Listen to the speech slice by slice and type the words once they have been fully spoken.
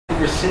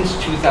Vancouver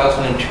since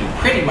 2002,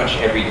 pretty much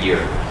every year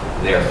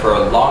there. For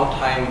a long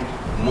time,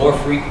 more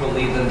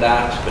frequently than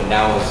that, but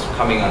now is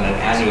coming on an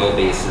annual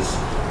basis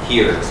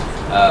here.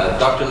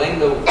 Dr.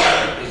 Laengle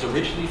is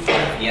originally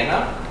from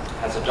Vienna,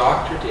 has a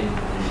doctorate in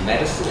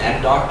medicine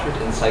and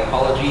doctorate in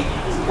psychology,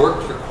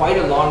 worked for quite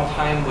a long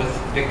time with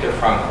Viktor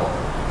Frankl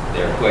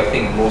there, who I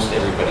think most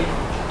everybody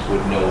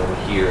would know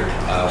here.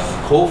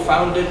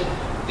 Co-founded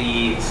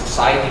the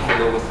Society for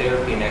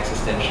Logotherapy and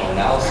Existential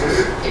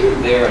Analysis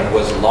there, and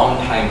was a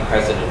long-time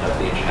president of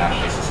the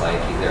International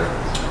Society there.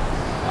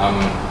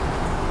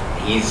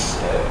 He's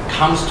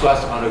comes to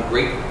us on a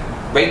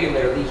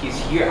regularly. He's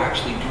here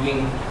actually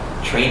doing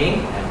training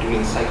and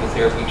doing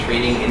psychotherapy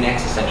training in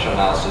existential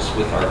analysis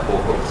with our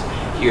cohorts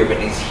here, but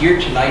he's here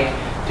tonight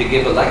to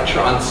give a lecture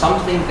on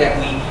something that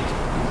we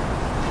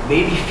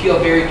maybe feel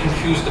very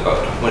confused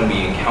about when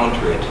we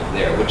encounter it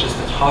there, which is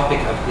the topic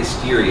of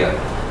hysteria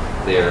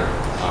there.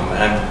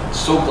 And I'm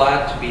so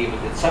glad to be able,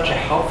 it's such a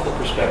helpful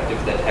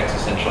perspective that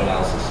existential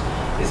analysis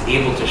is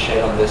able to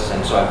shed on this,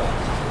 and so I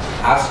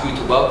ask you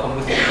to welcome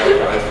with me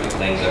Dr. Alfried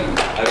Laengle.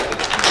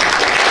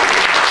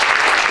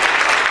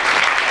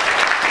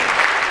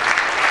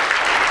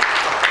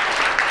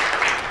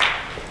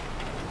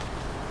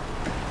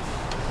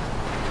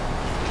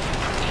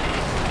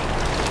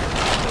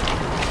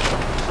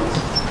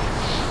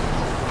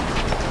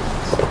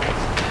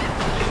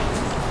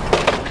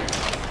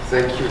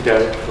 Thank you,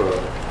 Derek, for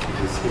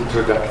this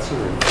introduction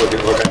and for the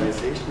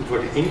organization, for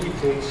the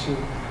invitation.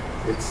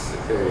 It's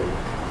a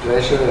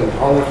pleasure and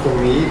honor for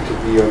me to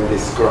be on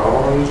this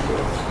ground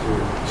of the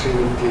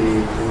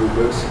Trinity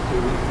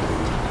University.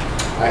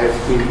 I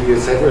have been here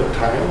several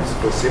times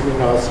for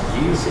seminars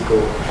years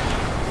ago,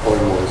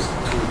 almost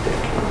 2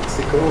 decades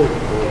ago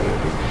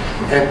already.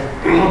 And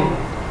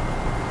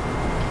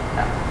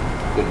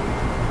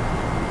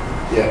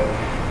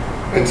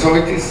yeah, and so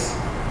it is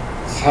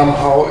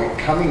somehow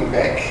coming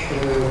back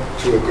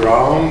to a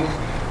ground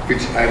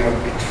which I'm a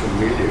bit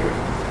familiar,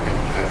 and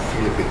I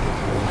feel a bit at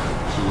home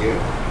here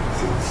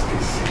since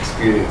this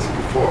experience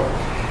before.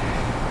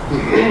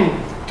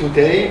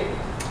 Today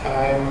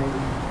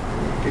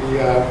we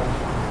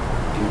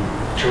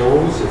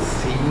chose a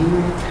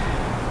theme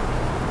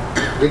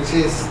which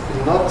is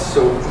not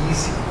so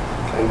easy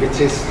and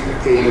which is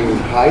in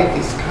high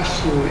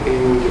discussion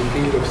in the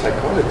field of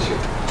psychology,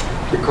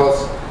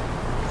 because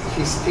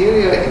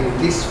hysteria in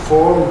this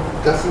form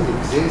doesn't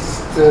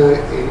exist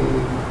in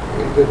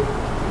the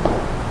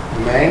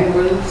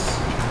manuals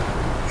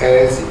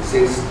as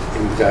exists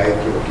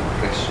anxiety or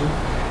depression.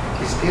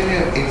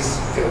 Hysteria is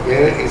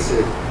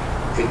a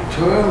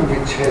term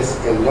which has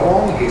a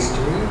long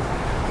history,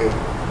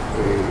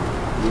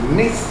 a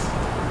myth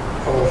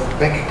of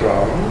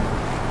background,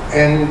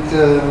 and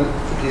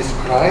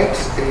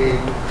describes a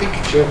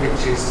picture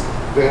which is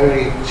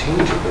very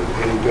changeable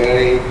and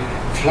very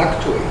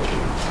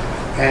fluctuating.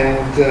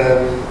 And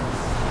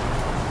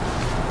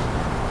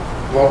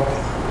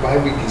why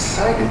we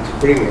decided to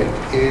bring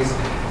it is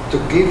to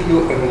give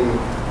you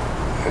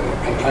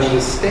an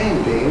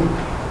understanding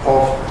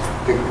of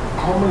the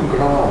common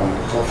ground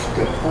of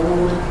the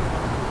whole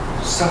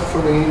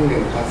suffering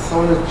and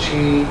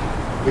pathology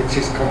which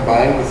is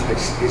combined with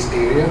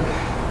hysteria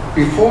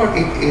before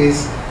it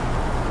is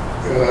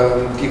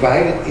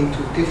divided into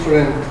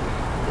different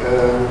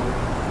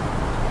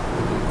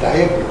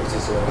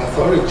diagnoses or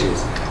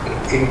pathologies.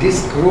 In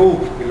this group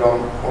belong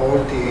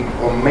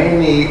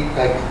many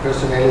like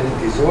personality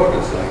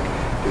disorders, like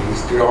the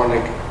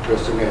histrionic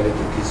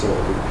personality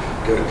disorder,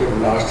 the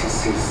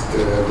narcissist,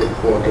 the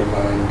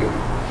borderline,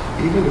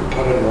 even the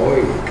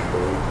paranoid,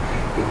 or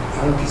the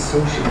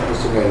antisocial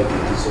personality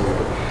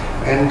disorder,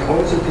 and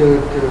also the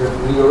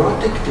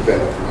neurotic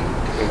development,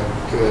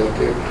 and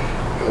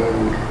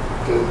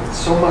the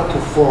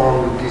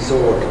somatoform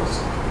disorders.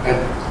 And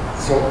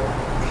so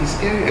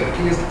hysteria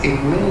appears in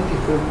many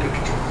different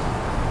pictures,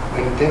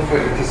 and therefore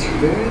it is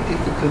very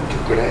difficult to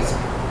grasp.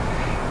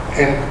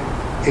 And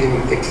in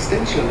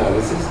existential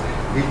analysis,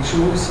 we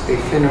choose a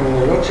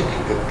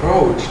phenomenological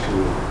approach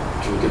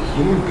to the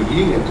human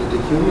being and to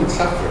the human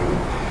suffering.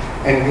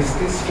 And with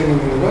this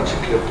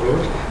phenomenological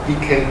approach, we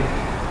can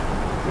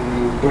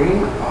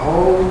bring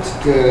out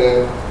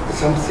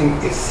something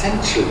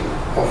essential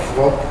of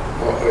what,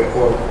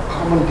 or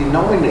common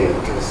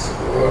denominators,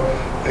 or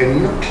a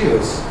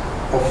nucleus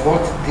of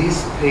what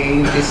this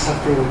pain, this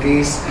suffering,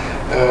 these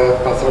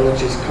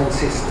pathologies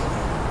consist of.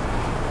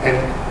 And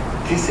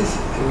this is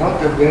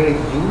not a very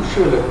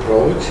usual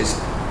approach.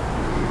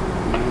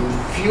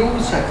 Few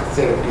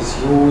psychotherapists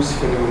use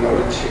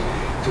phenomenology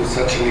to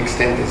such an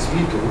extent as we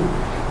do,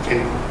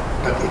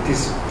 but it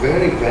is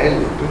very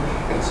valuable,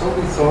 and so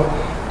we thought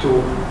to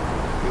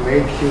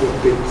make you a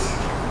bit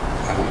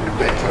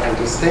better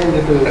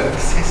understandable,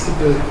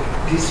 accessible,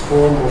 this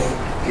form of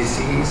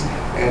disease,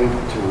 and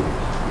to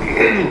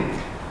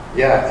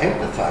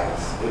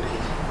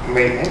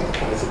may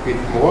empathize a bit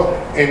more,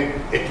 and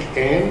at the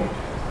end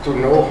to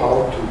know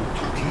how to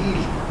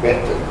deal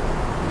better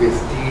with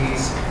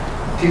these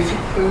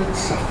difficult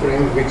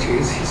suffering which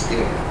is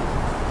hysteria.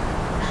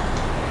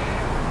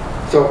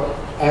 So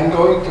I'm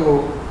going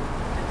to,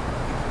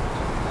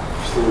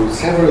 through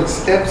several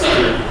steps,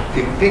 to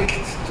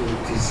depict, to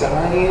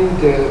design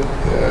the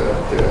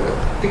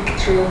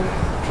picture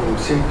from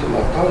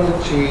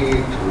symptomatology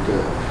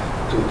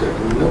to the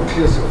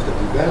nucleus of the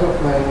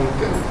development,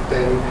 and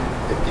then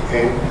at the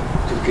end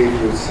to give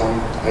you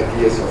some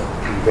ideas of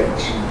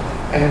prevention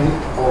and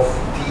of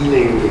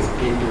dealing with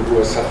people who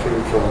are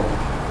suffering from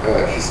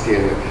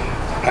hysteria.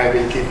 I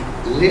will give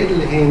little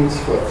hints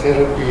for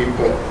therapy,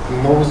 but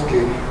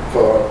mostly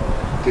for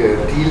the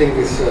dealing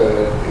with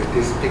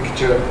this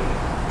picture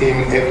in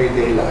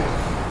everyday life,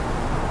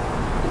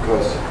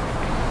 because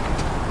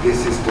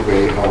this is the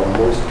way how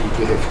most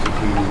people have to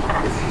deal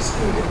with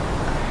hysteria.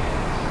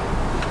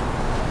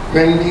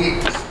 When we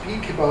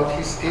speak about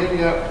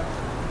hysteria,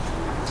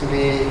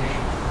 we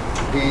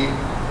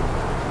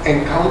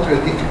encounter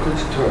a difficult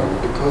term,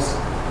 because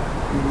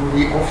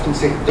we often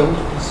say, don't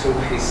be so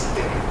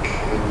hysteric,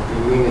 and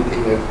we mean it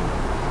in a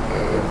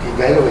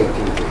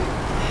devaluating way.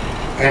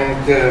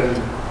 And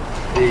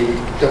we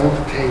don't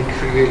take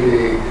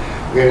really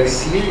very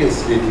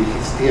seriously the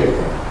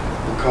hysteria,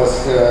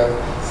 because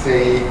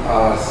they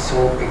are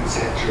so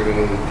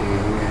exaggerating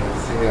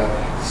and they are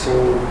so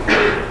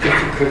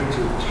difficult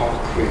to talk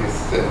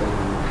with.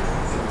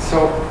 And so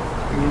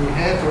we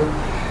have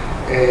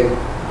a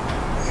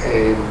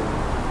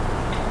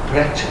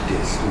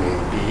prejudice,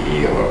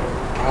 maybe, or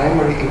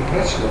primary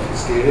impression of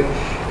hysteria,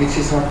 which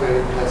is not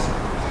very pleasant.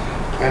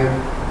 And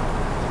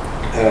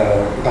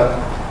but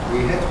we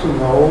have to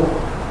know,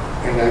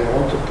 and I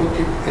want to put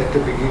it at the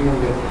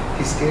beginning, that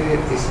hysteria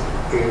is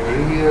a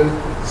real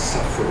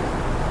suffering.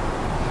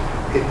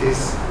 It is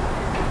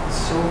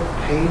so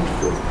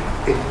painful.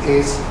 It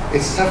is a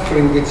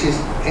suffering which is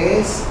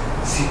as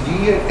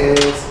severe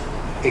as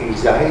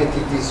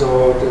anxiety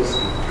disorders,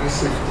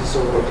 depressive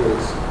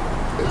disorders,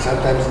 and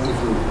sometimes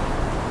even.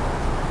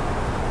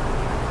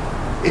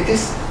 It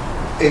is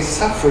a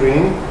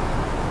suffering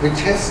which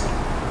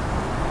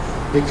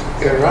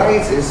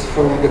arises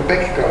from the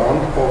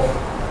background of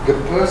the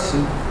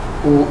person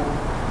who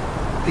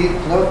did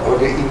not, or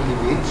the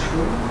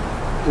individual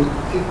who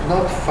did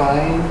not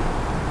find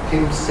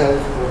himself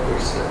or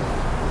herself,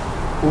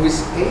 who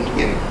is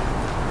alien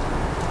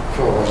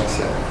for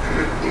oneself,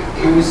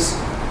 who is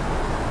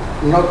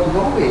not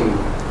knowing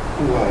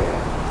who I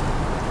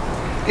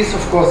am. This,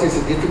 of course, is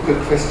a difficult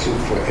question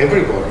for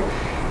everybody.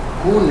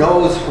 Who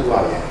knows who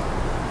I am?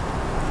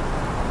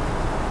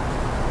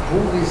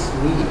 Who is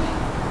me?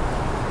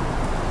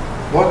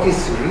 What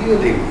is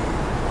really me?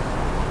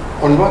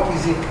 On what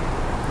is it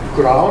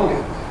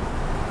grounded?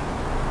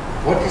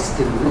 What is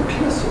the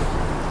nucleus of me?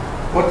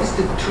 What is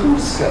the true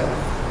self?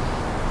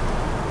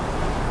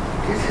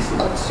 This is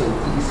not so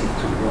easy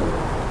to know.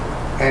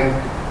 And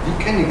we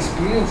can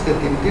experience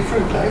that in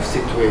different life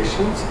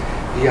situations,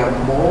 we are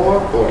more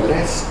or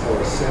less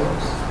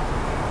ourselves,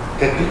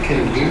 that we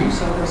can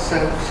lose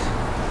ourselves,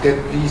 that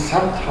we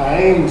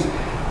sometimes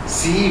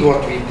see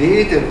what we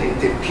did and it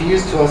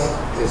appears to us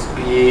as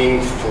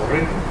being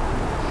foreign.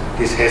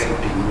 This hasn't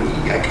been me,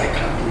 I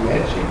can't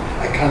imagine,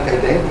 I can't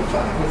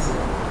identify with it.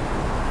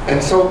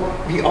 And so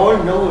we all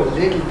know a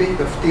little bit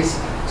of this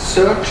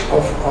search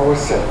of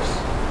ourselves,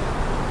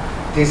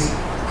 this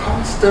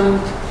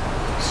constant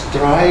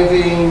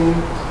striving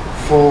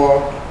for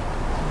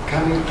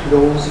coming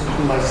closer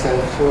to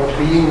myself, for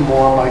being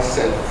more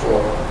myself,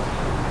 for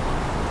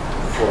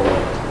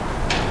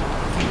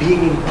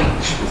being in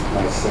touch with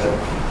myself.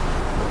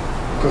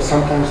 Because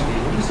sometimes we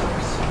lose ourselves.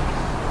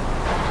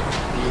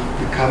 We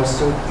become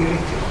so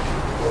irritated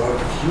or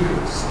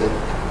furious that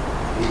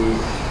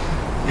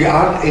we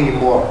aren't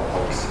anymore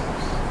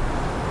ourselves.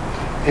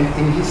 And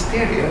in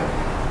hysteria,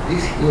 we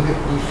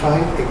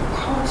find a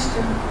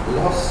constant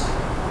loss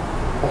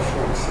of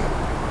oneself,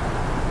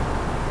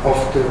 of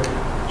the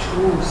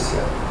true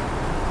self.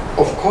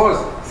 Of course,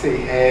 they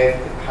have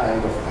a kind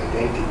of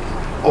identity.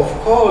 Of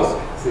course,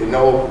 they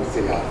know who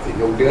they are. They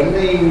know their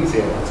names,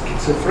 they are not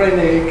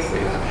schizophrenic,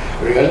 they are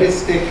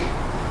realistic.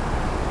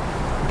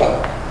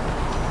 But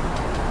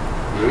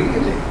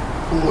really,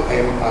 who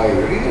am I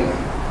really?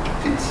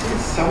 This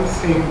is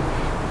something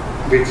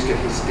which the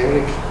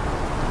hysteric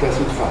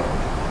doesn't find.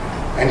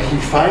 And he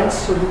finds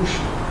solutions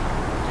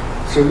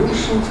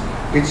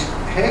which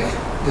have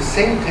the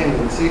same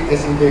tendency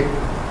as in the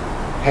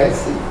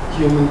healthy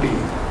human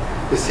being,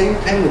 the same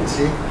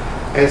tendency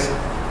as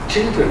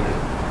children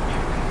have,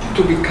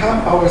 to become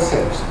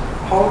ourselves.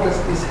 How does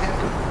this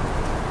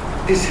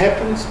happen? This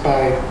happens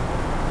by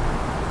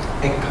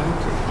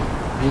encountering.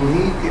 We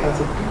need the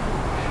other people.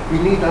 We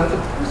need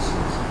other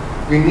persons.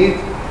 We need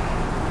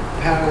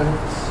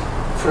parents,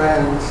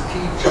 friends,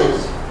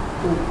 teachers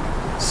who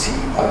see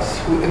us,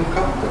 who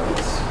encounter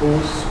us, who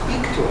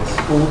speak to us,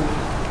 who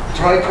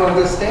try to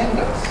understand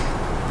us,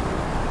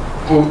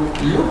 who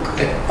look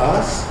at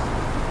us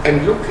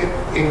and look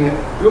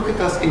at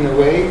us in a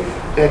way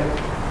that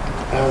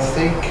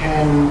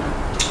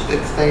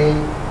they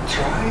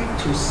try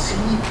to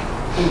see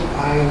who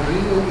I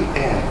really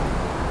am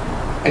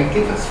and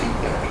give us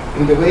feedback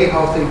in the way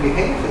how they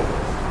behave with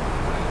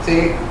us.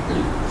 They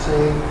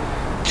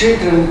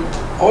children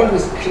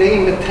always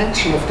claim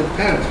attention of the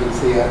parents when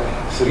they are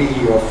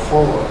 3 or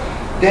 4.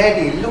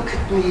 Daddy, look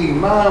at me.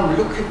 Mom,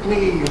 look at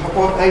me.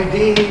 What I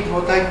did,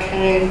 what I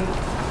can.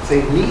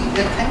 They need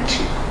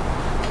attention.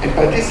 And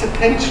by this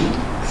attention,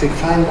 they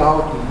find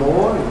out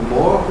more and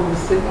more who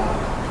they are.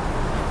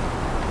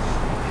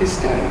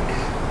 Hysteric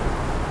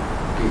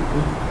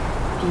people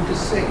do the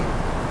same,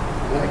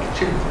 like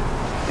children.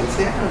 And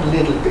they are a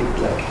little bit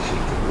like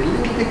children, a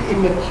little bit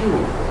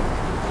immature,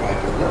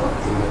 quite a lot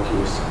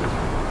immature.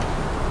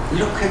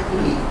 Look at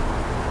me,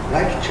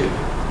 like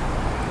children.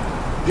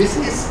 This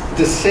is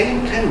the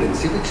same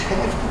tendency which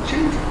have the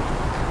children.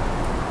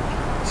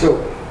 So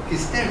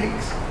hysteric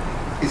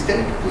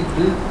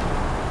people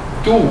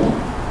do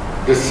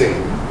the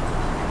same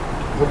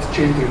what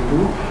children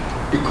do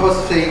because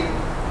they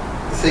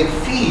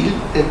feel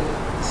that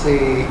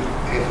they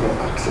have no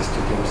access to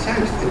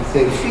themselves and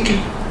they feel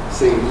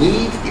they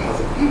need the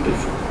other people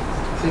for them.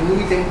 They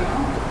need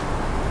encounter.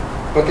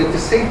 But at the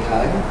same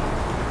time,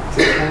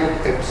 they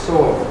cannot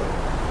absorb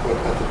what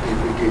other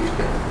people give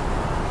them.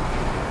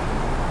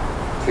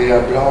 They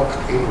are blocked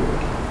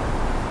inward.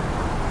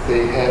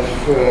 They have,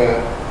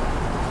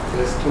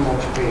 there's too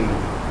much pain.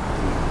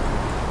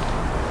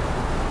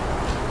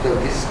 So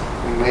this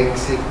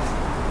makes it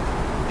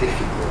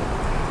difficult.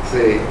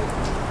 They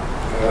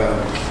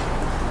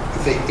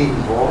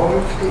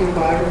involve the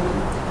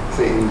environment,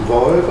 they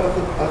involve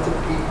other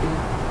people,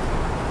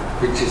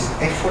 which is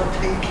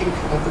effort-taking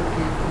for other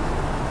people,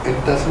 and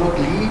does not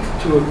lead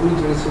to a good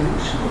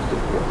resolution of the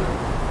problem.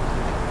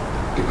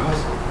 Because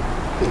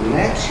the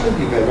natural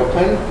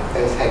development,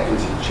 as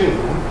happens in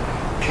children,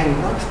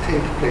 cannot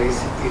take place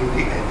in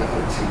the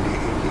adults, in the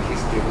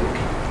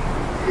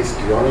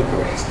histrionic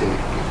or hysteric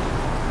people.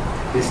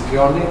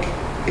 Histrionic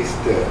is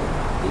the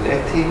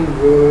Latin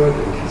word,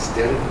 and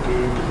hysteric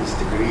people is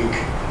the Greek.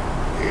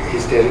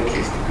 Hysteric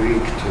is the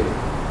Greek term. I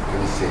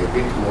would say a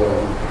bit more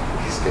on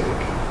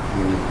hysterical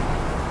meaning.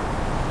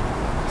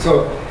 So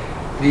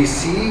we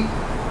see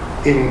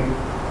in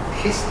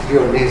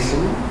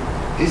histrionism,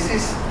 this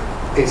is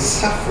a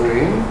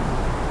suffering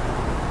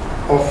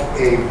of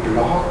a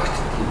blocked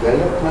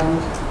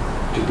development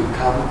to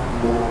become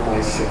more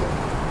myself.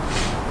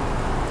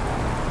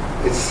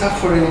 It's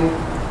suffering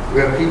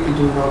where people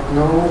do not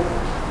know,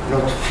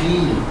 not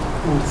feel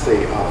who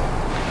they are,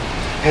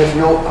 have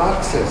no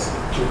access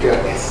to their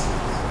essence,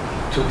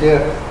 to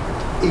their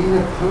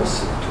inner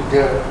person, to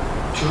their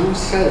true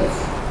self,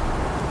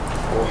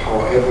 or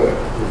however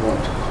you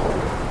want to call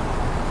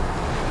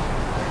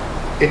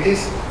it. It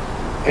is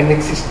an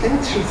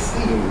existential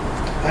theme.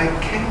 I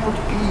cannot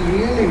be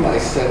really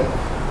myself.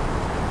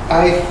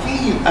 I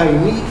feel I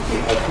need the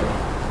other,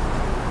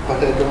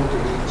 but I don't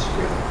reach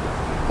the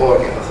other, or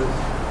the other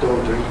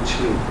don't reach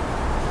me.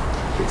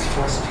 It's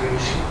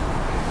frustration,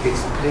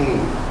 it's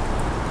pain,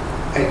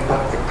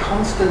 but a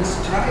constant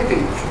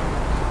striving for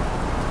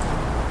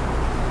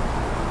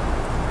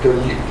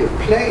it. The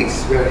place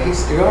where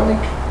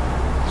histrionic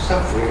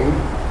suffering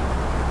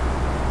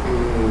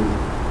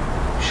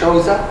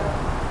shows up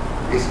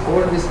is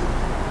always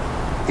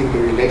in the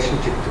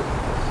relationship to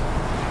others,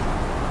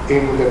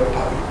 in the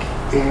public,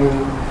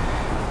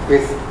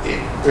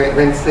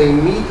 when they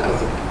meet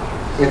other people.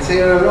 When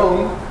they are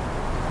alone,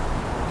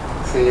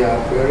 they are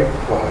very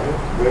quiet,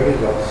 very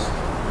lost,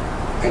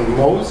 and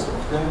most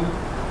of them,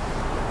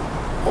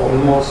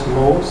 almost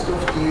most of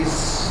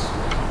these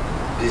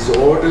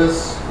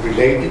disorders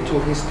related to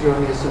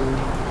histrionism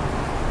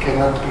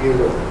cannot be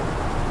alone.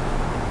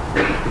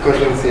 Because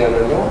when they are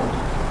alone,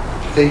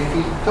 they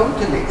feel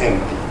totally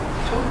empty,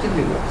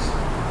 totally lost.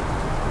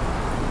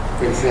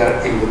 When they are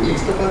in the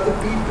midst of other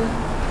people,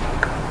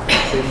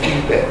 they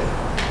feel better,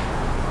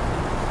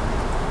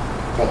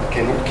 but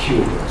cannot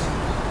cure themselves.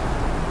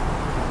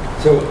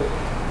 So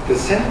the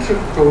central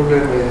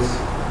problem is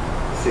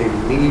they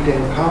need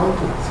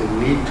encounter, they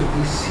need to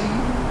be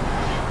seen,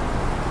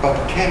 but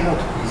cannot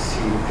be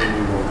seen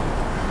anymore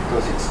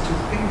because it's too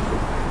painful.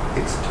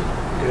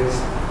 There's a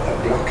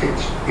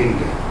blockage in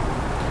them.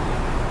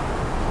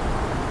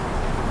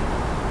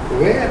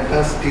 Where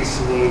does this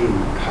name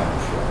come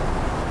from?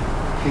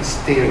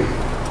 Hysteria.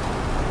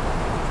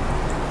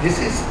 This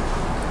is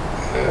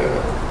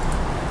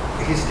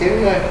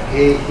hysteria.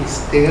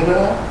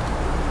 Hystera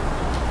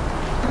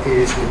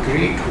is the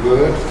Greek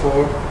word for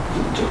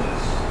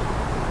uterus.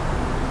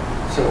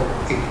 So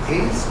it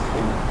is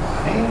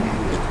combined in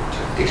the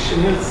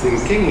traditional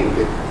thinking, in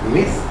the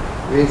myth,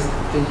 with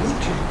the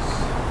uterus.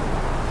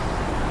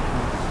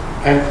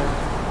 And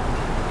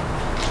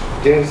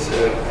there's a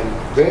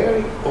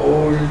very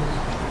old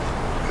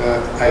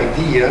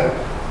idea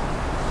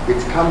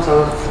which comes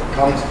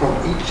from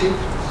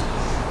Egypt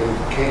and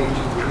came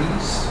to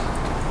Greece.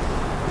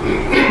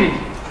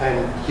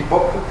 And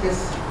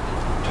Hippocrates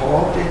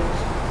taught it,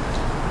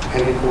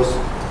 and it was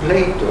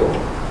Plato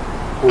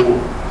who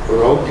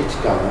wrote it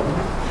down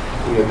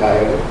in a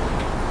dialogue.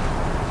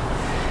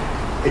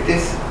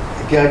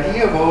 The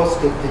idea was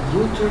that the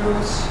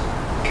uterus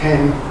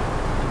can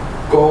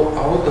go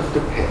out of the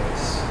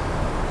pelvis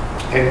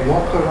and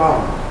walk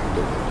around in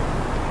the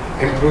body.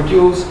 and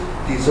produce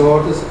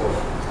disorders of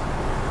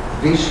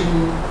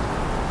vision,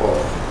 of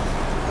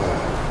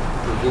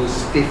produce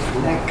stiff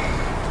neck,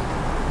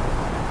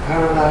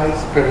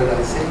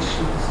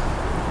 paralyzations.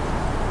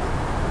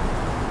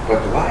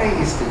 But why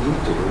is the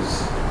uterus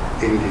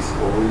in this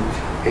old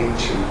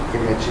ancient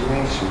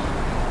imagination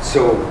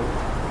so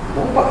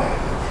mobile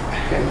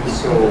and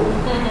so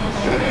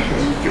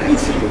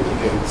flexible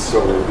and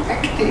so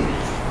active?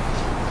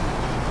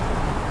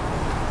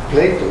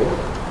 Plato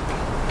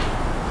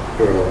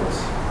wrote,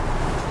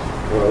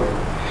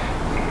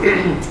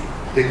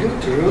 the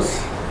uterus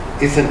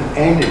is an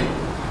animal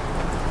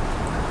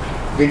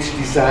which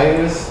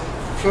desires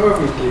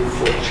fervently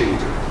for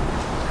children.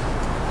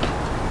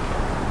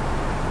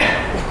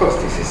 Of course,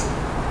 this is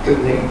the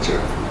nature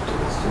of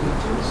uterus. The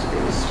uterus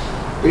is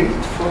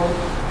built for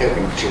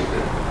having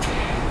children.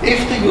 If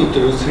the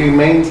uterus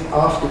remains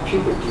after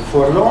puberty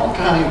for a long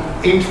time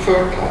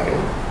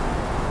infertile,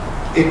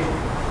 it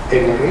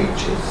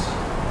enrages,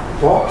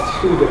 walks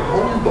through the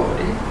whole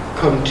body,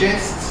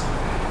 congests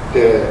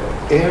the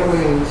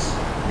airways,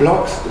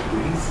 blocks the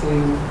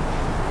breathing,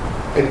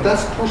 and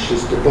thus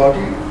pushes the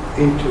body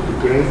into the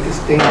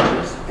greatest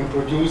dangers and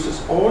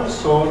produces all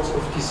sorts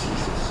of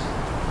diseases.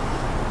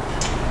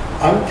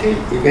 Until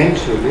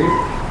eventually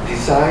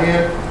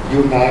desire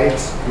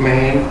unites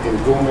man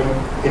and woman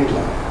in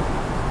life.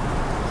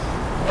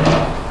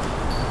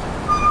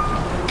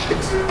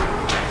 It's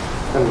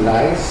a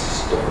nice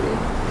story.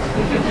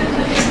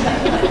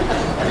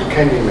 You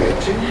can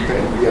imagine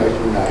when we are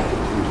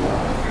united in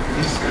love.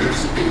 This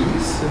gives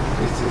peace, and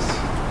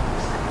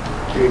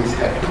brings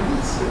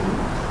happiness, and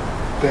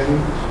then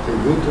the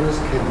uterus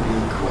can be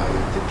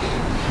quiet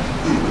again.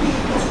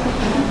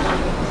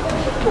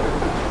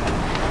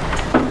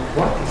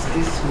 What is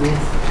this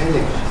myth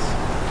telling us?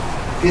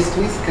 This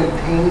myth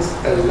contains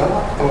a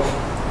lot of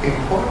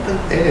important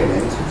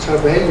elements which are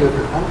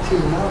valuable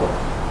until now.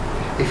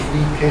 If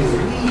we can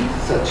read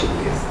such a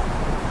myth,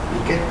 we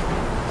get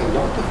a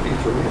lot of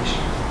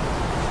information.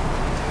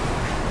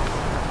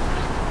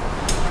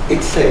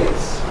 It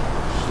says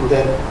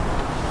that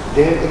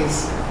there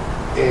is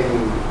an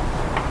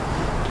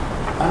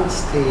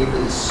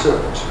unstable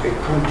search, a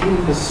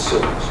continuous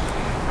search,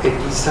 a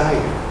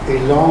desire, a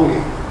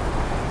longing,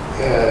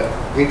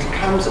 which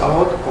comes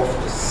out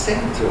of the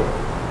center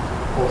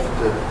of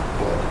the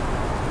body.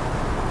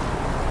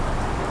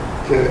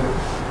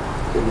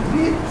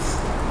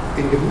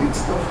 In the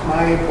midst of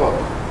my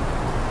body,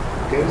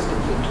 there is the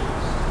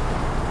uterus.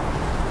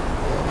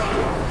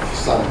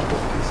 Some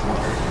bodies, not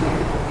my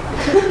body.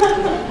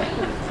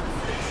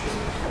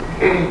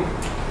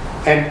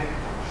 And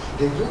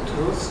the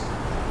uterus,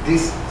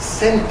 this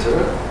center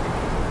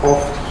of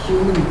the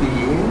human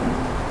being,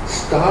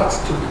 starts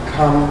to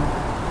become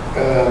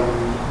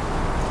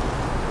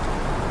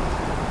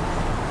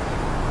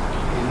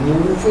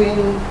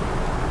moving,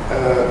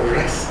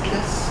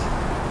 restless,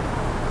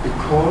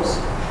 because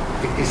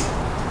it is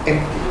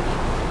empty.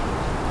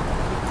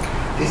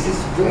 This is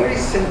very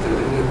central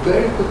and a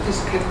very good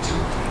description.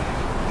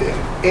 The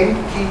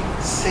empty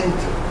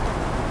center.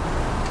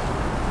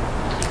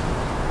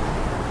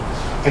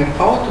 And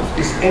out of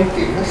this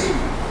emptiness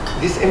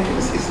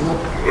is not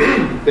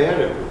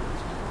bearable.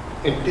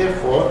 And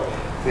therefore,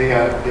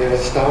 there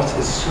starts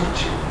a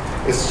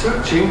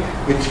searching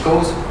which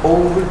goes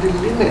over the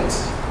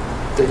limits.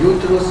 The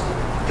uterus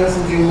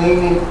doesn't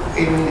remain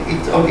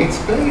on its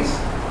place.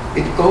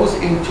 It goes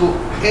into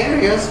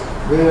areas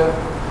where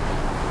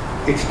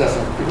it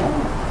doesn't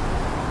belong.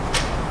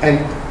 And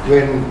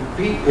when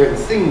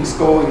things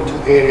go into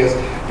areas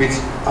which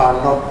are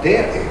not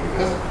their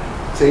areas,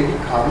 they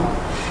become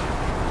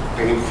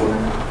painful,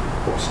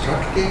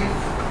 obstructive,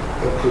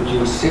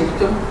 produce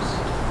symptoms.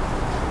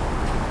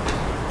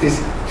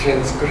 This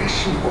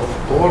transgression of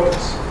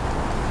borders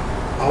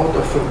out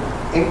of an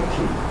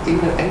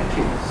inner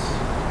emptiness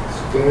is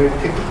very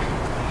typical.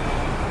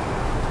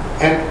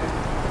 And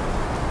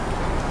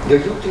the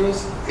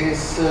uterus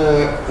is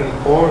an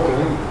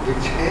organ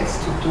which has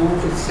to do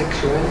with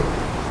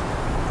sexuality.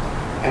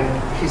 And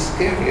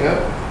hysteria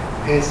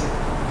has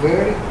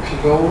very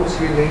close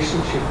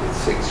relationship with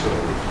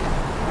sexuality.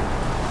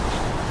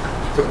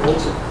 So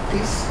also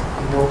this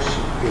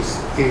notion is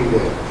in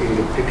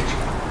the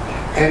picture.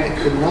 And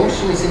the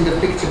notion is in the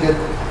picture that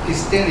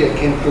hysteria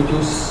can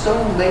produce so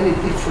many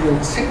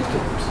different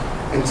symptoms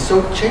and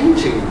so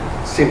changing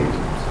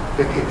symptoms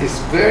that it is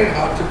very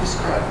hard to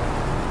describe.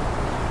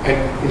 And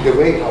in the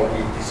way how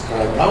we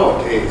describe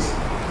nowadays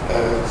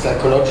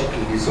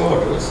psychological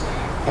disorders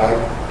by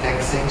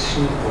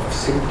taxation of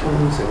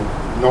symptoms and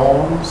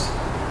norms,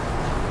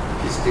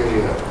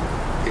 hysteria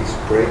is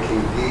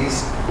breaking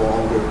these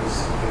boundaries,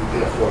 and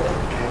therefore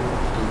it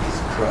cannot be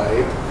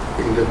described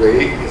in the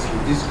way as we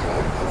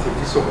describe other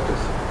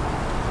disorders.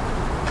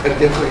 And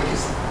therefore it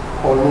is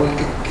almost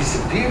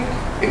disappeared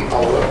in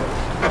our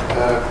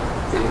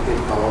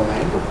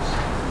manuals,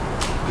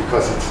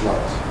 because it's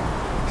not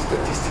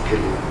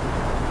statistically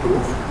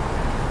proved.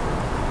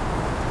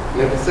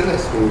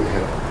 Nevertheless, when you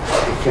have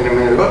a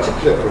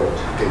phenomenological approach,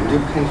 then you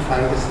can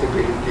find the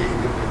stability in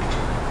the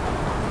picture.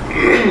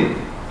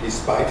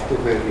 despite the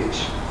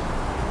variation.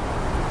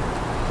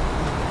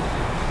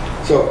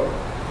 So,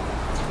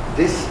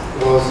 this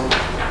was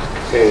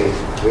a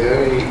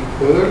very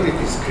early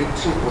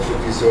description of a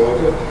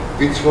disorder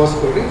which was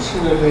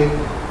originally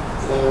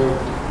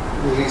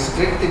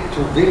restricted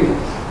to women.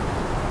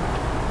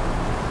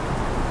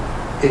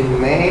 In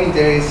men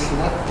there is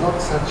not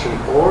such an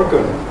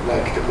organ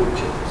like the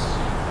uterus.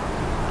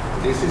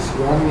 This is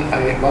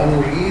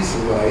one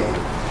reason why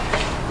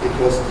it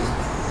was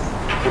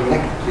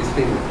connected with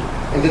women.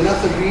 And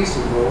another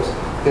reason was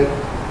that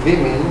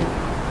women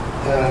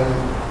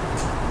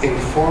in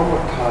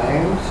former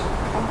times,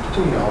 up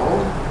to now,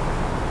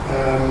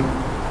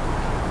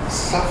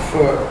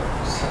 suffer a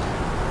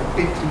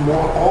bit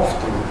more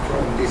often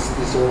from this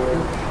disorder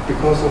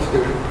because of the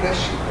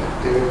repression,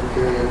 that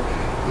they're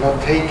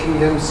not taking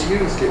them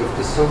seriously of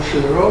the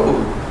social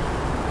role.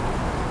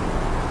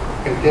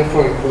 And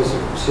therefore it was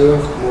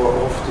observed more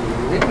often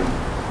in women.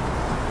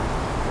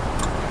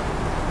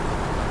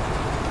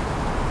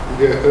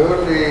 The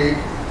early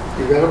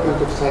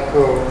development of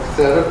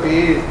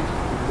psychotherapy,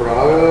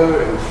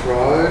 Breuer and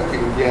Freud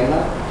in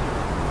Vienna,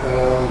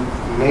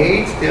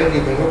 made their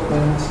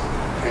developments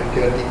and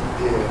their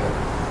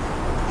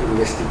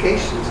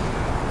investigations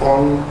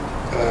on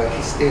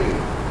hysteria.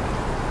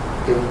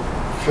 The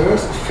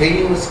first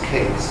famous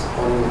case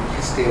on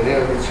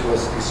hysteria, which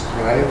was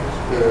described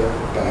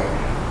by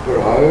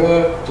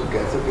Breuer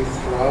together with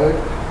Freud,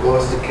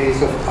 was the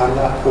case of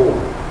Anna O.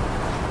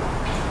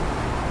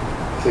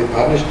 They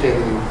published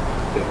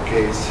that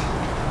case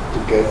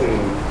together in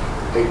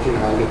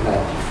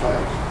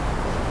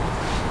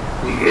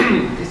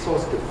 1895. This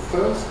was the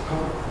first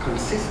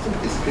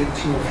consistent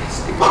description of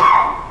hysteria.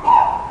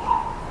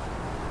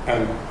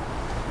 And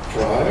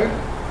Freud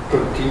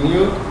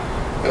continued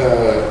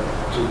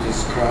to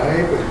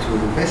describe and to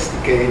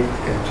investigate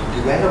and to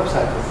develop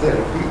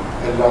psychotherapy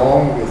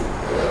alongside with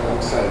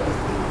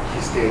the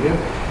hysteria.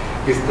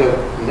 With the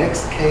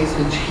next case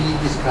which he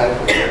described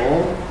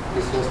alone,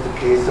 this was the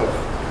case of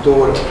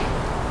Dora,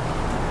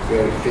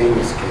 very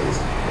famous case,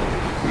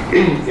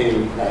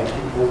 in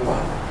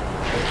 1901.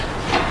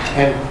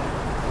 And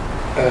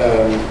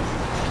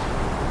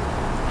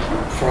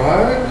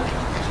Freud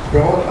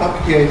brought up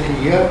the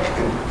idea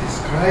and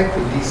described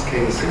in these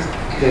cases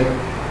that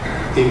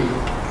in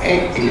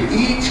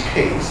each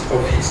case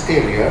of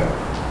hysteria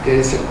there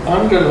is an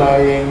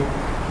underlying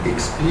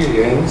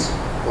experience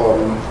or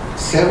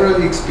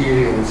several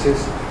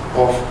experiences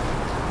of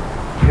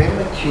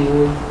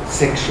premature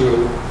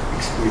sexual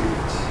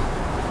experience.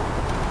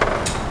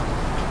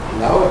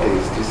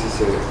 Nowadays this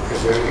is a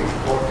very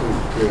important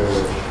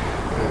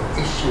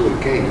issue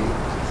again,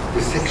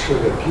 the sexual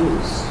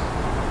abuse.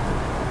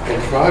 And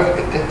Freud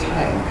at that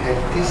time had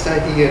this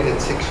idea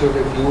that sexual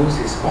abuse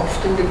is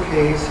often the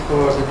case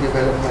for the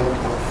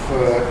development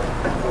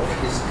of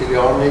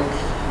histrionic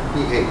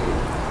behavior.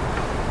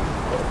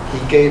 He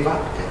gave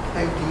up that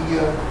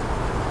idea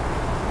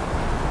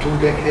 2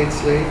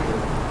 decades later.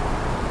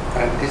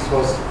 And this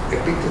was a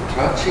bit a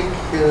tragic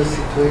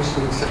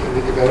situation in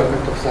the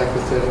development of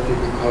psychotherapy,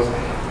 because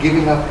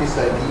giving up this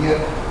idea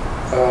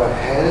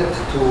helped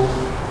to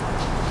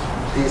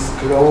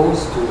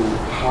disclose, to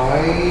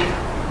hide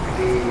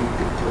the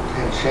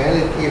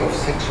potentiality of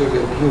sexual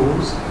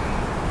abuse.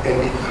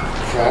 And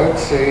Freud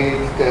said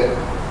that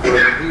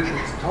when people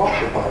talk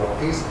about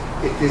this,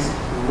 it is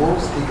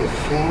mostly a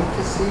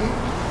fantasy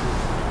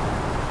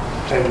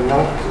and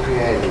not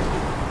reality.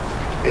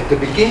 At the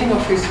beginning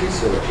of his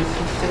research, he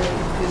said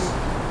it is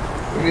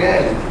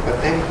reality,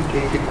 but then he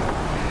gave it up.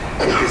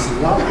 It is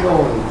not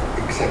known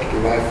exactly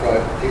why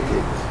Freud did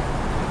it.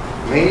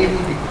 Maybe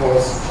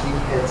because he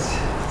had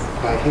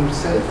by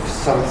himself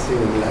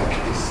something like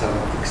this, some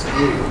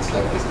experience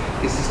like this.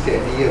 This is the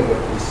idea what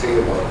we say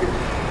about it.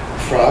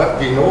 Freud,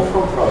 we know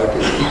from Freud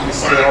that he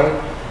destroyed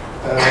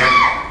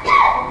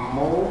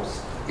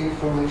most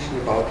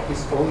information about his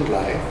own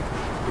life,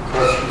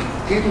 because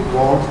he didn't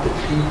want that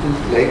people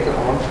later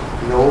on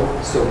know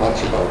so much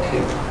about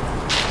him.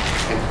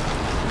 And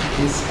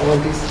all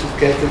this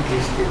together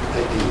gives the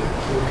idea.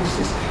 So this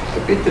is a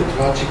bit a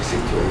tragic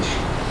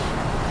situation.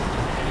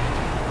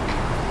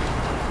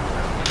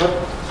 But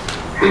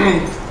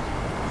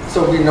so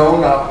we know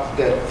now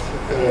that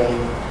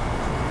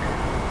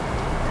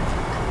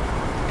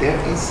there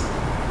is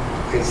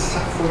a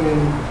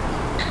suffering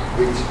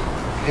which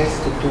has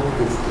to do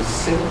with the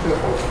center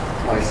of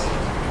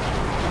myself.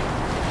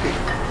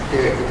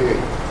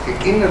 The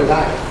inner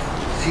life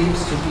seems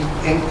to be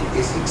empty,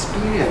 is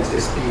experienced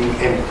as being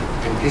empty,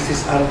 and this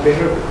is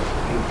unbearable.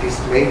 And this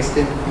makes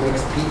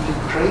people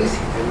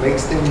crazy and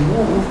makes them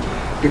move,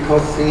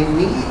 because they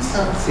need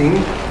something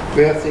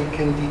where they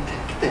can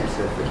detect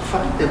themselves and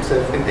find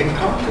themselves and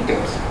encounter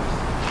themselves.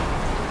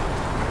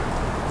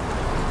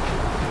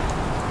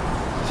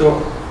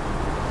 So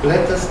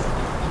let us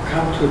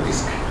come to a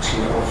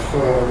description of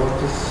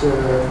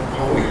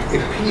how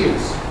it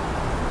appears.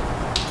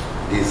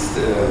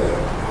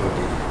 How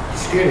the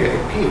hysteria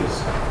appears.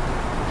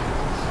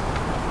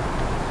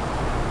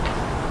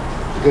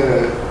 The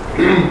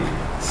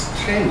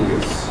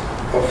strenuous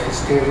of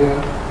hysteria,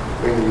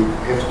 when you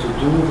have to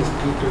do with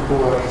people who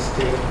are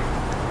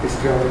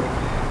histrionic,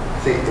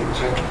 they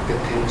attract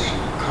attention,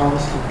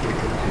 constantly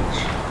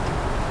attention.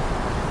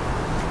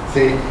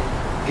 They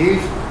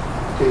give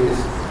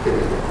the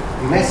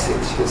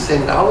message, they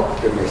send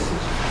out the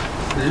message,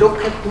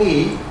 look at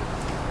me,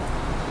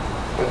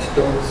 but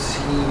don't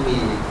see me,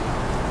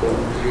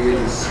 don't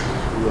really see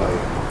who I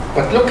am.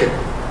 But look at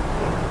me.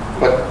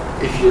 But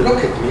if you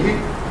look at me,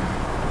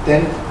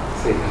 then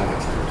they hide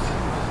themselves.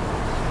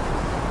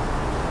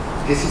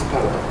 This is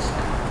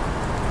paradoxical.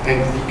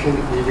 And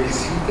we will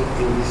see that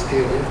in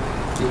hysteria,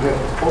 you have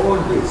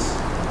always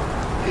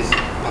this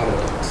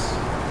paradox,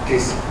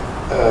 this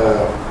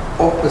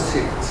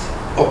oppositions.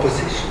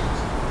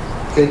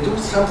 They do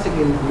something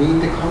and mean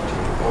the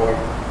contrary, or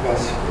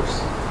vice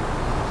versa.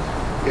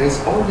 There is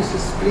always a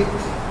split.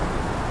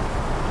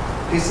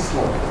 This is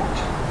not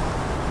logic.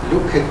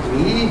 Look at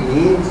me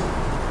means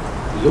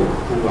look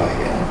who I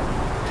am.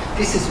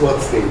 This is what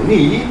they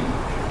need,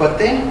 but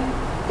then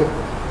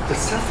the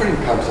suffering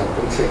comes up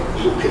and say,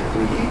 look at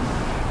me.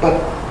 But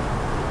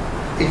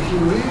if you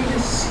really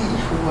see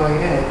who I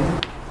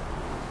am,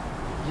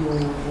 you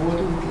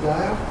wouldn't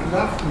love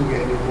me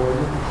anymore.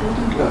 You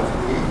couldn't love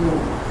me.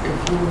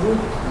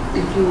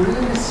 If you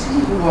really see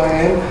who I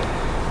am,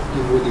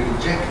 you would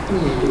reject me.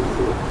 You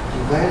would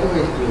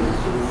evaluate me.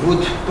 You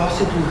would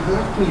possibly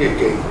hurt me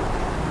again.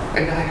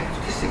 And I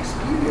have this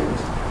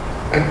experience,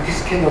 and this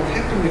cannot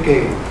happen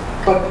again.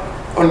 But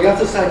on the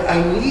other side,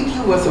 I need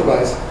you,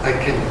 otherwise I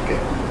cannot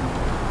get you.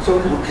 So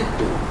look at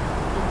me,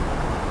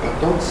 but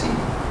don't see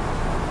me.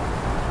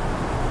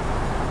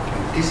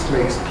 And this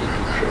makes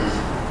people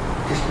crazy.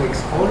 This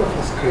makes all of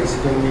us crazy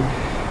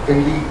when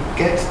we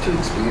get to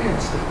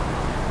experience that.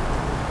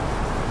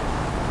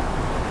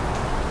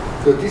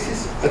 So this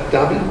is a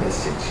double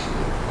message,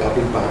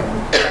 double bind.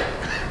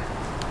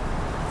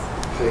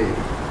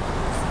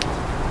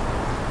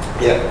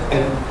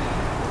 And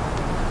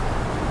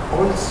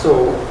also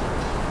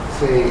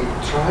they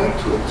try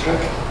to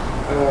attract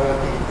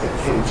the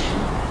attention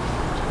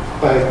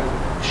by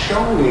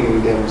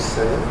showing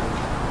themselves,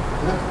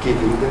 not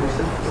giving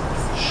themselves, but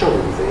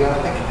showing. They are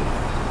active.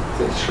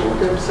 They show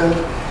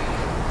themselves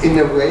in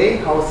a way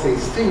how they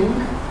think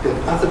that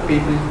other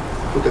people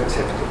could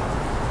accept it,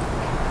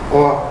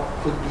 or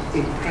could be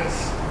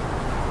impressed,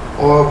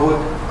 or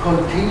would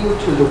continue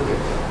to look at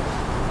them.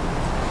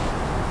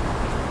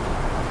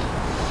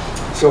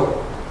 So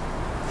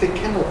they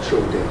cannot show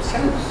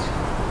themselves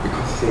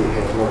because they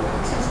have no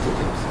access to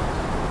themselves.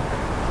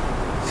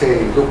 They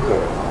look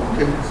around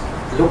and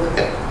look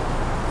at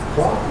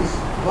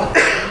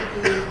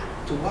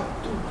to what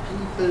do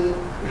people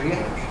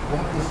react,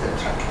 what is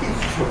attractive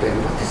for them,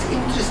 what is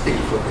interesting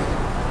for them.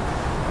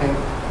 And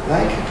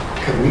like a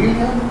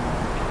chameleon,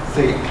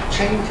 they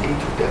change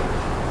into them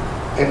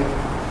and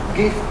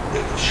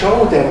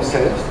show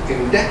themselves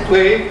in that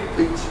way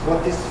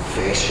what is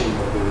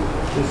fashionable,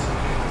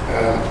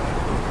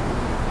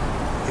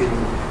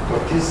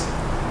 what is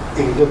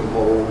in the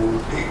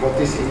mode,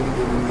 what is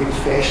in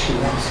fashion,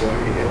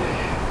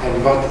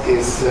 and what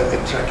is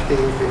attractive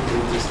and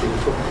interesting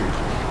for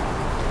people.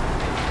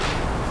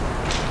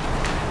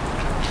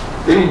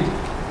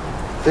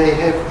 They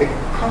have a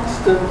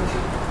constant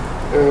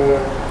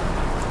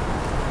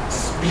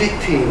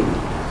splitting,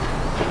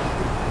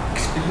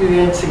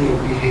 experiencing in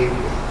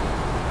behavior,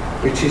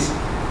 which is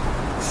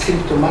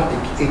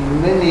symptomatic in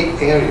many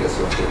areas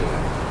of their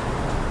life.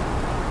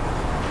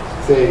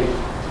 They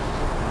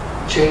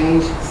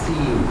change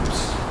themes.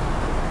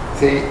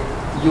 They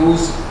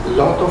use a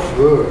lot of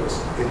words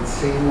and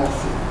say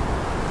nothing.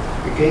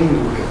 Again,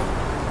 you have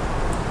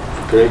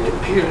great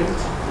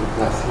appearance and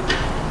nothing.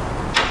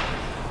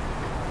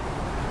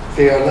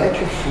 They are like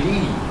a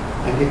flea,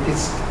 and it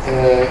is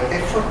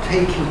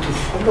effort-taking to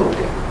follow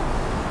them.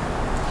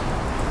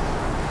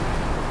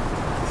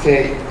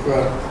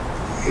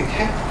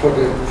 For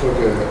the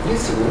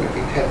listener,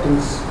 it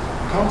happens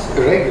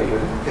regularly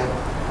that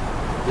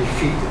we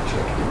feel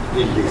attracted,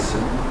 we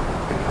listen,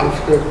 and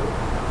after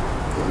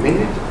a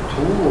minute,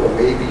 2, or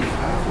maybe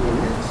 5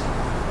 minutes,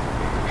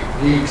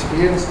 we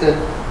experience that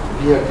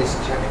we are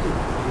distracted.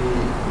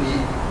 We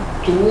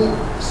do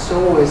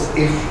so as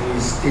if we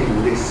still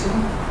listen,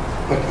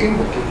 but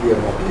inwardly we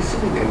are not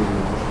listening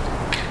anymore.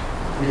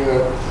 We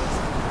are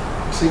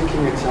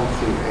thinking at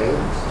something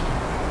else.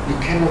 We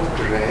cannot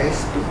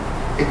grasp it.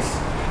 It's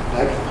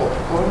like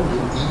popcorn,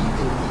 you eat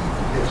and eat,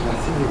 and there's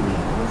nothing in your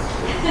mouth.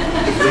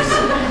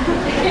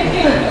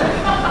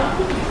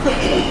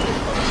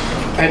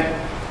 And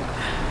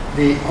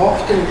we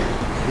often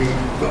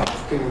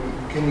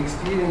can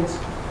experience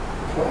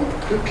quite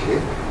quickly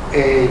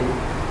a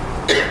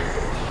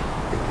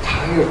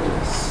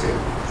tiredness,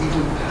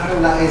 even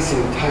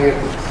paralyzing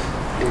tiredness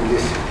in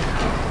listening.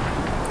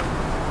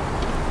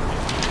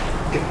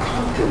 The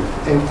content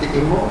and the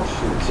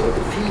emotions or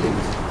the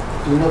feelings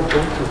do not go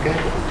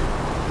together.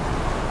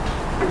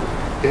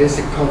 There is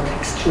a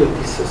contextual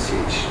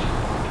dissociation.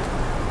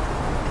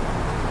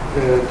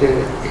 The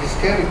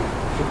hysteric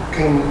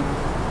can,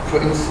 for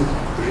instance,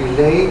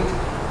 relate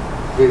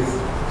with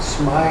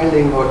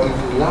smiling or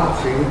even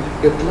laughing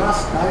that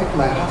last night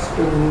my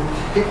husband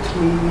hit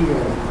me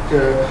and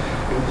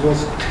it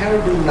was a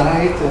terrible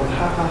night and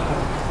ha ha ha.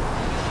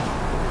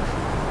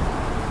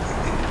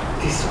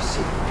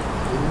 Dissociate.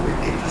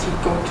 It doesn't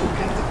go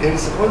together. There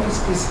is always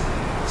this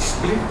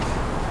split.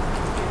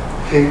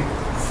 They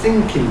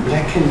think in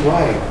black and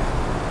white.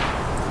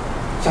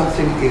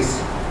 Something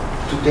is,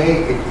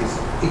 today it is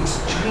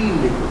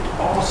extremely good,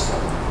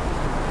 awesome,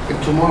 and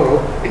tomorrow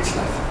it's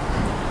nothing.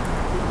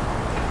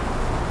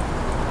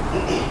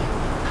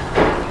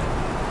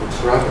 It's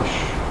rubbish.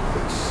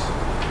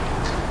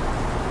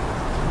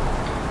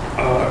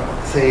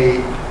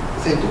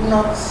 They do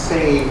not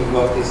say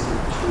what is the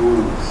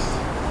truth.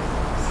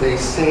 They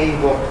say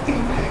what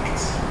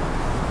impacts,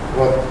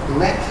 what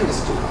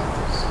matters to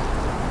others.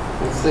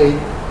 And they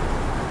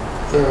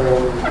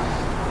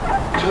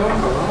turn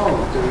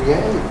around the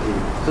reality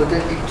so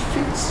that it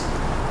fits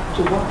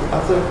to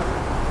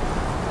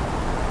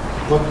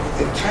what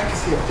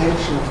attracts the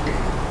attention of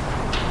people.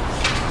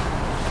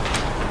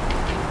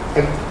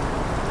 And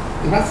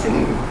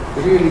nothing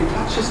really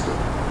touches them.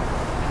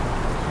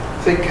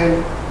 They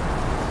can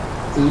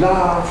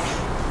laugh,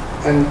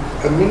 and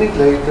a minute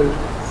later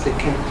they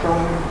can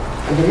cry,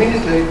 and a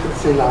minute later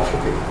they laugh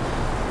again.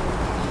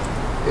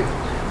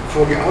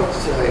 For the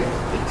outside,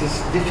 it is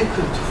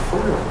difficult to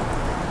follow.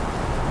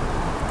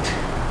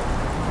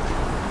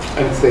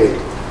 And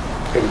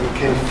we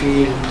can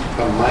feel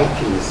a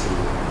mightiness in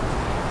them.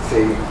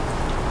 They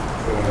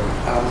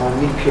are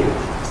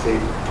manipulative. They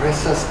press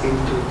us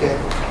into that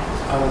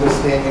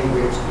understanding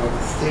which what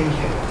they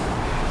have.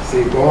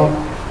 They want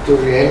the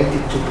reality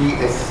to be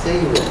as they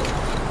want.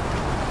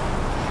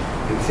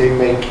 And they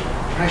make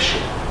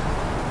pressure.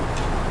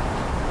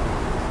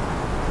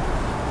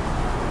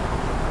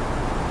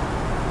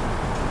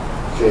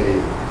 They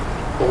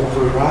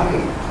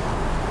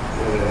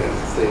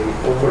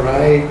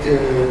override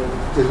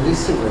the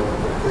listener.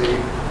 They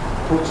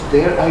put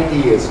their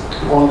ideas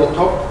on the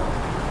top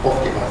of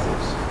the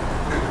others.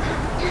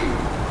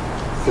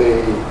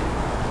 They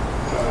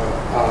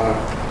are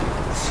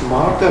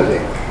smarter.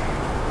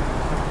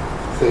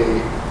 They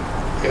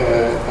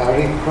are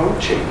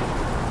reproaching.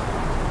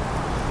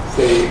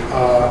 They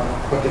are,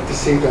 but at the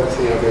same time,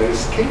 they are very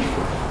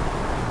skillful.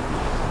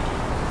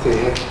 They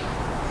have,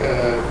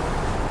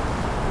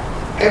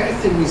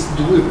 everything is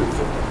doable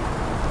for them.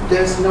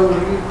 There's no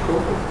real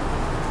problem.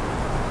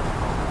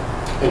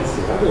 And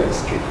they are very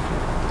skillful.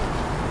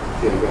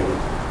 They are very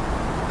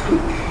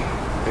quick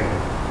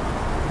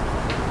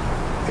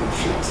and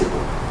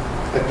flexible,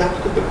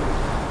 adaptable.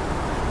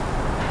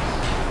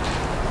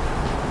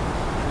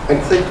 And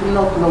they do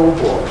not know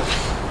borders.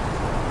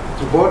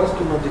 The borders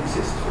do not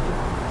exist for them.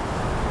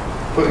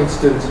 For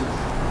instance,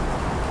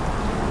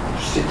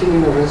 sitting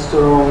in a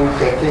restaurant,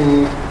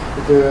 getting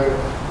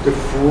the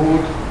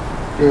food,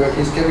 the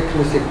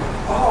hysterical say,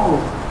 oh,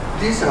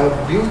 these are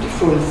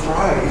beautiful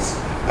fries.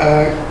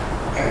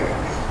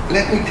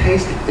 Let me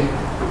taste it. And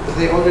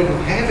they already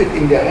have it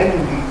in their hand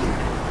and eat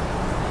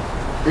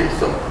it.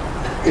 So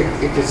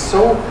it is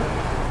so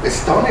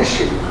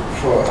astonishing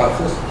for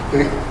others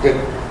that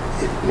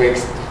it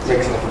makes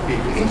other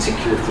people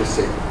insecure to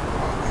say,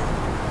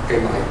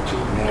 am I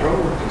too narrow?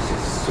 This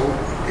is so,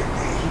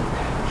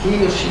 he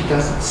or she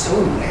does it so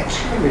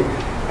naturally,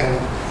 and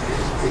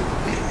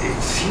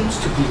it seems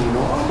to be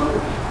normal,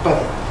 but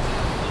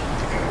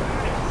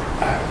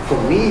for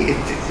me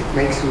it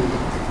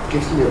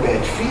gives me a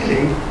bad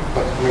feeling,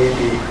 but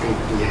maybe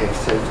we have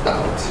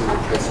self-doubts in the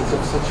presence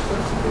of such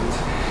persons.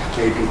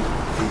 Maybe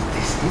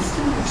this is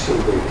the natural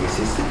way, this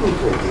is the good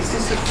way, this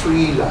is a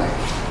free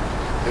life,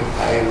 and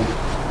I am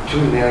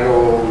too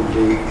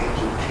narrowly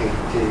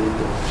educated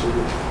or too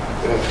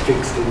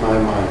fixed in my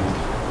mind.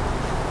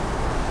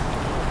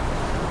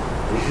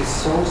 This is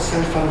so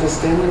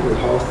self-understandable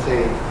how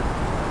they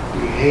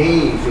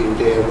behave in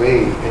their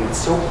way, and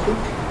so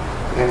quick,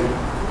 and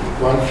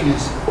one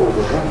feels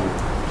overrun.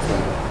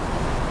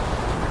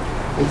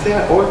 And they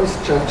are always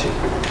judging.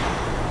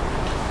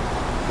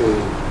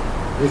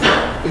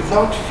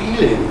 Without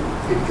feeling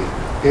it,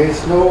 there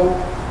is no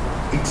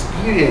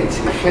experience,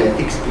 felt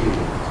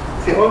experience.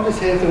 They always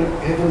have an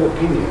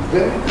opinion,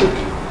 very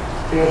quickly.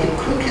 They are the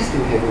quickest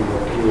in having an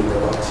opinion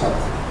about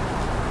something.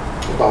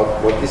 About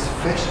what is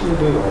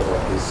fashionable, or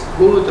what is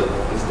good, or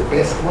what is the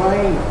best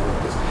wine, or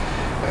what is,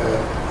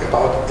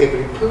 about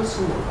every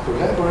person, or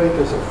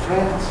collaborators, or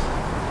friends.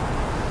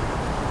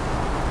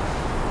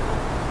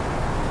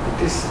 And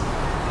this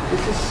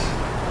is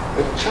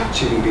a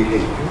judging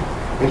behavior,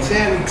 and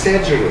they are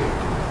exaggerated.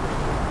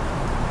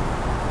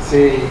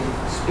 They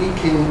speak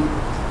in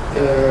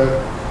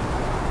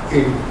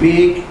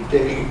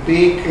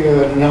big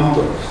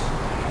numbers.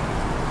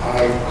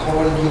 I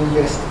called you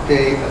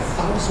yesterday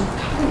 1,000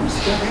 times.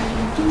 What are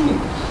you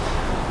doing?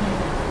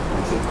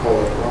 And they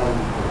called one,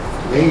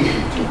 maybe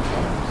 2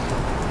 times.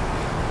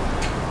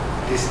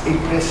 This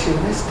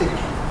impressionistic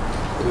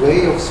way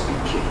of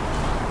speaking.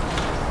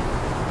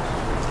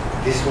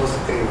 This was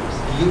a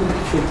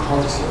beautiful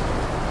concept,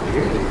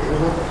 really.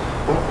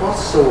 What was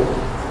so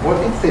what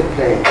did they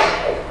play?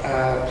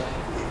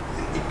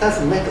 It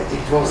doesn't matter.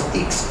 It was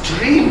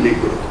extremely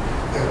good.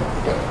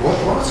 But what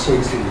was so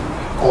extremely?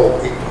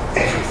 Oh, it was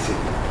everything.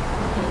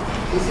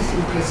 This is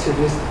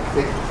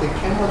impressionistic. They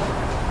cannot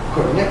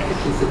connect it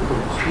with the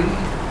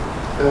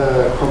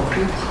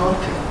concrete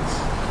contents.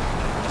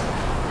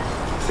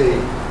 They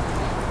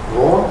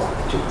want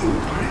to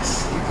impress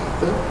the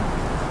other,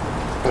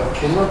 but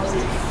cannot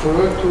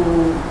refer to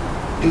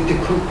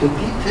the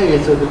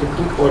details or the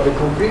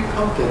concrete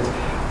contents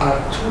are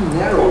too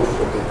narrow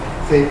for them.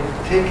 They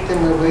take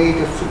them away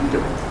the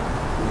freedom.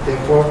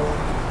 Therefore,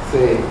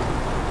 they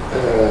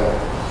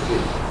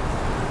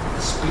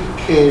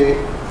speak.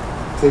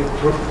 They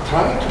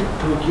try to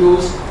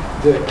produce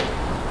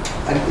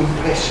an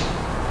impression.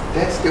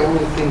 That's the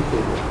only thing they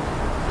do.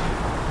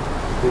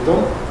 They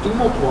do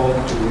not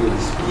want to really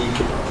speak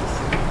about the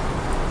thing.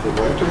 They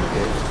want to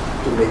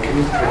make an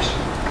impression.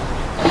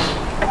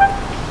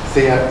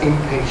 They are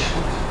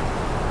impatient.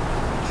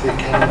 They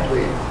cannot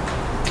wait.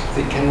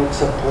 They cannot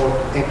support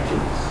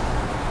emptiness.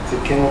 They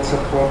cannot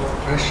support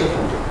pressure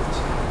from the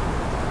outside.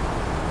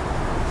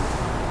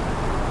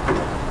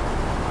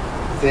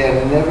 They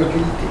are never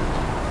guilty.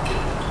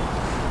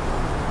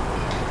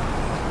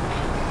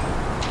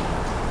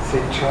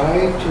 They try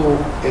to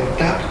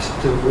adapt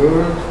the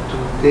world to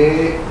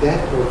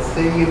that what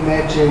they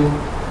imagine,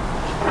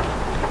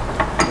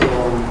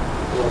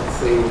 what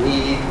they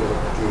need,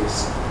 what is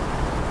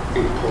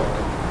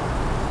important.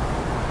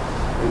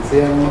 And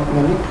they are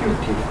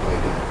manipulative by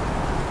that.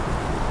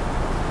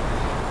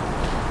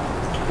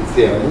 And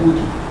they are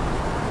moody.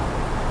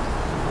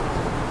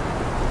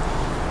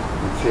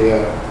 And they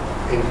are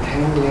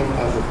entangling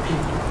other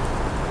people.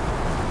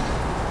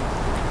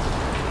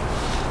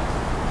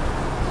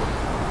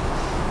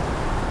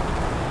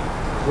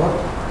 What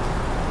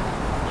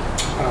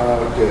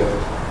are the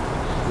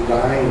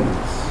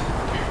lines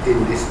in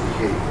this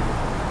behavior?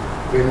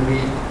 When we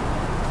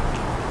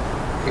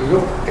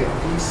look at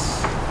these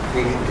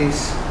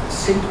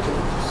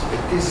symptoms,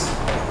 at this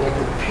what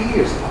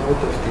appears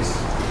out of this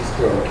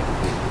histrionic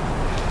behavior,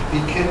 we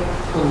can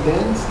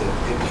condense them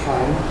and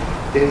find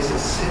there is a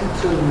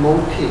central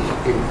motive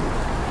in it.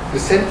 The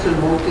central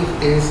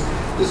motive is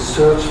the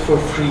search for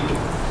freedom.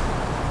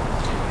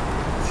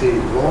 They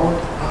want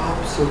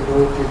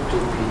absolutely to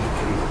be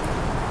free.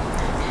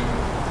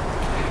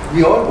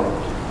 We all want to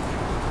be free.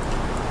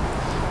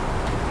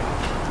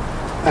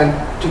 And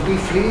to be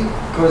free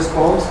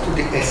corresponds to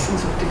the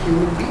essence of the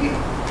human being.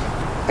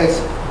 As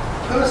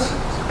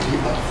persons, we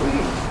are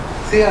free.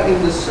 They are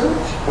in the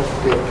search of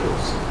their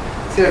person.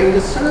 They are in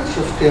the search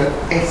of their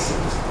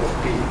essence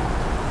of being.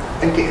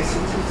 And the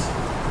essence is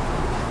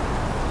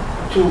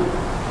to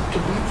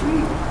be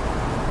free.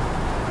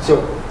 So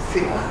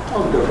they are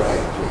on the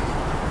right way.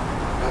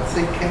 But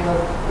they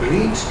cannot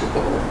reach the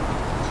goal.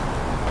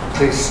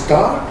 They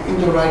start in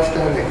the right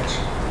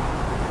direction.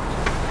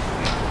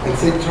 And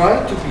they try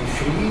to be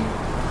free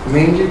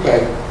mainly by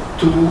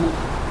two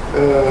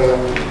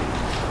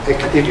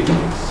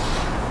activities.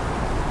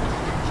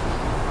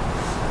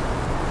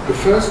 The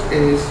first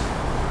is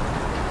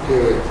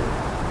the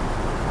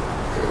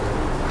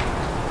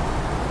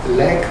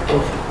lack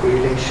of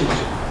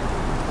relationship.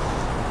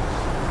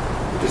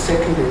 The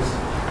second is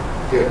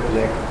the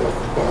lack of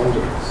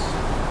boundaries.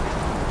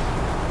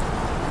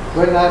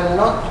 When I'm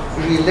not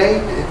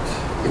related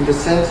in the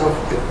sense of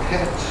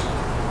attached,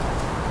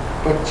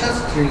 but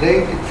just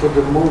related for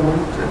the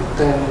moment and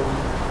then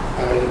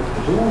I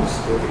lose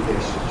the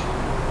relationship,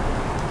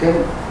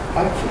 then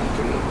I feel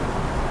free.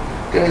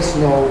 There is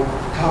no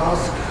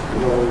task,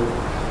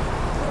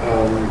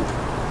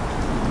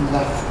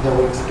 no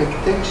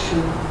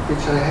expectation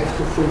which I have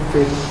to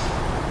fulfill.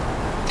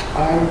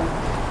 I'm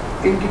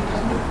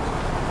independent.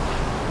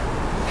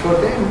 For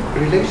them,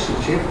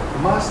 relationship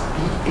must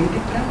be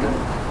independent.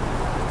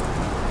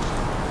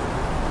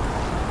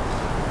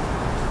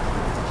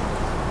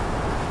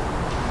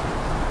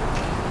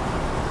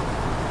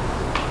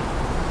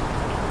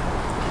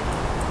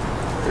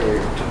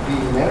 To be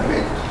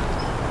married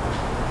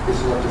is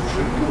not a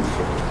freedom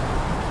for them.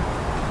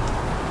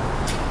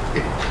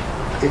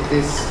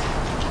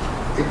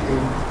 It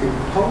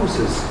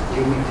imposes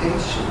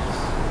limitations.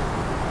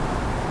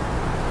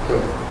 So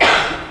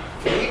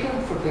freedom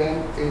for them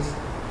is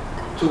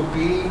to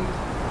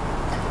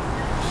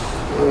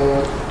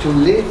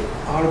live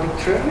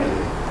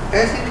arbitrarily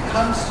as it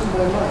comes to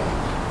my mind,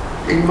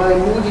 in my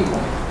moody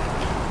mind.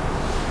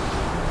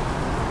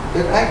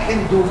 That I can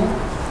do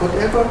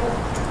whatever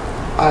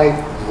I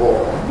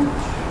want.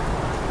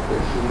 They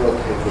do not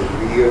have a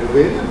real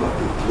will, but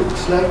it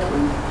looks like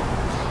will.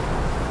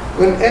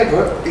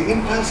 Whenever the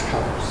impulse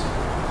comes,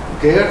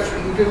 their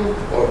freedom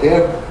or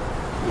their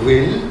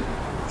will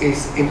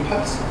is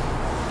impulsive.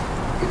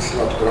 It's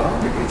not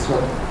grounded, it's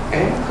not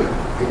anchored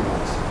in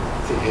us.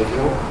 They have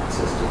no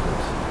access to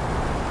that.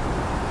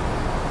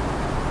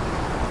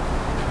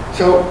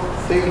 So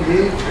they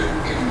live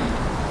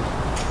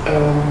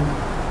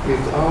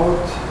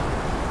without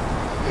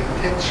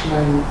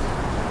attachment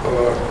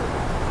or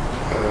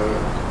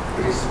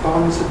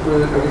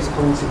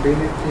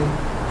responsibility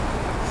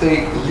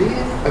they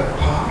live a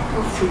part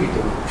of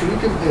freedom.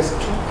 Freedom has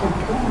two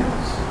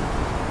components.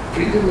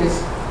 Freedom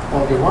is,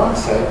 on the one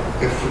side,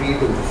 a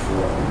freedom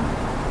from,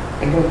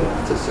 and on the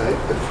other side,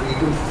 a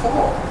freedom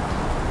for.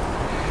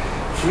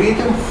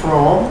 Freedom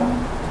from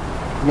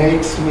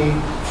makes me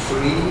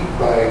free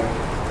by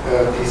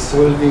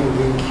dissolving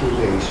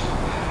vinculation.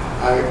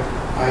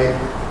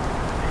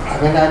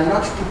 When I'm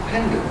not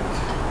dependent,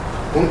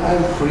 then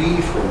I'm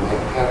free from my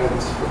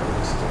parents, for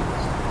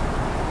instance.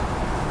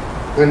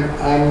 When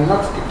I'm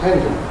not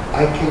dependent,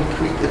 I can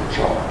quit a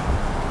job.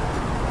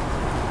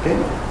 Then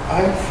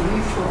I'm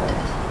free from.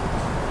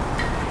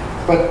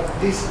 But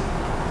this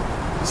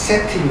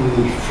setting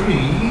me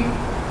free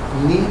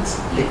needs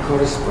a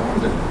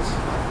correspondence.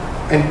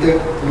 And the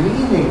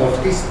meaning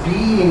of this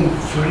being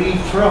free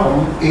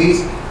from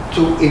is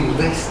to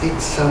invest it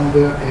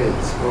somewhere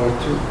else, or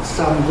to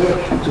somewhere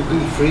to be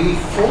free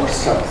for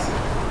something.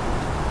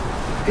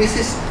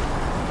 This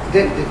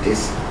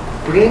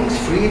brings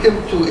freedom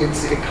to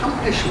its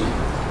accomplishment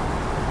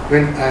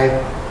when I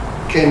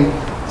can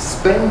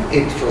spend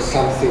it for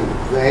something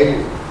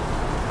valuable.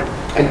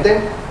 And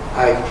then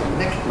I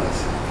connect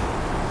myself,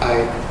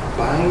 I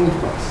bind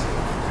myself.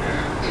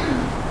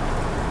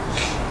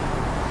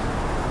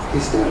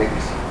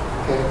 Hysterics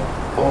have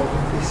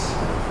only this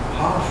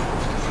half of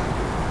the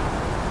freedom,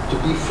 to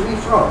be free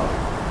from,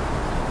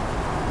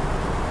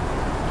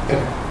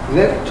 and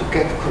never to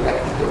get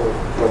connected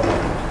or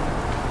bound.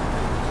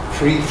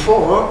 Free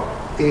for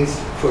is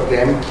for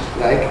them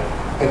like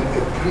a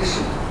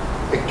prison,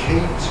 a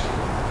cage,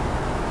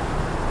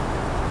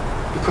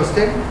 because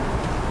then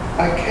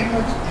I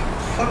cannot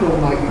follow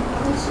my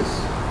impulses.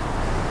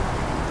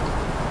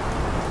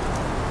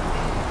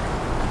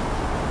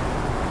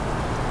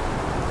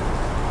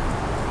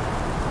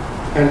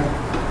 And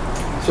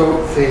so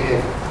they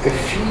have a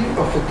fear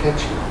of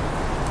attachment,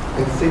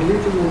 and they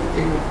live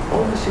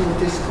always in a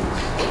distance.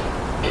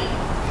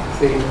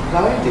 They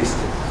imply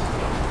distance.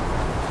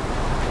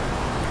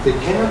 They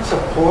cannot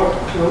support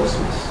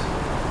closeness,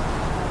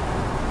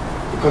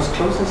 because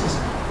closeness is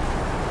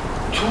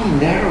too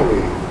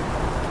narrowing,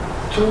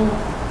 too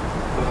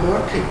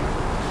hurting.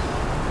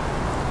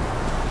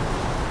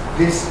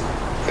 This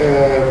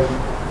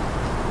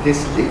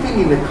living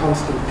in a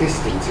constant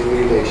distance in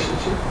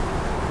relationship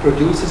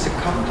produces a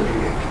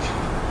counter-reaction.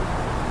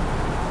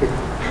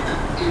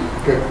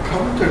 The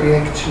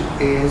counter-reaction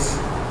is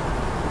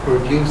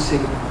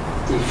producing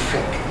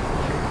infect.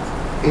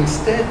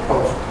 Instead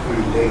of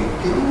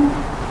relating,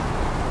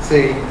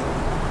 they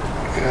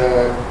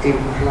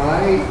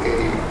imply a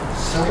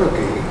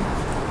surrogate,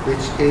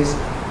 which is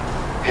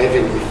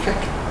having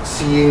effect,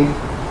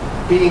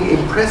 being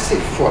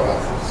impressive for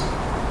others.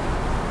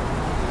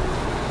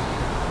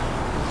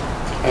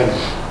 And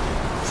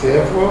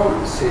therefore,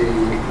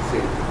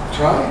 they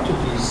try to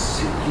be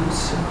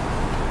seducing.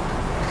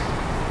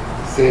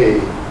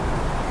 They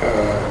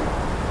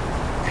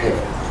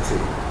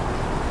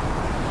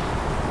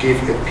give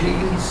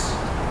appeals.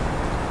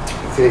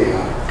 They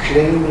are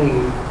claiming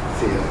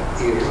they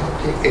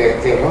are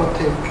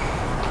erotic.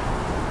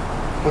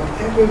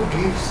 Whatever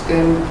gives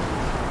them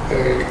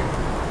an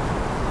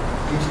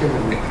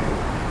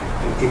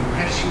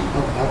impression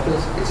on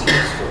others is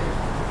useful.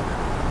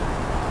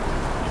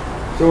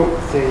 So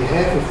they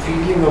have a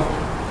feeling of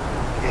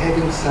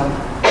having some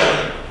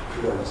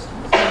closeness,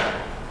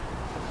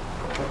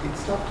 but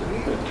it's not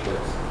real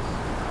closeness.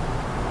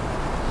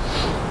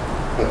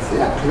 But they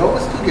are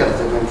close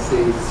together when they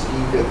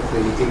see that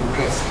they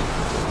impress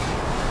people.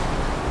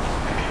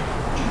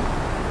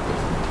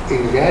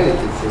 In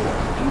reality, they are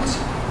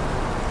producing,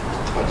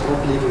 but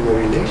not living a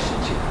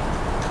relationship.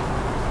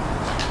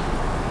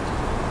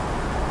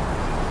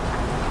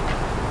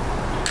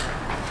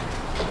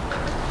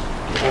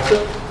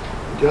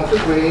 The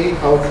other way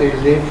how they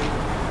live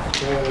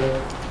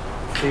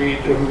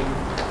freedom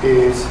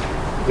is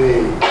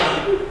they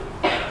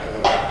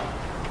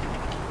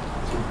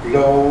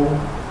blow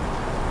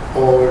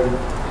all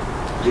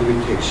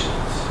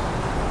limitations,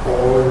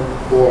 all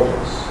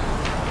borders.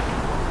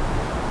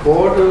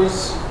 Borders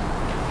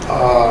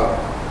are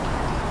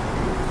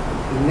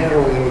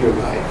narrowing your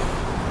life.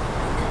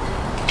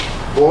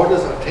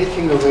 Borders are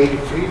taking away the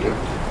freedom.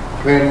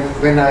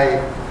 When I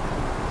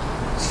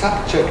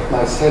subject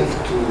myself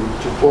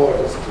to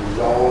borders, to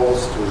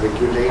laws, to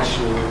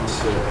regulations,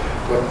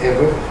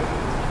 whatever,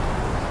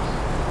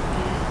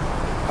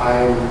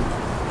 I'm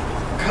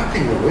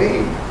cutting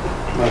away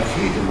my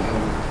freedom.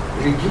 I'm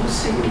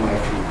reducing my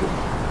freedom.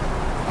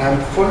 I'm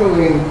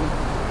following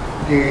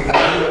the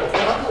idea of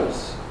others,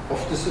 of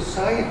the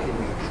society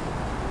maybe,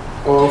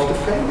 or of the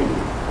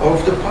family, or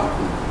of the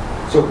partner.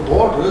 So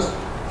borders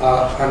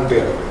are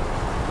unbearable.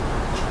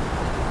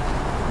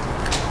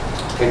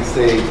 And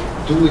they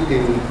do it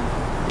in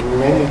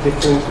many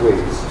different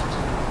ways.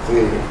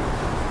 They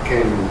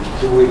can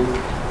do it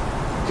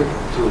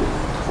to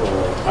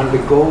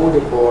undergo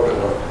the border,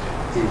 or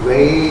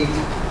evade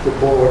the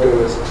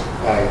borders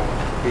by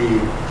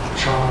being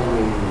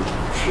charming,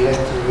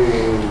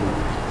 flattering,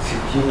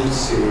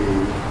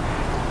 seducing,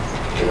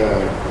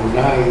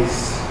 nice,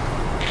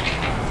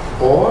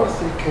 Or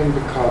they can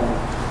become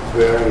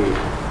very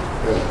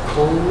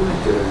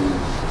cold and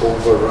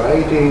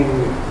overriding,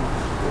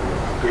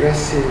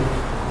 aggressive.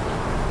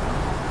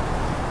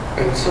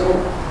 And so,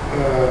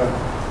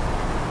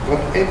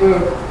 whatever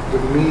the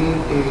mean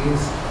is,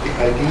 the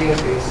idea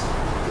is,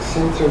 the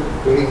central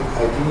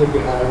idea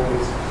behind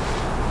is,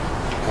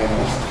 I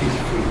must feel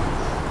free.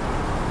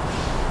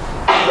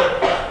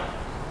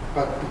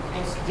 But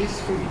because this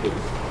freedom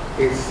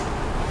is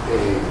a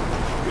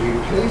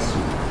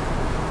replacement,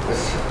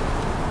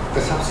 a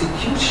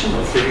substitution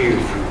of the real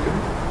freedom,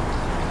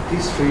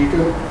 this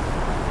freedom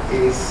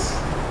is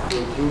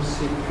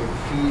producing a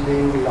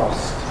feeling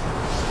lost.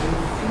 They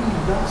feel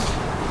lost.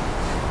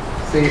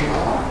 They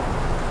have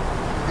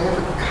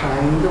a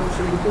kind of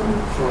freedom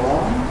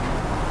from,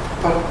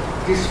 but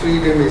this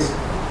freedom is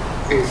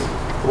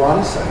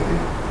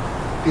one-sided.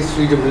 This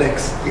freedom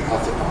lacks the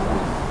other arm.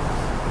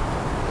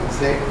 And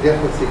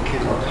therefore they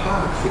cannot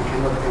hug, they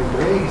cannot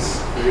embrace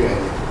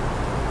reality.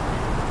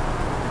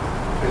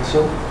 And so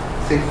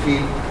they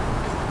feel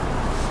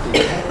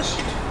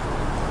detached,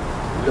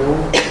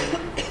 lonely,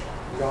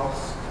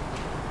 lost.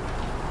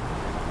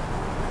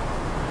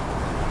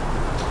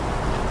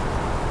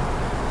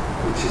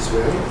 Which is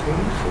very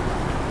painful.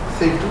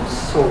 They do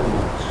so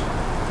much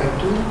and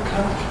do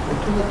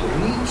not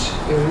reach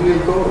a real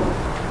goal.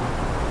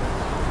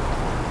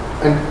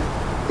 And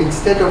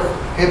instead of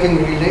having a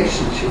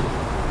relationship,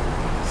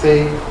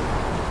 they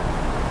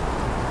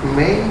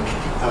make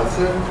the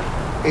other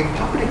a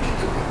public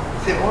to them.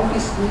 They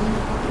always need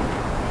public.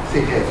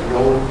 They have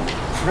no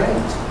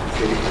friends.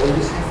 They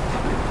always have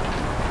public,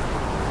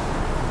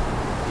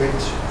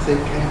 which they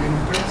can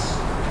impress.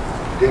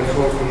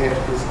 Therefore, we have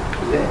this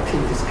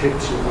Latin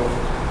description of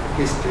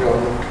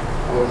histrionic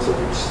also,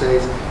 which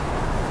says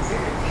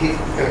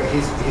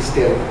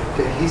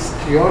the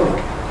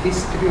histrionic.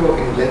 Histrio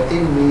in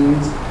Latin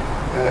means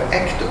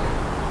actor.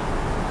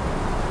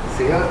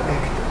 They are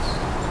actors.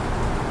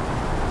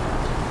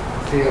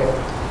 They are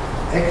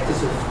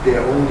actors of their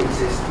own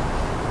existence.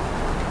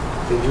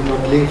 They do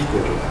not live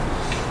their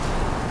lives.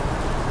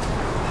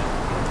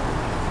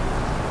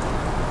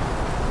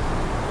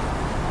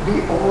 We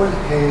all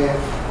have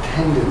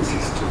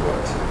tendencies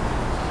towards it.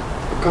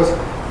 Because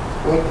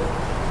what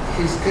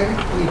hysteric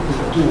people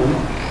do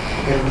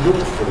and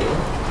look for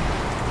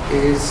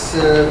is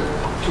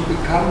to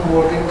become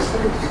more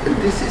themselves.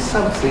 This is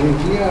something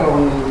we are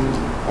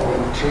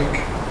on track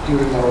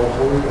during our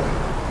whole life.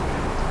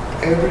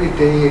 Every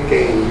day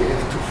again we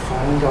have to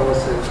find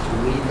ourselves, to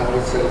meet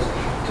ourselves,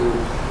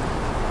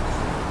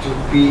 to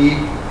be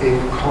in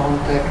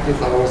contact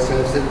with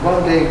ourselves. And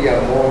one day we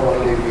are more,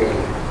 one day we are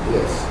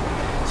less.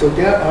 So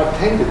there are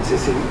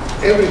tendencies in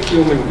every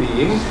human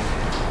being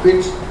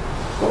which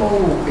go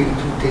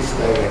into this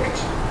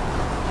direction.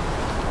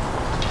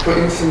 For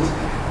instance,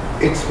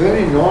 it's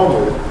very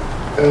normal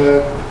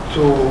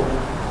to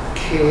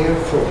care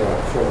for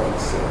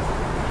oneself,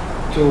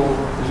 to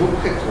look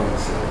at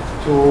oneself,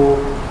 to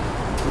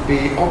be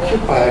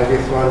occupied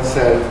with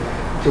oneself,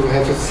 to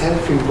have a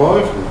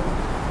self-involvement.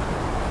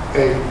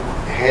 A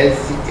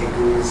healthy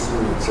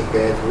egoism, it's a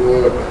bad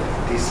word, but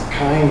this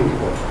kind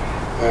of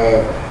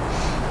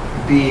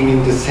being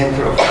in the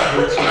center of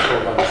attention for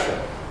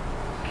oneself.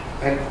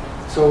 And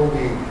so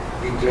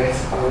we dress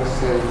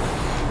ourselves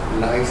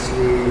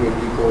nicely when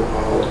we go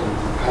out, and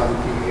we comb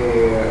the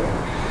hair,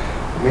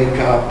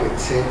 makeup,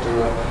 etc.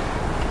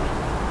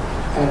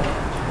 And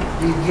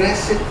we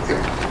dress it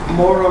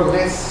more or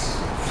less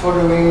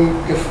following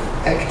the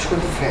actual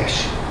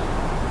fashion.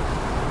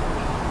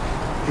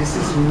 This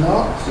is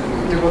not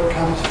really what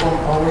comes from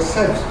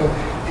ourselves, but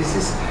this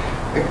is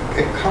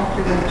a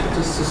compliment to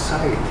the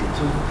society,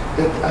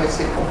 that I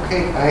say,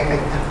 okay, I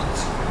adapt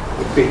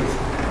a bit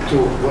to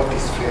what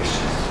is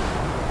fashion.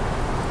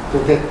 So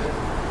that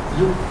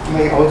you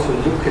may also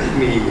look at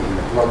me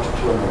and not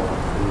turn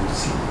around and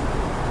see.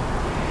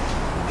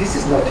 This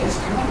is not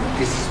histrionic,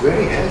 this is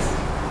very healthy.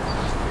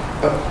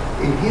 But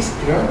in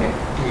histrionic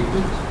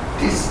people,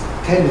 this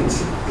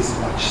tendency is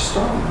much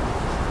stronger.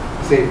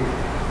 They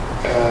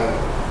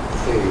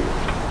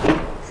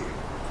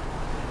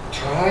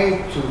try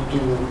to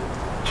do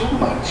too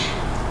much,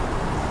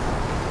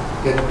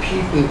 that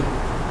people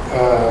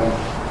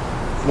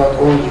not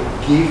only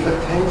give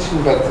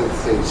attention, but that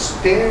they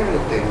stare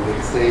at them,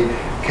 that they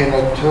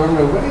cannot turn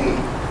away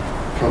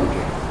from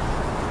them.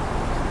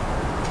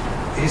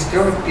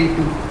 Histrionic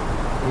people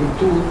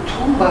do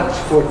too much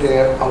for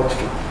their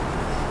outfit,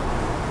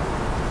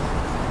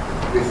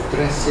 with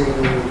dressing,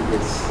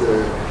 with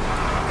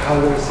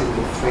colors in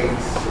the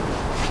face.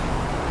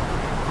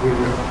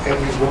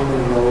 Every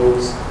woman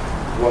knows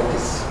what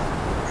is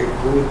a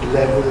good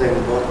level and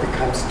what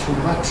becomes too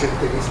much. And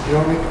the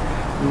histrionic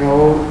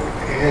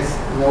has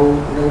no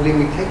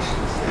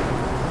limitations. They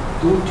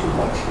do too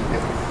much in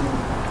everything.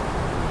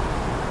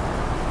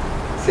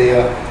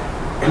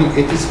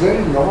 It is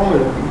very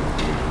normal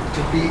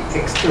to be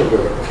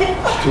extrovert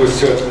to a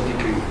certain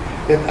degree,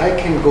 that I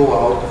can go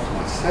out of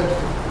myself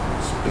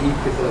and speak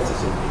with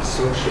others and be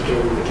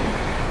sociable.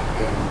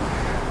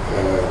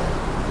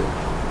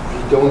 We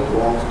don't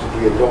want to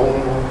be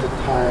alone all the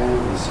time.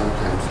 We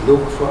sometimes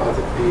look for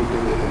other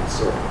people and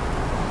so on.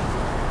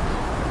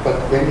 But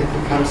when it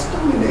becomes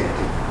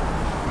dominating,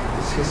 it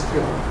is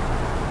histrionic.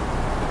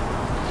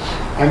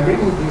 I'm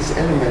bringing these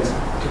elements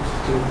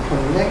to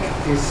connect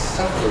this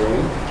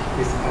suffering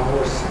with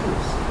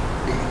ourselves.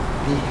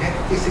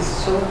 This is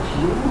so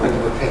human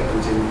what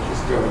happens in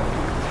histrionic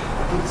people,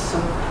 but it's so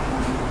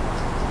painful.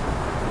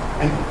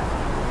 And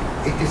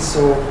it is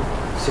so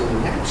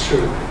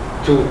natural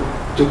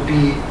to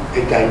be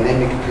a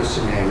dynamic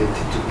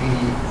personality, to be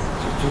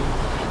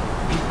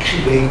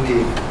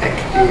creative,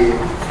 active,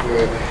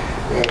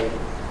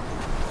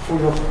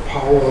 full of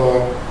power.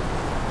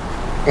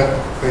 But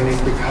when it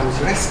becomes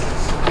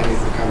restless, then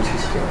it becomes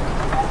histrionic.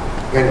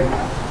 When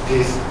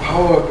this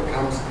power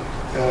becomes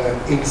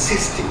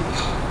insisting,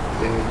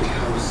 then it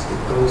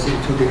goes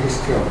into the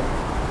histrionic.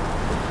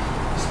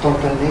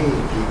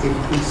 Spontaneity,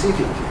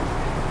 impulsivity.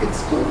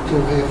 It's good to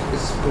have a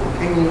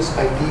spontaneous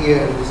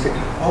idea and you say,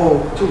 oh,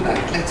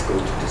 tonight let's go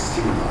to the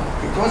cinema.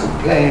 It wasn't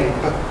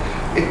planned, but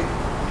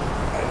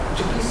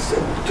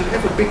to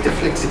have a bit of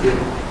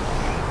flexibility.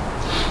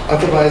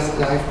 Otherwise,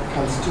 life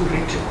becomes too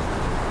rigid.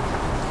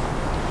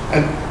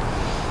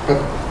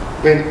 But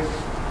when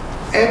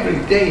every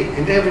day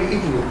and every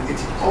evening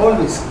it's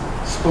always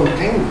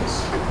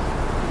spontaneous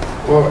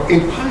or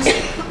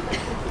impulsive,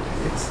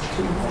 it's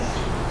too much.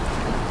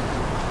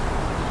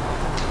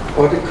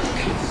 Or the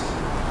cookies.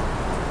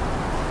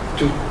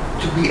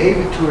 To be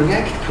able to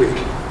react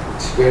quickly,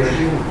 it's very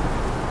human.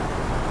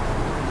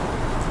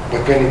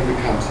 But when it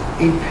becomes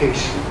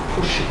impatient,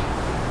 pushing,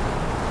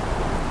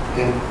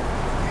 then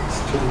it's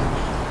too much.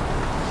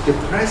 The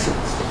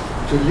presence,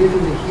 to live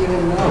in the here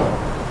and now,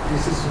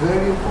 this is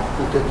very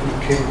important that we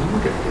can do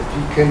that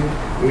we can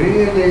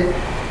really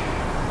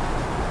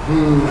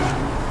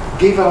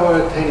give our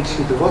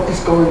attention to what is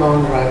going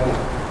on right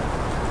now.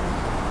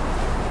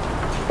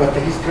 But the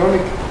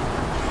histrionic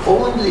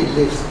only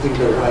lives in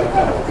the right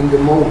now, in the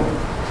moment.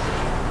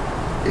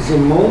 It's a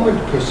moment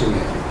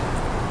personality.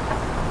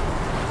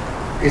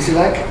 It's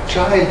like a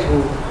child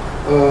who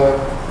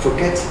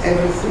forgets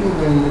everything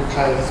when the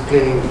child is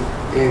playing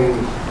in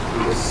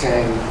the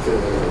sand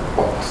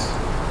box.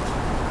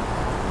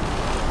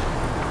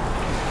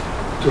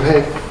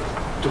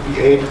 To be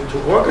able to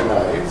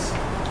organize,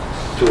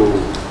 to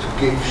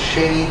give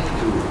shape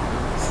to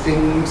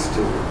things,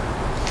 to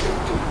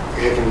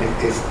have an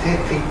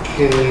aesthetic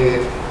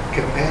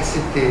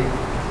capacity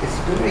is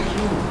very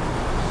human.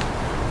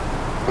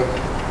 But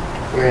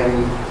when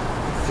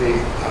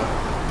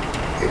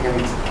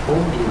it's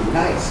only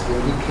nice,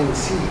 when we can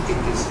see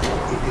it is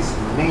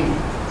made,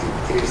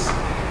 it is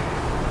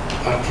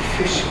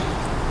artificial,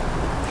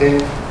 then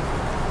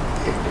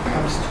it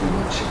becomes too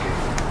much again.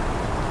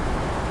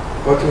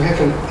 Or to have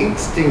an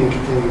instinct,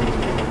 an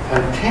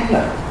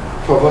antenna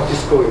for what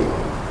is going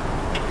on,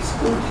 it's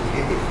good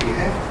if we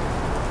have it.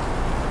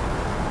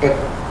 But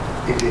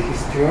in the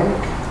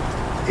histrionic,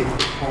 it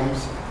becomes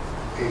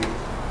a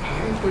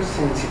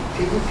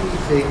hypersensitivity.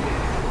 They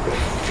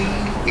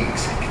feel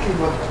exactly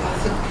what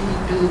other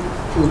people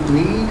could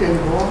need and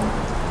want,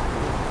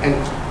 and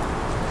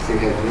they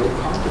have no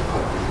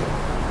counterpart in that.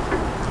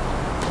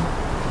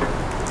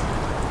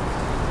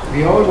 We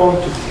all want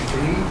to be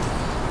free,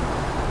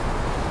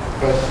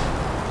 but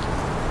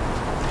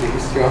the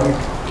histrionic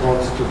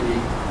wants to be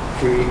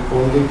free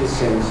only in the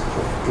sense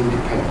of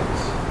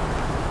independence.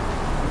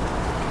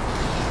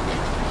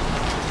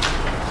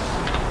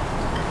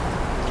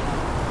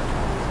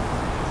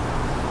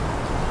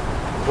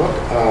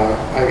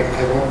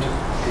 I want to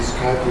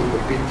describe you a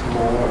bit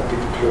more, a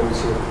bit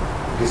closer,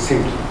 the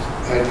symptoms.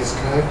 I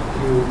described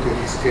you the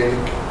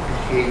hysteric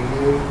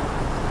behavior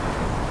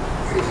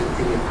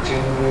in a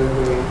general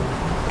way,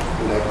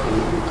 and I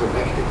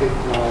connected it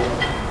now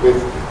with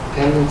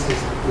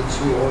tendencies which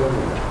we all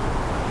know.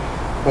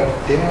 But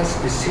there are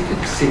specific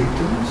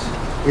symptoms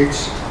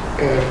which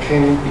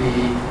can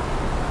be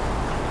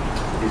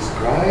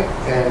described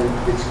and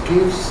which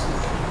gives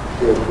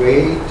the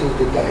way to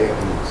the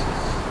diagnosis.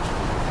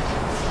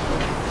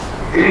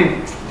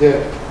 The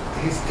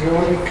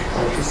histrionic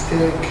or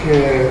hysteric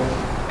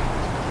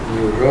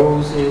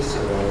neurosis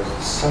or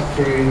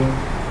suffering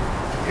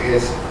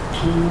has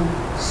two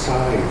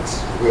sides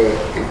where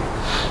it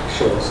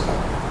shows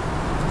up.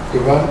 The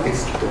one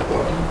is the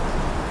body,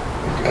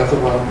 and the other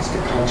one is the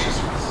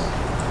consciousness.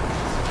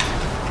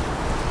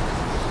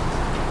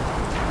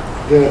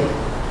 The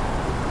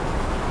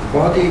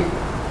body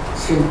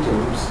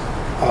symptoms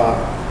are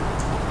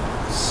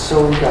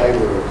so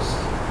diverse,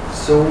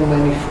 so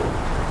manifold.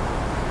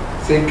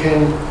 They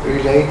can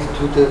relate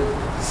to the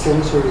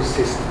sensory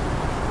system.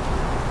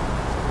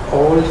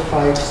 All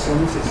 5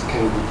 senses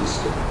can be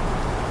disturbed.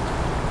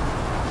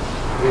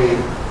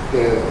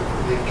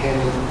 They can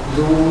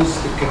lose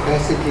the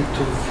capacity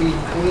to feel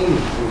pain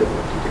in the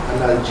body, the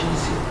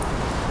analgesia.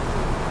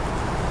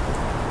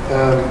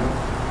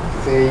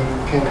 They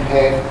can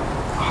have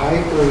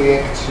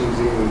hyperreactions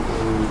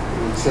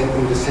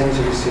in the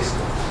sensory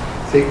system.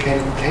 They can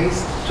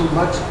taste too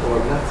much or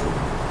nothing.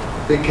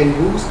 They can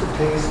lose the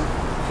taste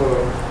for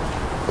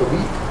a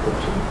week or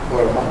 2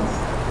 or a month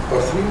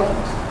or 3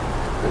 months,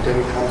 and then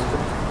it comes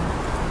back.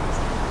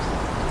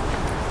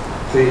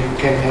 They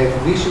can have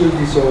visual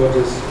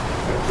disorders,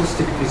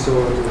 acoustic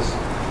disorders,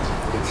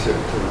 etc.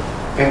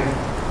 And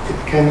it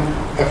can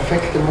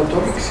affect the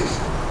motoric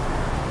system.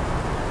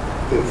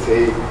 That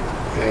they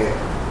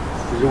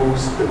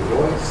lose the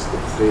voice,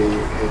 that they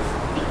have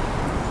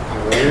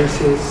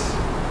paralysis,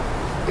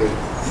 that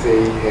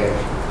they have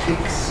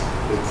tics,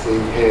 that they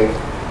have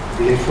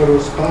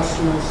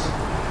blepharospasms,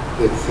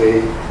 that they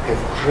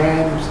have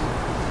cramps,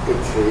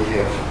 that they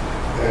have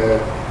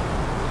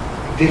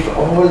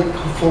all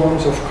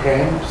forms of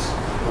cramps,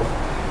 of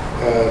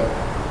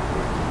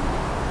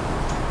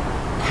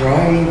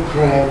crying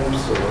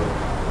cramps or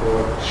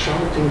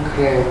shouting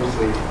cramps,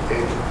 they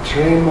have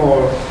tremor,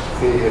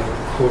 they have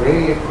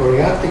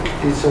choreatic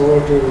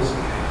disorders,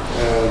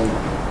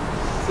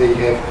 they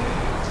have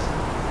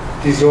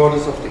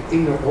disorders of the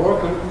inner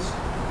organs,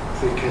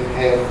 they can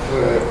have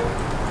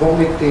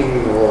vomiting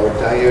or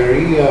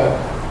diarrhea,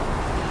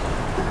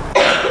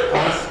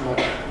 asthma,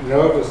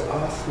 nervous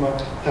asthma,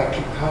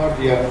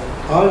 tachycardia,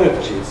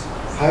 allergies,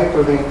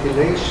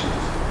 hyperventilation.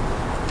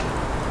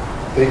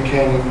 They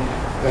can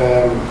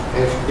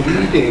have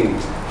bleeding,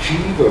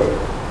 fever,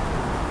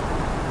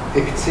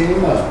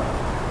 eczema.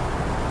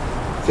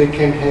 They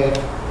can have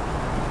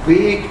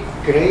big,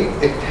 great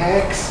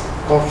attacks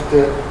of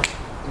the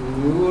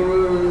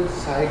neural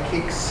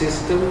psychic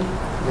system.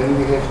 Then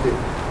we have the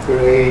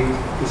great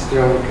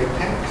histrionic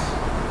attacks,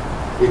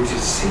 which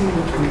is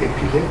similar to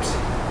epilepsy.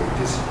 It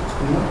is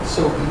not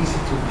so easy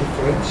to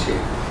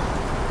differentiate.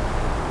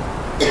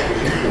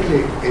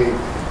 Really,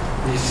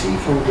 we see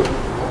from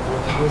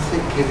how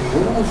they can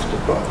move the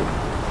body.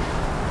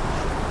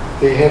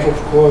 They have, of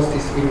course,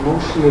 this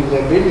emotional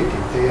lability.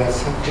 They are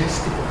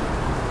suggestible.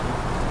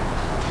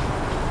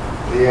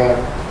 They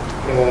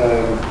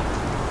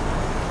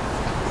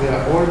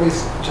are always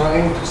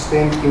trying to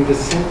stand in the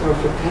center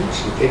of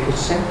attention,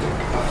 egocentric,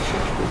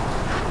 affected.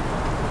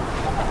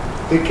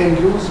 They can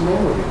lose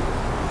memory.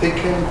 They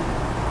can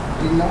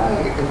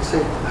deny and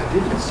say, I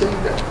didn't say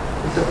that.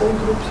 And the whole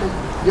group said,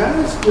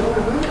 yes, you are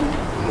right.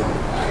 No,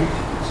 I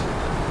didn't say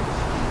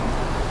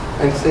that.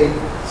 And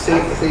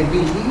they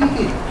believe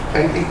it,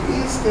 and it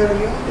is their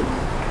reality.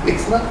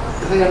 It's not,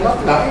 they are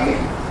not lying.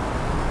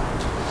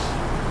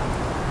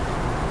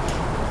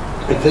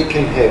 And they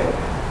can have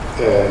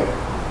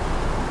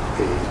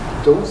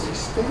dosy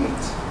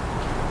states,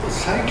 a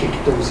psychic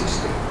dosy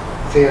state.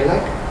 They are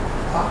like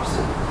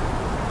absent.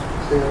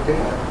 They are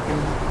there.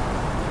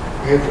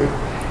 We have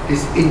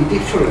this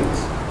indifference.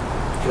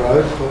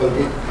 Freud called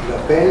it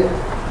label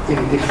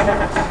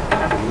indifference, a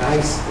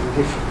nice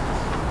indifference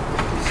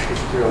of this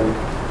histrionic.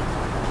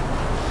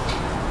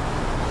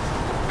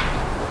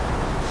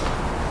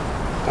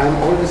 I'm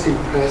always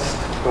impressed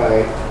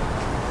by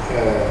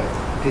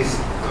this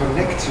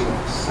connection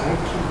of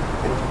psyche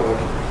and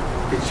body,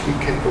 which we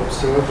can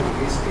observe in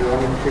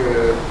histrionic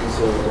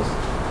disorders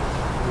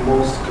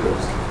most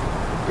closely,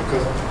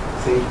 because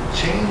they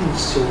change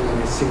so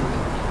many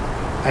symptoms.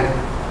 And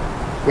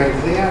when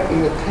they are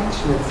in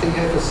attention and they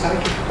have a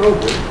psychic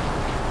problem,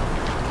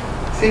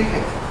 they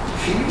have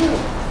fever,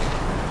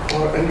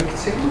 or an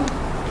eczema,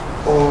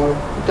 or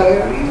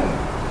diarrhea.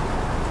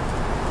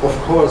 Of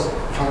course,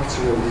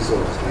 functional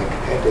disorders like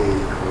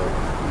headache or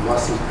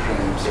muscle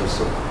cramps or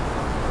so,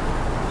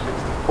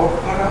 or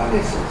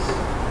paralysis.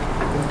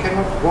 They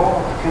cannot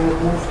walk, cannot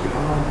move the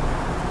arm.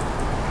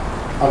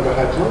 Under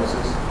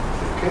hypnosis,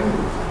 they can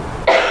move.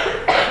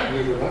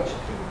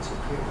 Neurologically, it's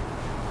okay.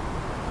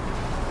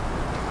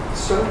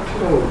 So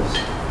close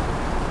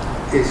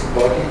is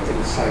body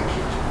and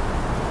psyche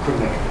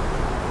connected.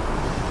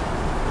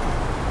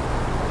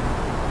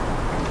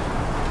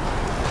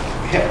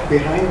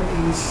 Behind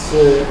these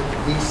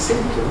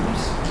symptoms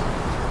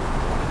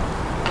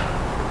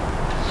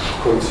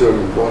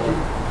concerning body,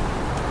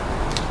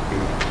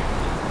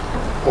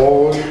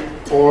 all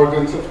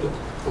organs of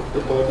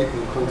the body,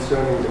 and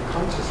concerning the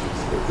consciousness,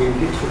 the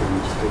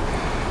indifference,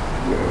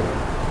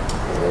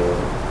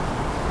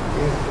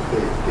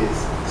 the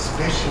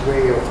special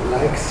way of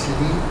like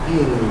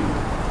sleeping,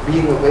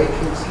 being awake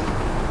and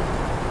sleeping,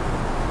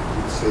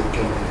 which they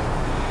can have.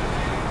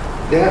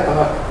 There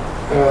are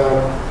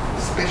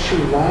special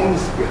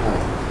lines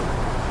behind.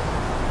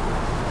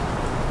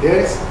 There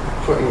is,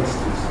 for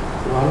instance,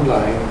 one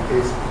line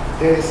is,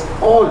 there is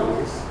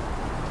always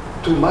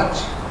too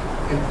much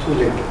and too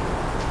little,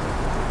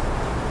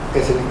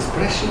 as an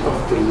expression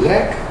of the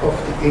lack of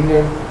the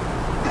inner,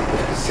 of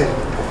the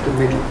center, of the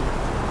middle.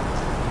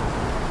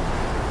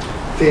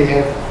 They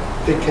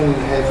can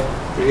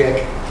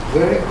react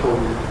very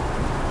cold,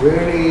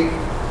 very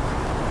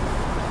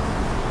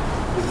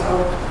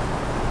without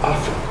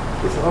affect,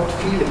 without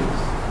feelings.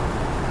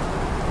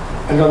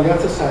 And on the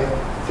other side,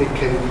 they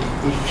can be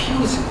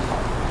effusive,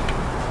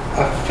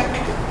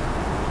 affected,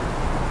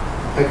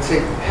 and say,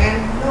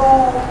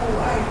 hello,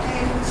 I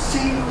didn't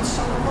see you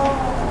so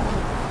long.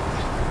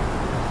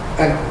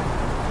 And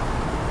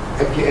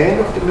at the end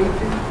of the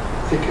meeting,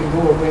 they can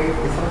go away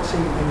without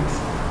saying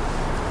anything.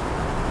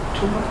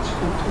 too much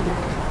and too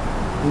little.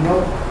 No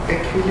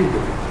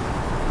equilibrium.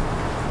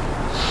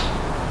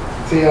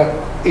 They are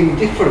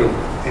indifferent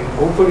and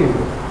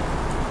over-involved.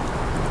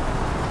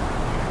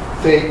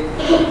 They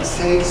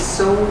say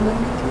so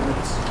many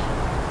words,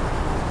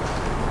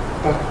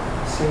 but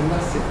say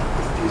nothing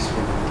with these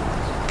many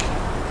words,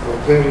 or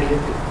very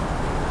little.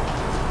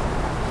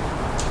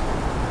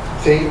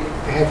 They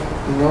have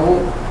no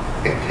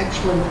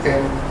attachment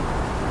and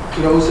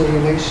closer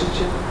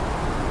relationship,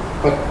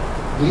 but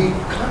need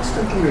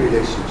constantly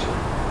relationship.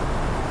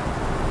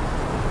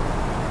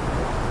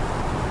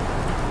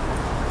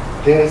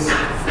 There's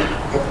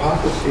a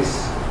part of this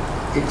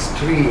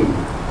extreme,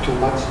 too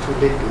much, too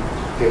little.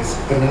 There's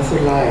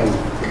another line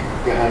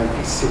behind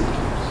these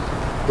symptoms,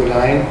 the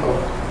line of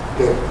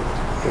the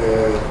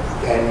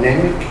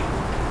dynamic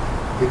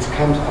which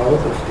comes out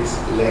of this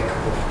lack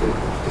of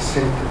the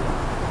center.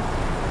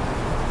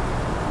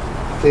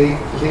 They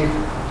live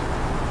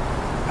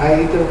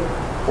either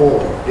or.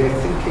 Their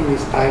thinking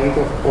is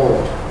either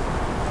or.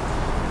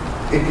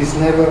 It is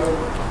never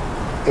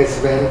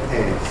as well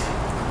as.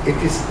 It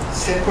is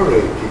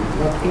separating,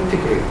 not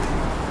integrating.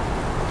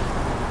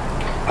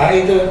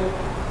 Either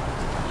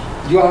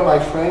you are my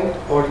friend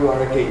or you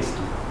are against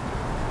me.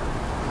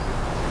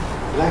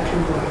 Black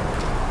and white.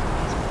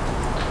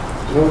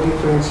 No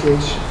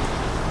differentiation.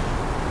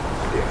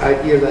 The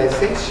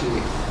idealization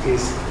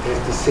is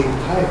at the same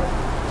time.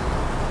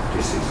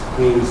 This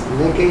means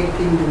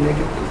negating the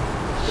negative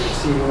and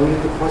seeing only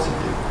the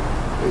positive.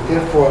 And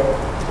therefore,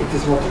 it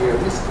is not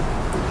realistic.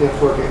 And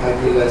therefore, the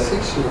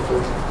idealization of a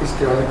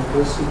histrionic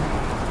person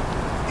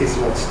is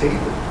not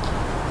stable.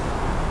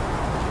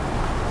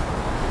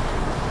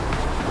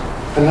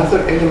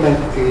 Another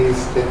element is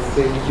that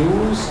they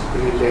use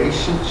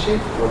relationship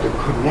or the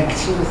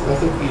connection with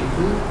other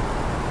people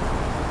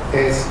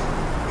as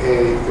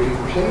a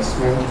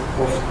replacement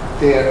of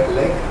their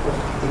lack of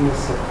inner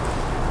self.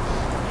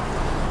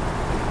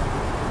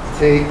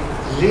 They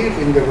live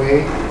in the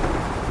way,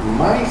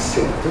 my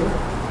center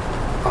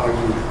are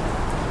you.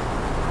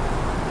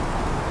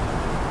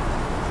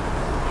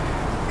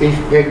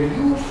 When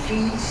you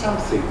feel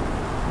something,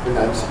 when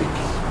I'm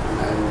speaking, when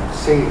I'm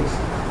saying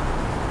something,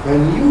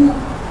 when you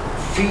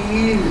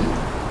feel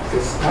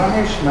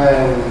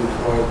astonishment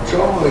or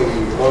joy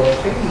or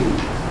pain,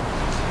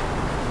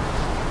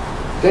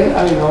 then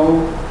I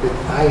know that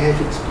I have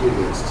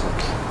experienced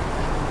something.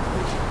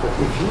 But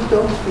if you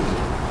don't feel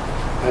it,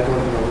 I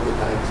don't know that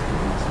I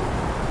experienced it.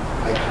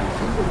 I can't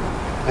feel it.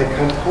 I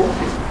can't hold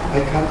it.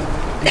 I can't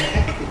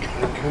detect it.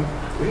 I can't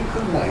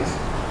recognize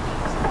it.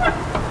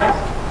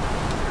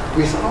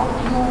 Without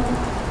you,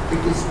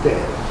 it is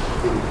dead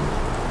in me.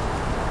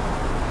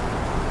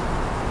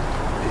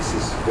 This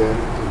is very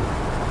good.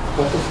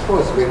 But of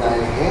course, when I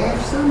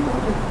have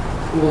somebody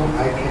whom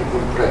I can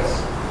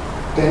impress,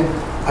 then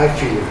I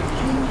feel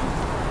relieved.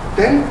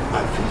 Then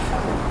I feel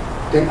fine.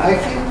 Then I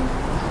feel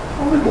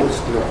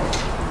almost normal.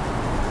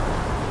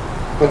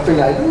 But when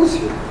I lose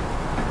you,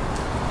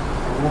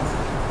 I'm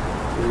nothing.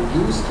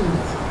 Reduced to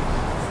nothing.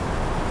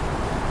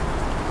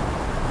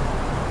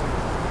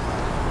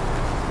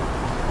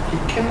 He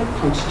cannot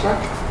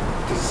construct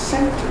the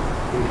center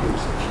in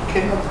himself. He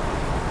cannot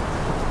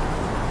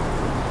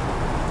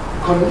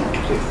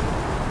connect with it.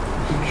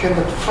 He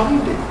cannot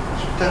find it.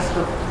 He does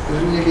not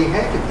really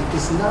have it. It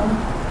is none.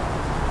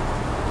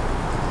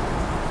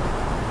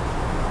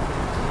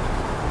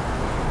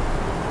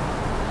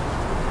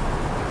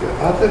 The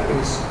other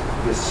is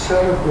the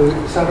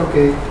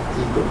surrogate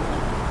ego.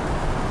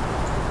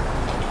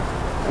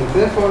 And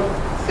therefore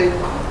they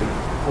copy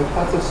what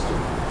others do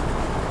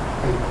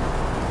and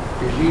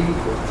believe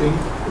or think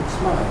it's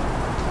mine.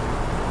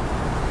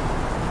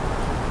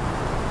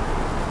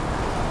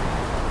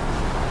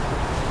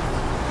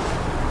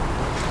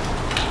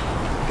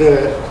 The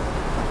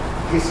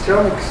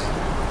histrionics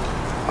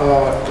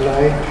are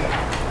like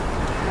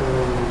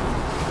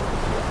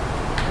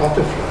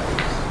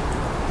butterflies,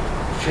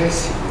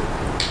 fascinating,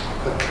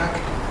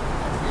 attractive,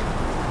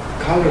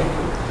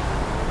 colorful.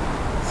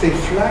 They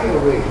fly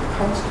away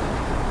constantly.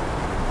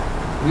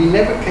 We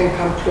never can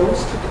come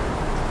close to them.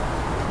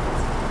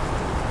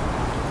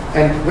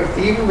 And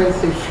even when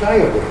they fly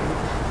away,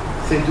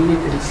 they do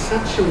it in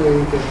such a way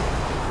that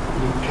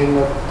you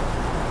cannot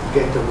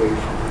get away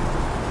from them.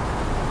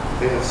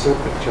 They are so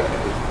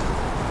attractive.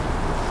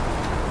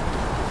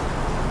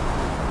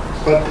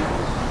 But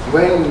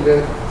when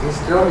the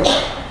histrionic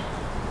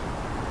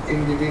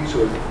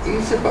individual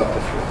is a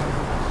butterfly,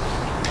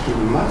 he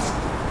must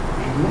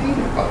remain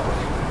a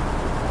butterfly.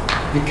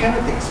 You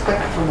cannot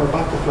expect from a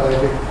butterfly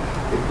that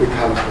it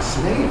becomes a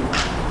snail.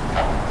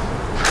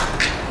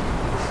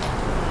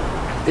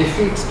 If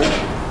we expect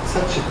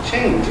such a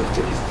change of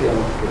the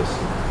histrionic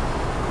person,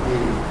 we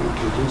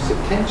introduce a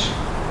tension.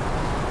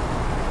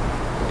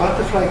 A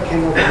butterfly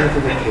cannot live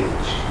in a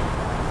cage.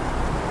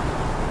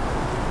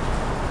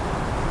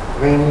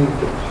 When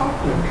the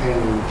partner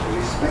can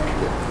respect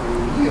them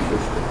and live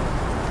with them,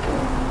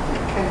 then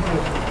they can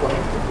have quite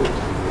a good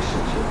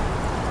relationship.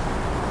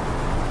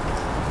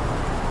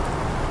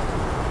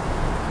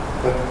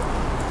 But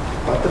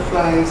butterfly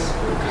butterflies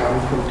will come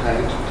from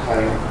time to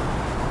time,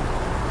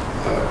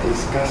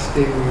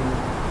 disgusting,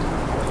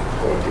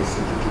 or these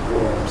little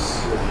worms.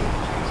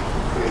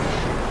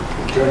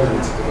 In German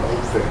it's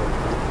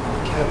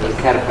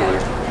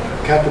Caterpillar.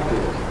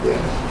 Caterpillar,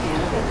 yeah.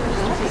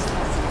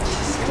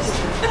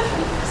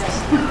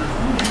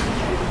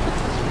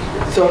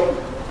 So,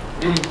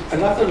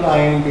 another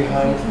line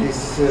behind these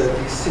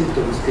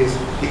symptoms is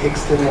the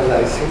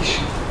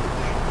externalization.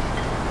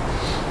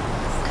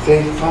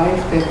 They find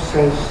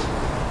themselves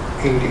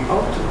in the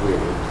outer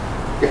world.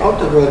 The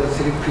outer world is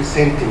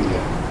representing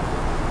them.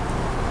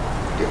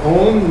 The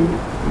own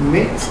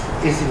midst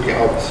is in the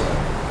outside.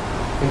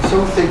 And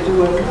so they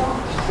do a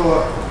lot for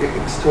the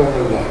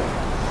external life.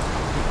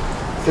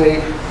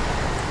 They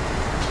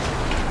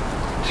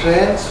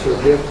transfer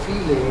their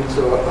feelings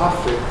or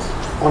affects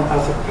on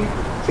other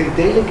people. They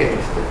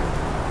delegate them.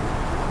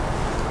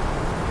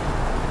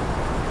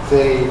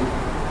 They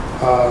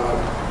are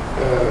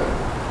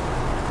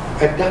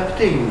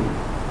adapting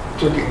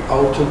to the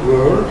outer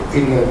world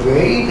in a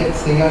way that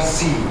they are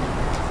seen.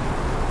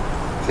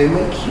 They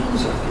make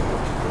use of the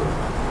outer world.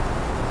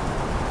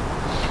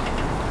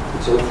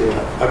 And so they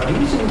are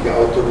abusing the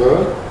outer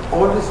world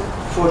always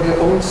for their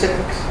own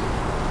sakes.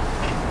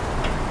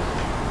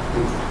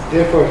 And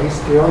therefore,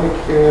 histrionic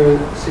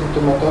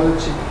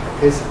symptomatology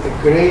has a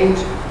great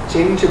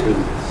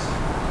changeableness.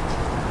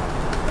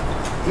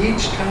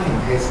 Each time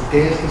has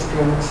their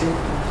histrionic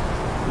symptoms.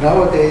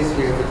 Nowadays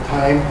we have a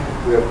time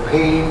where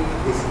pain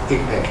is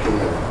impacting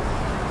a lot.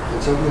 And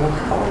so we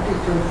have all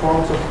different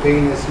forms of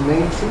pain as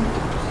main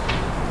symptoms.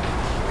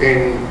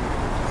 In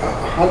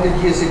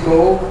 100 years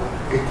ago,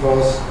 it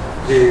was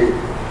the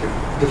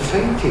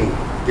fainting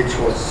which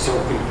was so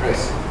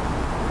impressive.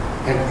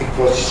 And it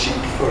was chic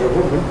for a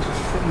woman to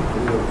faint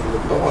in the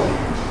body.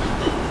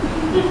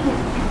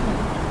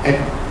 And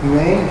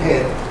men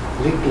had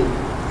little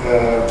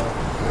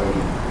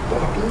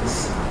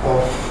bottles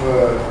of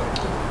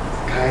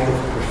kind of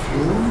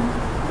perfume,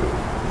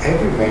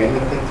 every man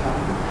at that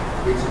time,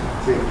 which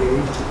they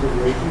gave to the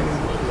lady,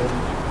 and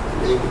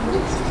the lady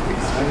looked in the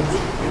eyes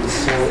and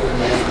saw the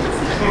man.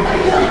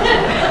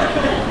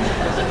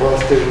 It was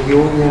the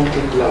reunion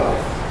in love.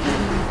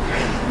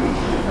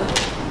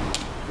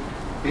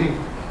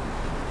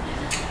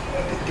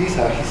 These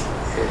are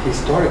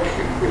historic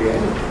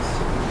realities.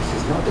 This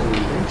is not an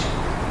invention.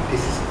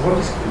 This is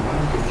always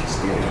combined with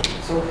hysteria.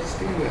 So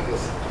hysteria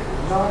has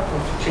a lot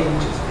of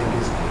changes and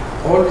is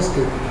always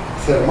the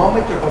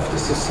thermometer of the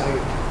society.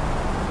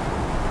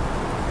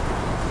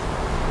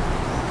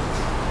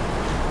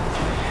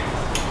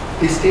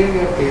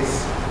 Hysteria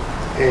is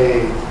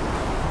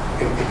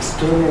an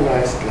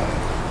externalized life.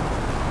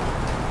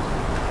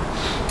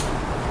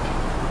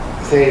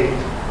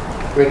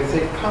 When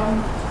they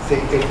come, they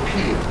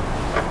appeal.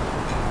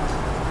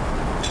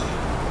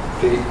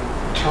 They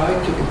try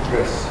to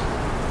impress.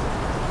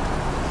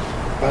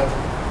 But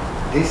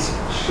this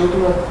should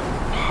not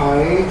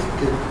hide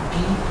the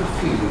deeper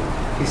feeling.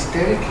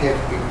 Hysterics have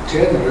in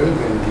general,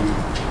 when we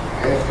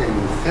have them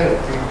in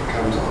therapy, it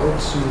comes out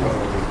sooner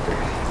or later.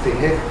 They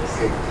have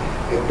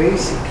a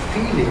basic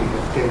feeling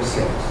of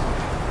themselves,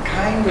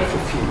 kind of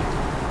a feeling.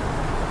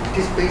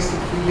 This basic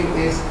feeling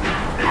is,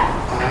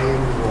 I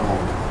am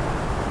wrong.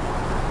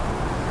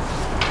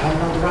 I'm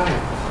not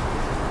right.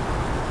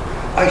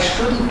 I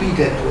shouldn't be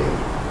that way.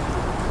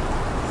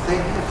 They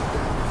have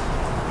that,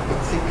 but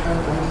they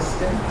can't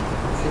understand it.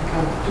 They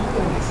can't do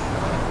anything.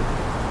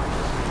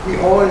 We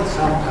all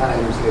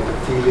sometimes have a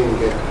feeling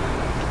that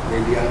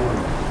maybe I'm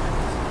wrong,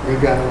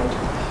 maybe I'm not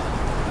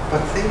right.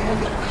 But they have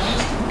it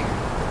constantly.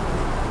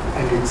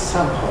 And it's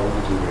somehow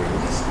really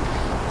realistic.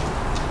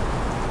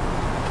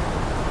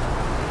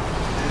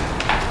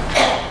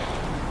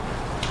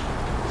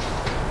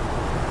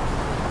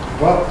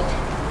 What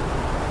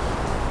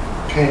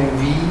can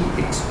we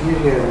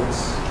experience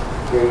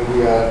when we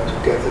are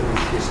together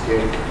with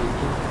hysteric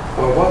people?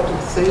 Or what do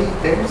they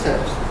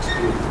themselves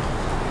experience?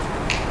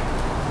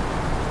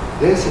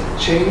 There's a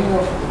chain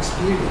of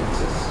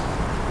experiences.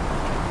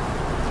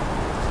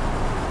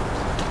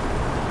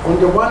 On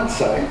the one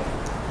side,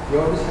 you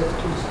always have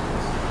two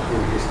sides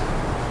in history.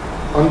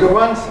 On the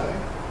one side,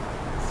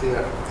 they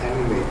are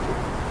animated.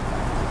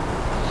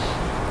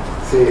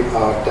 They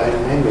are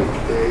dynamic.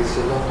 There is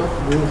a lot of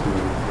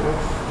movement, of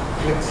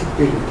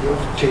flexibility, of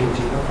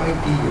changing of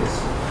ideas.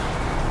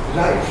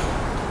 Life.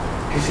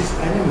 This is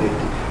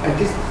animated. And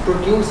this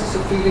produces a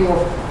feeling of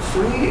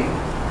freedom.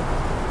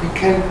 We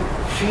can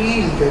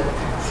feel that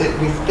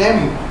with them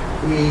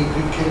we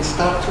can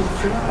start to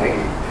fly.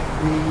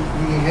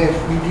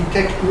 We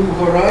detect new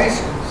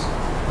horizons.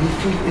 We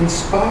feel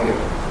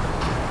inspired.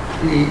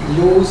 We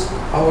lose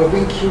our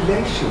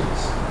vinculations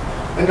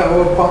and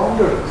our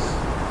boundaries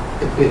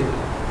a bit.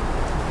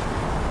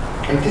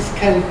 And this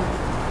can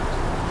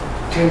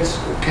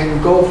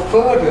go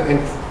further and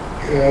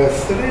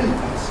thrill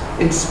us,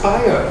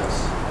 inspire us,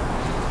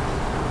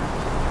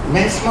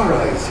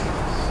 mesmerize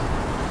us,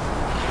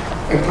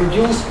 and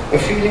produce a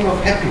feeling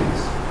of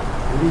happiness.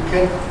 And we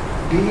can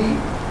be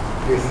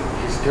with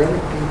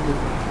hysteric people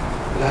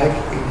like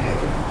in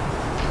heaven.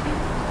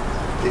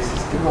 This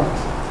is the one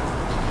side.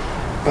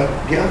 But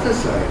the other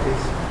side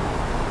is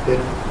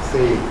that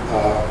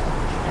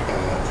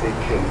they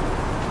can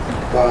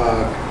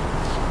bug,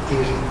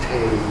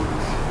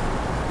 irritate,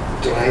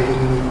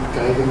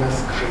 driving us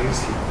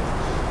crazy.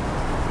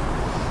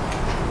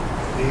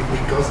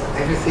 Because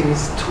everything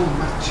is too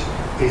much,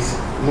 is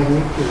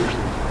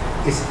manipulative,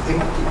 is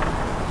empty,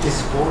 is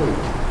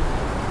void.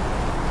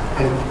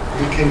 And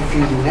we can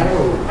feel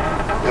narrowed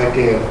by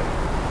their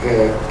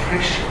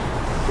pressure,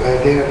 by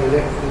their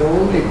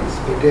loneliness,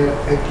 by their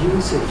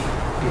abusive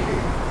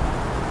behavior.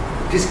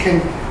 This can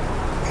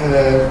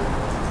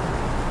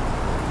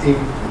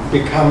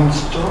become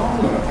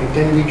stronger, and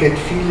then we get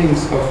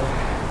feelings of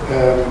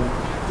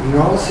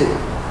nausea.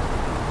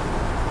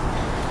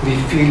 We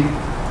feel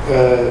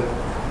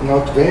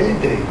not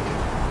validated,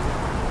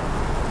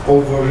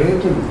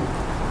 overridden,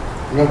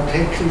 not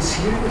taken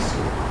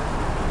seriously.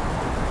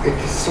 It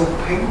is so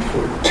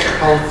painful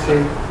how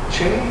they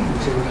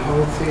change and how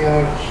they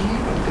are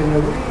healed in a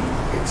way,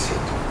 etc.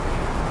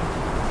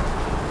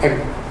 And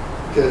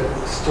the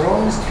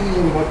strongest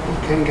feeling what we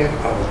can get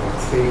out of what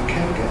they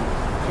can get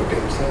for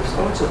themselves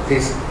also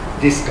is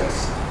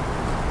disgust.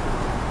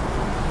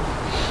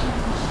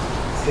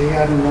 They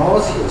are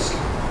nauseous,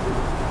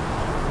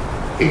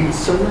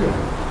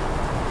 insolent,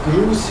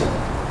 gruesome,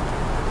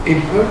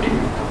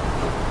 impertinent,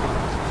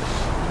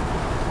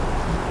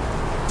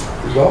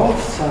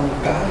 loathsome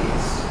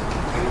guys,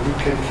 and we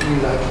can feel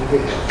like in the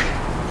hell.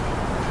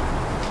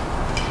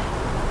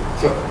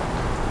 So,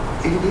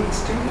 in the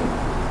extreme.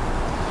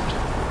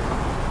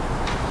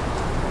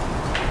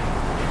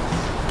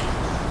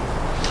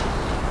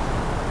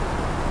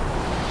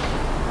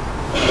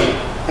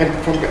 And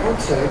from the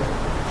outside,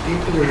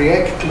 people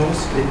react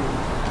mostly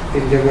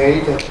in the way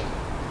that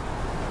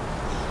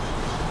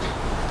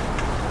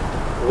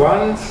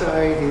one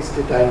side is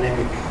the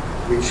dynamic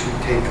which we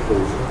take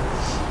over.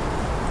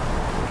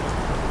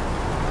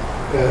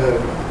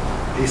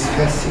 This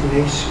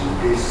fascination,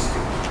 this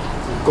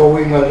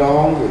going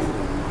along with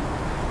them,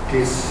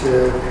 this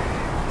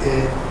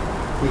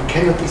we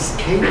cannot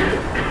escape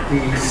them, we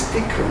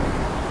stick on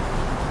them.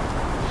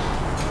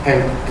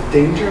 And the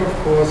danger, of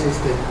course, is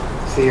that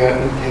they are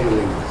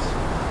entangling us.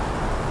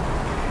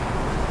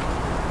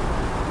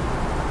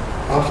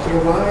 After a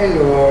while,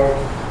 or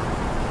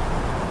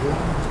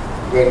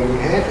when we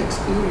have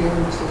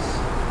experiences,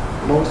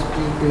 most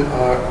people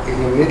are in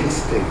a middle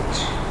stage.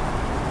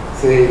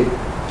 They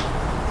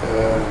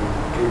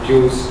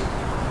produce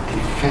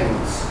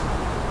defense,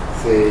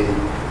 they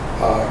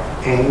are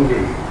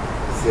angry,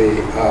 they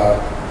are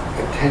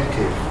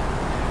attentive,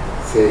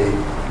 they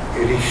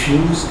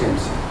refuse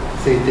themselves.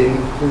 They then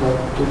do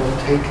not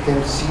take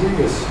them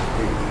seriously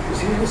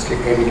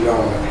any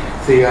longer.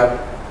 They are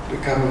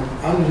becoming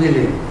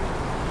unwilling,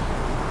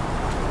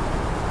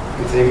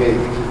 and they may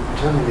even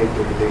terminate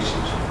the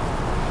relationship.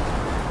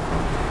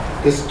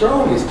 The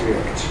strongest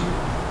reaction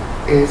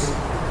is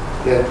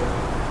that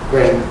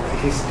when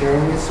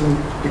histrionism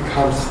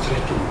becomes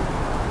threatening,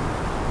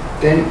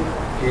 then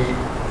we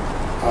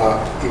are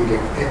in the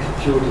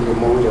attitude, in the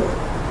mode of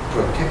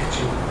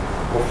protection,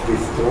 of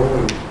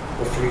withdrawing,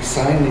 of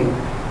resigning.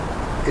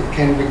 It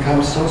can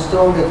become so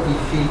strong that we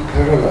feel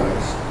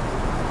paralyzed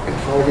and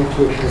fall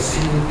into a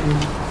passivity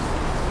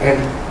and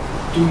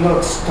do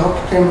not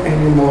stop them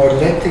anymore,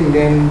 letting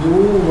them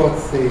do what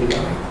they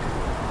like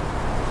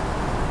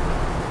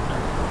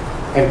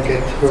and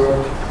get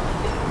hurt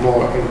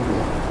more and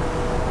more.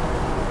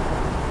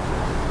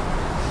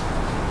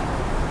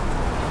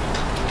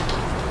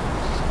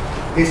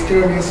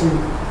 Histrionism,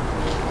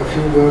 a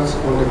few words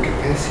on the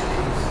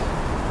capacities.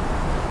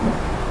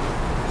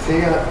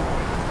 They are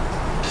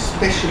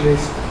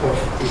specialists of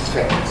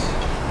effects.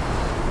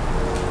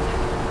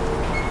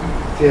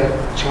 They are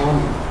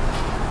charming.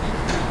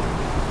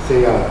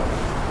 They are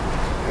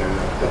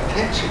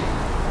attaching.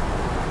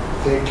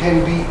 They can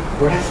be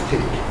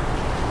breathtaking.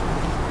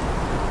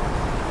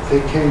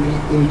 They can be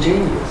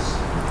ingenious.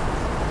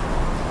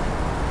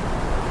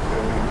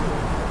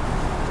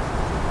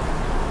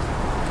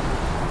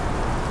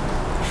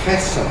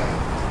 Facile,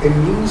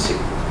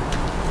 amusing.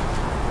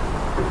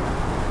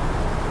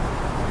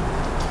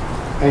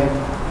 And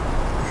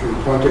from the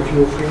point of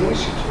view of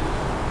relationship,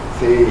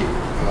 they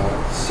are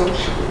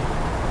sociable,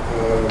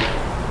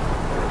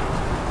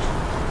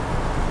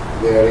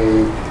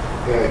 very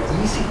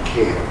easy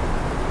caring.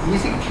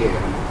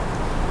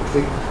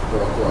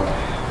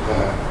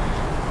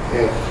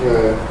 They have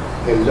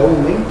a low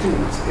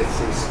maintenance, as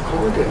they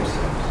call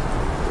themselves.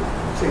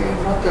 They are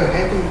not a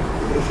heavy,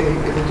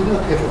 they do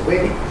not have a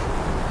weight.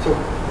 So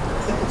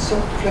it's so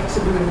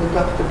flexible and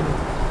adaptable.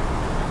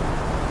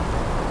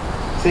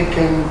 They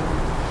can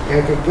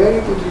have a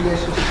very good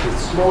relationship with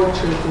small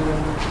children,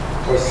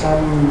 or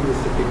some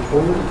with a bit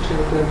older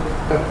children,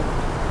 but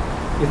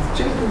with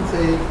children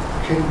they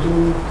can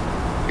do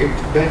it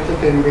better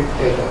than with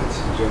adults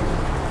in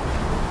general.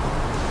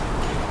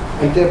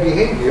 And their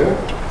behavior,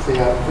 they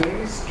are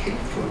very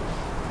skillful,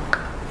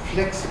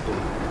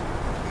 flexible,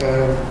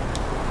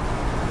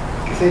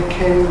 they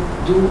can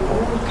do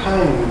all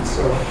kinds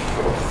of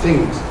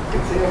things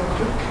if they are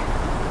quick,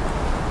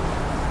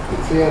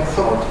 if they are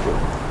thoughtful,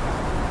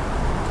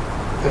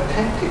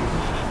 attentive,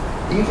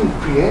 even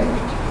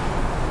preemptive.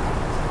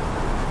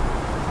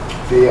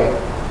 They have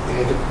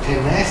a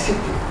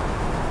tenacity.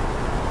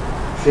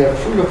 They are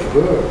full of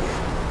verve.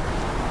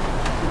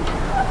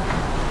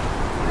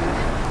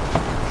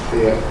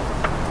 They are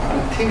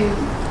until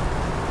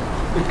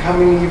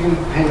becoming even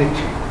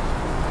penetrating.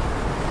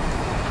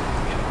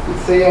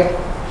 They are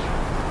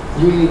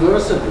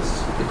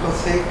universalists because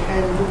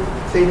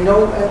they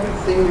know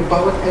everything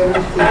about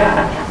everything,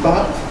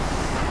 but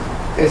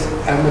as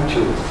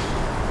amateurs.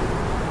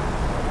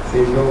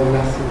 They know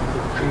nothing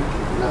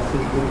concretely,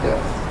 nothing in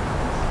depth.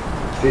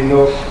 They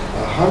know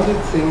 100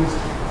 things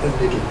a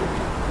little bit.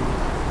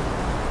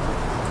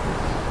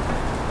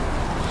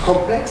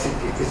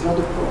 Complexity is not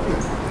a problem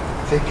for them.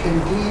 They can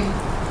deal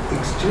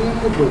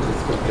extremely good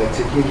with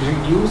complexity and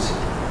reduce it.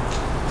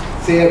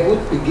 They are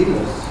good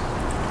beginners.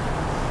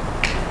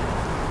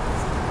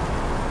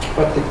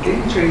 But the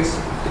danger is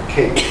the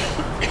case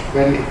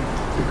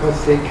because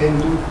they can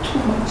do too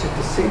much at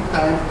the same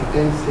time and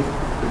then they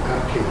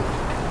become chaotic.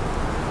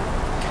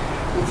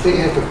 And they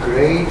have a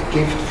great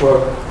gift for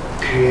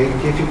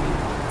creativity,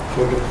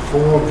 for the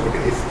form, for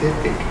the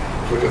aesthetic,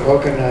 for the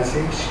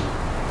organization.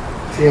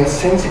 They are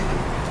sensitive.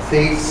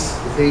 They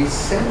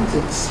sense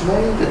and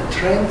smell the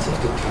trends of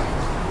the time,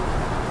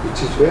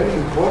 which is very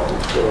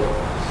important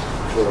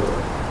for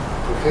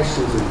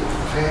professions in the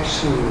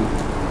fashion.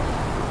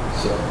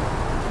 So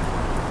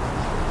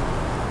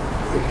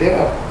there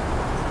are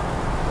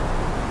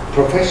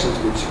professions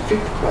which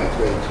fit quite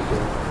well to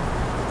them.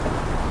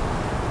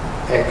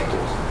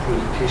 Actors,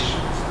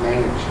 politicians,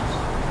 managers,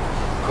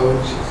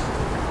 coaches,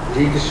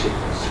 leadership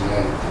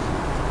personalities,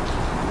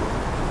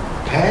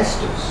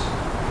 pastors,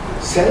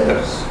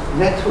 sellers,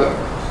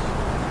 networkers,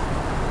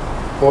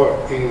 or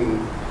in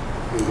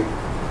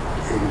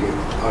the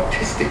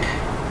artistic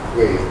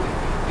way,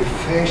 the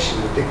fashion,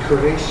 the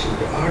decoration,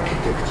 the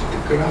architecture,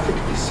 the graphic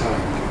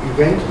design, the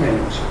event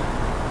manager,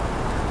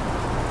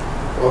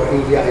 or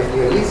in the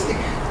idealistic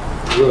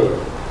world,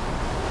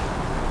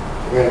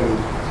 when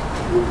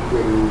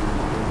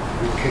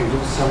we can do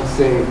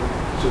something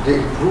to the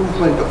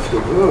improvement of the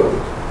world,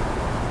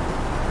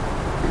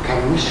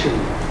 become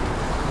missionary,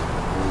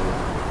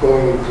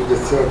 going into the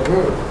third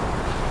world.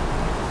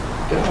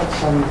 There are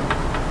some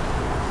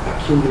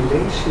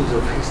accumulations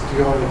of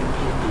histrionic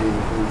people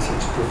in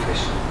such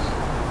professions,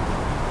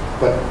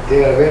 but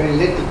there are very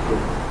little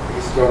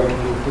histrionic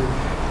people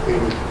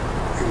in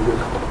the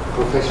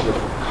profession of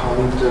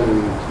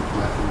accountant,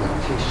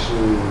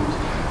 mathematicians,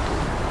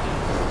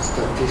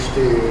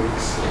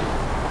 statistics,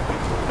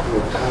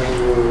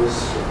 notarius,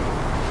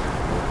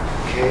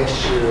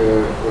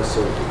 cashier, or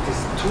so. It is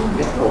too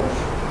narrow.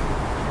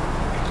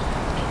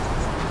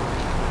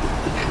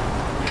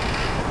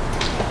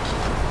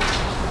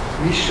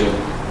 We should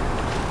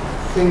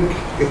think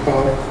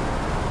about,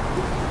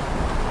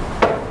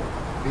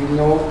 we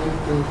know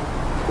people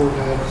who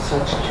have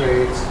such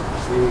traits,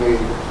 we may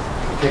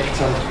detect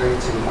some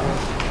traits in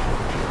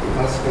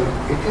us, and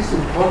it is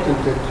important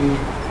that we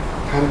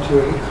come to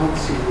a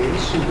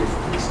reconciliation with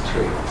these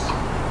traits.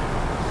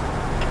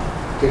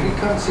 The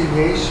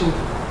reconciliation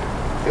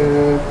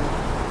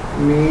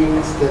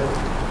means that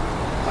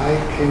I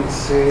can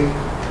say,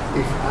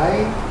 if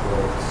I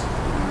or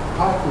my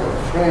partner or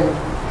friend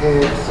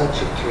have such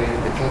a trait,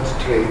 such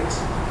traits,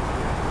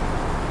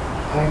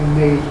 I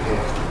may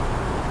have them.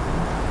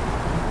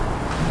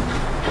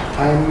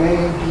 I may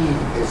be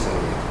as I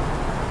am.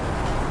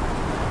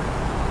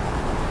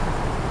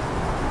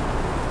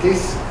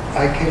 This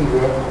I can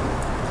work on,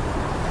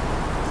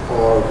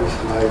 or with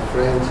my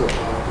friends or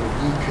partner,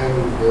 we can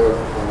work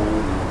on,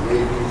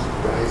 maybe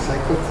by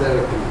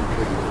psychotherapy we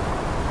can work on.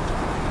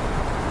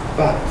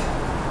 But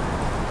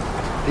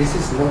this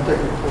is not the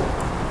important.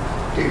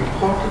 The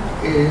important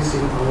is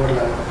in our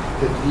life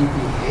that we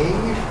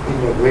behave in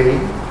a way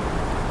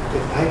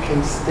that I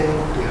can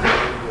stand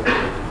behind the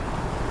body.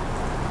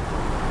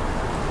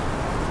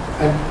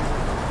 And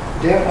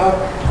there are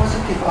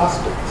positive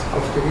aspects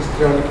of the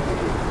histrionic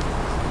behavior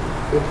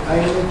that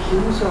I make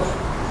use of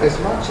as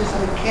much as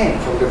I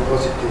can from the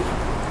positive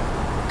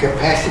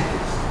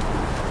capacities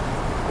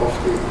of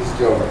the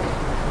histrionic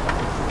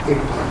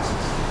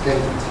impulses,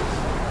 tendencies.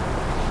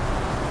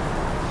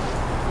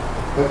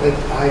 But that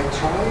I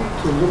try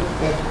to look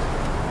at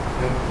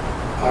that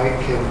I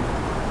behave,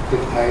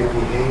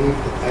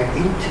 that I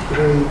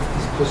integrate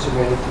these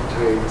personality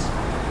traits,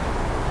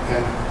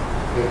 and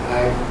that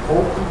I'm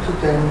open to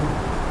them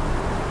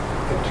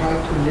and try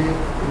to live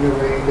in a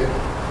way that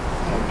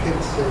I can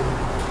say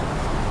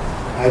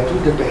I do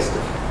the best of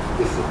it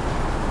with it.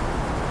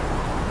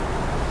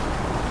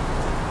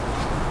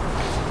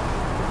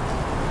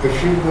 A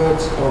few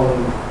words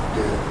on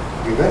the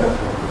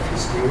development of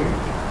hysteria.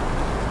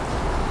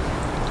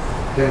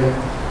 Then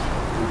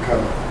we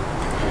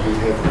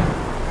have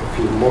a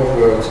few more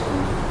words on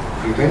the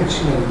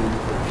prevention and a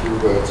few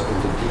words on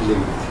the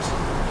dealing with it.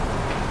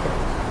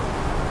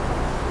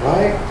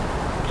 Why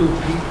do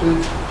people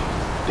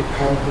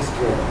become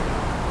histrionic?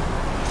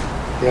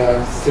 There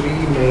are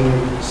three main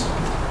reasons.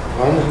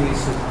 One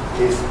reason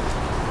is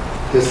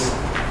this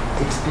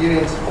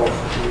experience of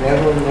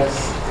narrowness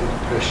and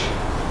pressure,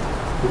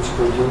 which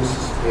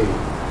produces pain.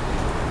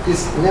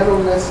 This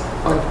narrowness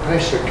and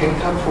pressure can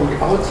come from the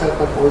outside,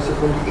 but also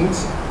from the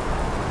inside.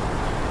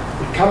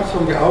 It comes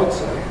from the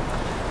outside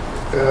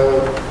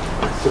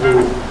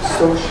through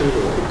social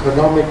or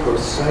economic or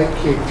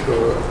psychic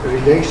or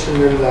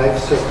relational life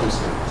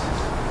circumstances.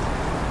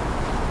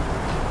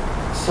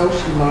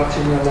 Social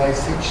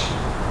marginalization,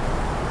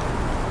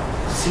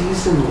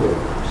 season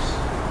workers,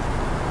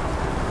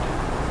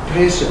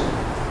 pressure,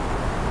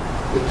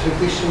 the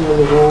traditional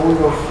role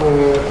of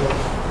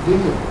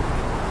women.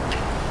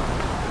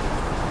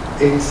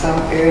 In some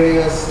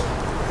areas,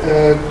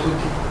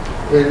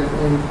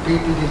 when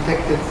people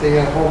detect that they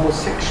are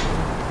homosexual,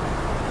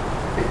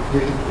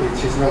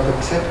 which is not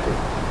accepted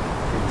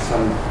in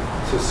some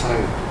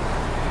society.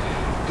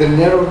 The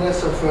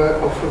narrowness of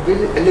a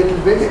little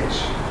village.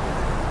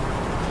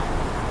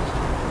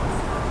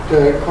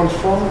 The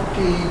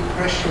conformity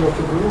pressure of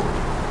a group.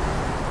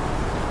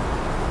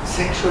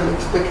 Sexual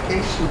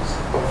expectations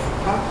of a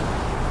partner.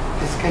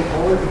 This can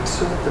all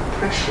exert the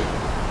pressure.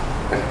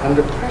 And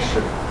under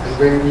pressure, and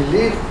when we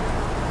live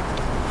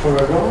for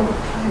a long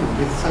time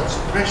with such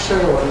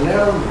pressure or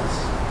narrowness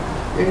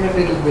in a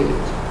little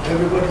village,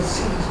 everybody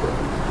sees what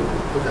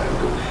I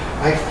do.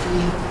 I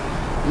feel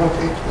not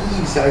at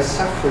ease, I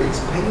suffer, it's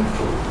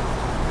painful.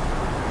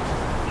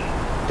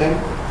 Then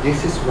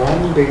this is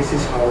one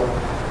basis how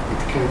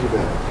it can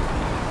develop.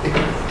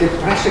 The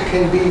pressure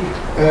can be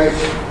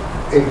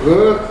a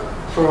work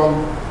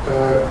from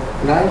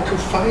 9 to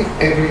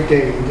 5 every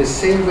day in the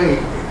same way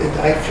that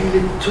I feel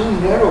it too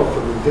narrow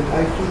for me, that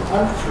I feel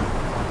unfree.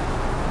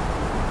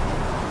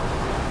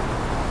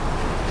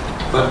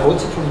 But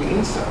also from the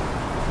inside.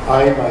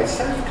 I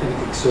myself can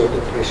exert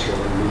the pressure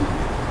on me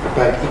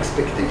by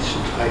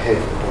expectations I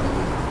have upon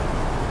me,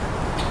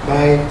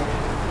 by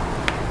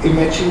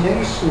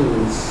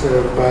imaginations,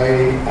 by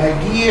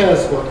ideas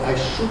what I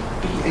should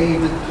be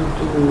able to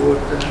do,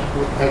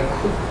 what I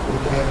could,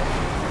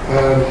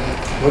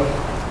 what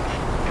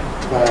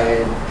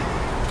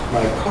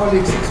my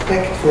colleagues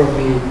expect from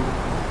me,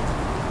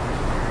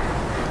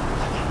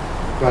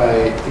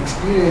 by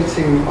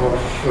experiencing of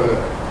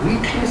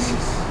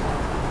weaknesses.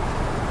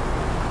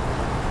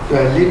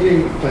 By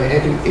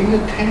having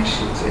inner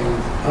tensions and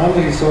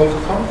unresolved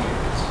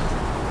conflicts,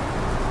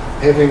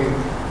 having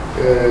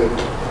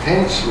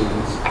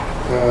tensions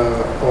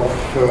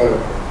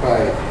by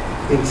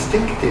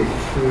instinctive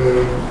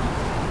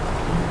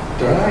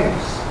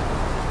drives,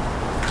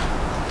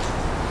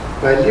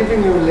 by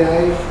living a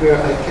life where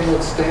I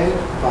cannot stand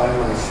by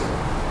myself.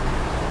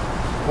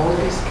 All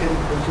this can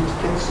produce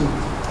tension,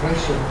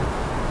 pressure,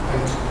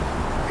 and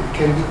it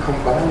can be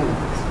combined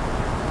with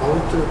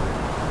outer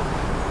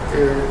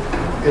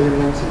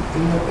elements and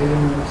inner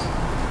elements,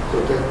 so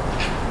that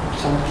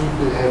some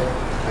people have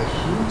a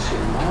huge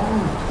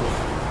amount of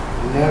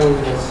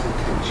narrowness and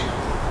tension.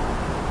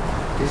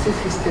 This is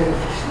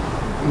hysterical,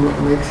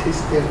 makes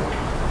hysterical.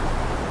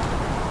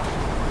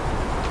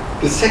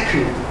 The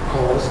second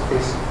cause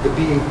is the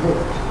being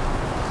hurt,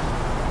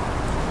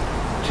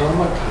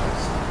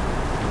 traumatized.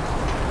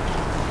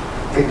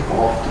 It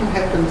often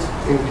happens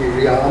in the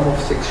realm of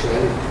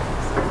sexuality,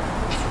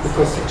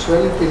 because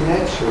sexuality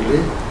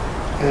naturally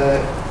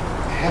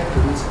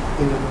happens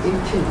in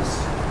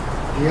intimacy.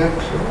 We are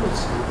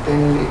close, and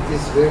then it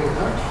is very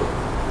hurtful.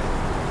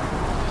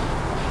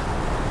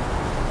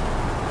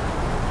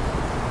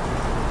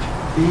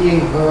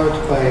 Being hurt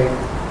by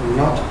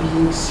not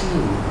being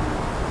seen,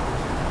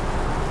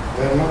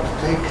 by not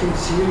taken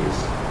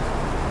seriously,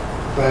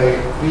 by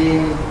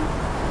being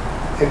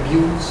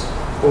abused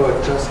or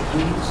just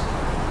used,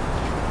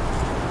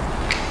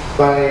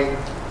 by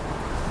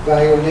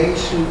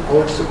violation,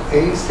 also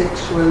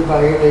asexual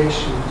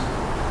violations,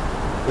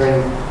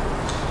 when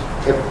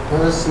a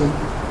person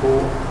who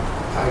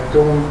I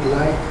don't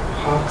like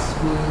hugs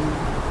me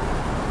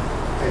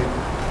and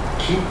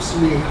keeps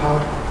me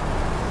hugged,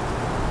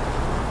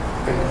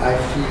 and I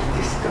feel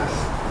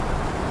disgust.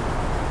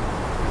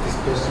 This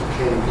person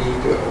can be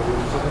the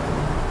old father,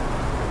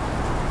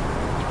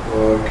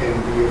 or can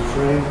be a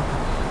friend.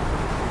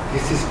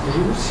 This is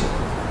gruesome.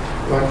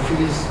 One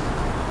feels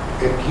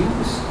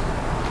abused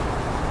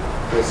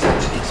by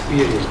such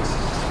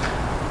experiences.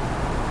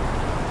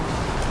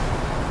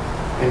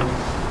 And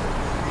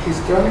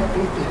histrionic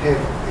people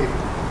have a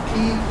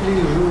deeply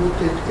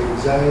rooted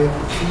anxiety,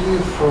 fear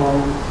from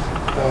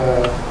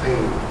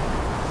pain.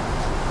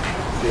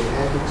 They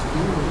have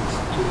experienced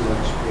too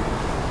much pain.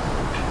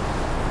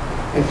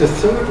 And the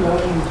third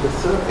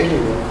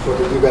element for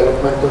the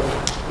development of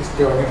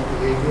histrionic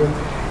behavior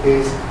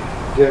is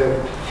the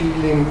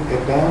feeling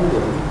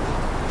abandoned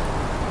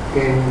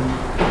in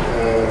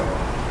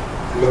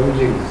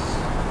loneliness.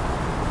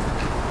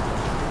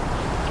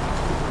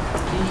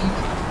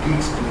 The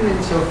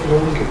experience of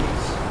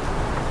loneliness.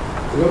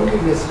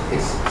 Loneliness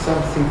is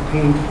something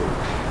painful,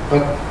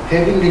 but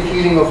having the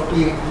feeling of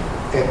being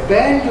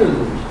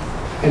abandoned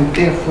and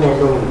therefore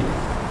lonely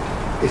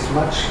is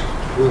much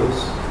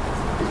worse,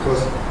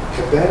 because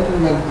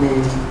abandonment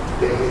means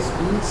there has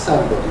been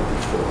somebody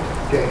before,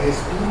 there has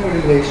been a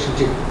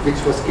relationship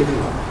which was given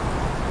up,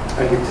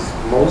 and it is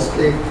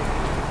mostly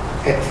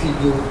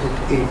attributed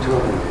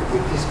internally.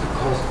 It is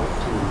because of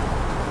me,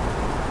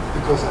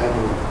 because I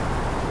know.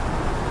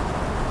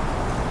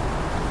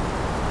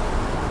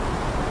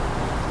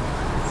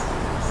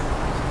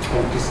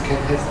 And this can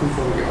happen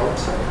from the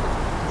outside,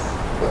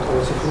 but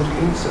also from the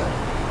inside.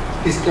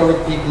 Historic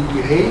people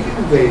behave in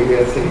a way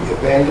where they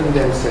abandon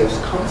themselves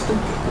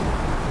constantly.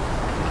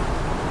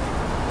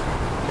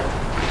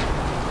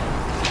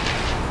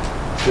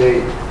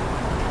 They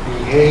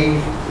behave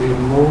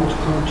remote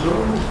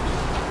controlled.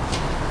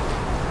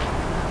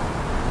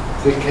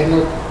 They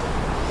cannot,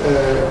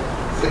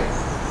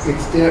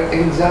 it's their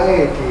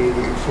anxiety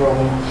from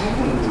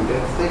pain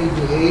that they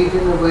behave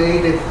in a way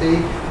that they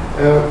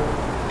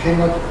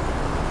cannot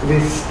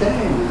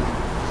withstand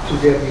to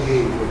their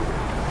behavior.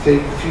 They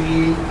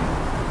feel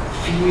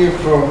fear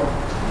from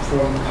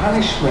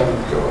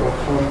punishment or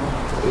from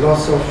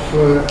loss of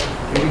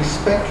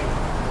respect,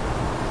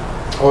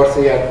 or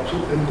they are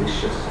too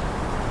ambitious.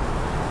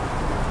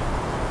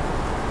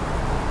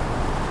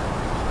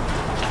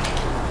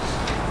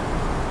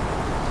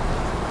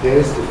 There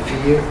is the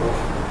fear of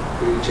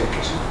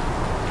rejection.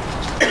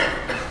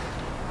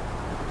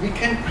 We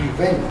can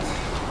prevent,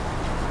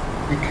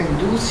 we can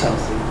do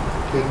something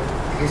that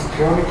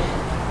histrionic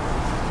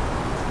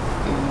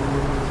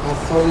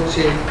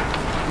pathology,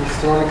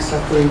 histrionic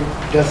suffering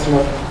does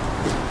not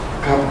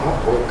come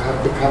up or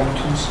become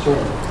too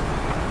strong.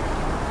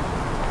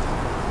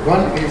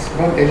 One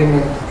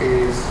element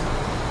is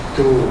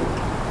to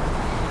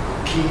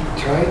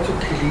try to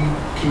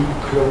keep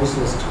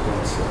closeness to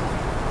oneself.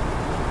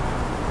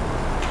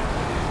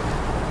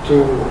 To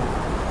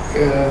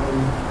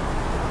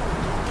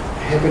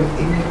have an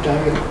inner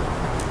dialogue,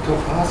 to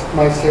ask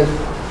myself,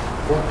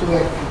 what do I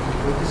feel,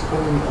 what is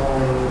going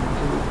on,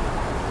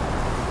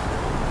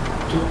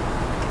 to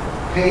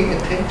pay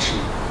attention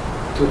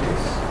to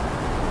this.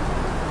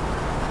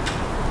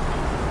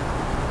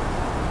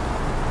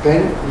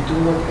 Then we do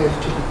not have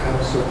to become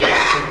so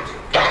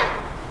eccentric,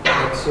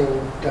 but so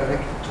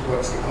directed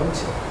towards the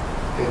outside,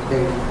 that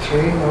when we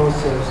train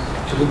ourselves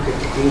to look at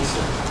the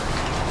inside.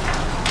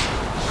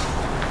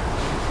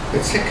 The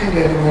second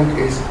element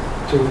is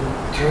to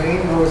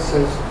train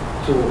ourselves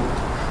to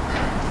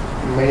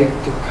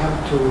come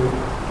to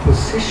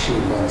position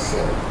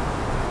oneself,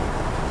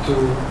 to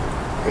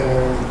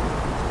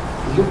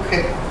look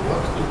at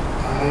what do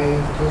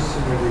I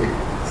personally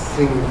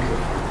think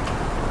of,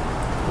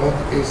 what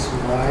is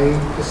my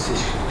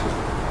position to,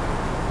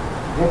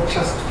 not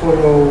just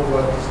follow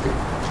what is the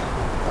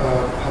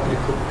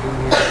public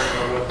opinion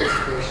or what is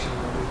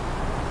fashionable,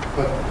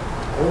 but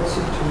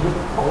also to look,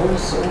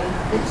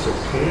 it's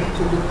okay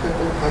to look at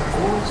it, but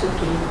also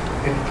to look,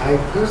 and I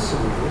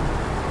personally,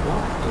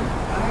 what do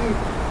I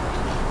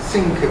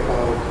think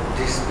about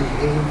this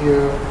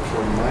behavior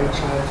from my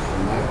child,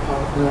 from my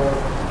partner,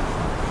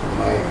 from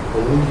my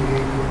own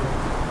behavior?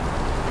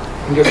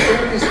 And the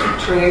third is to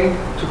train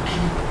to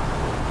keep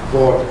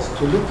borders,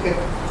 to look at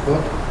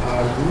what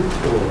are good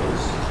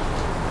borders.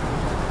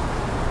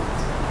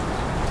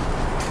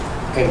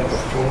 And the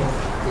fourth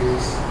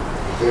is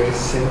very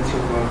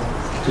central one,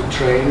 to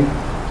train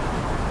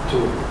to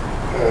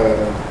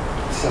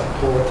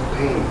support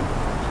pain.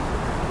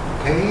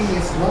 Pain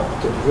is not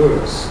the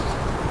worst.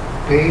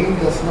 Pain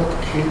does not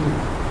kill you.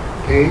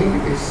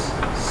 Pain is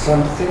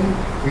something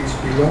which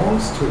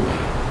belongs to you.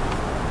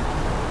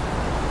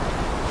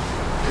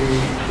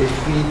 If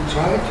we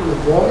try to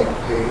avoid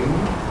pain,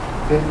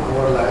 then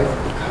our life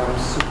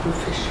becomes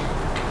superficial.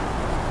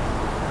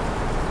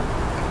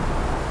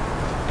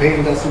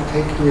 Pain doesn't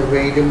take me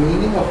away the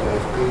meaning of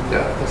life. Pain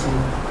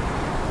doesn't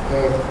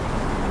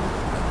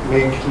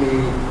make me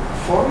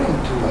foreign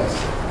to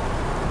myself.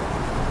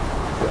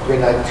 But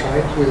when I try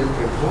to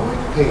avoid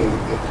pain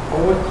at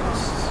all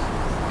costs,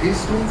 this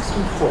makes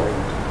me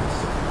foreign to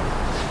myself.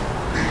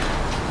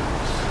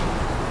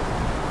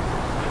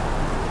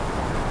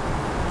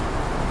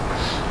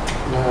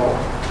 Now,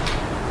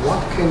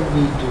 what can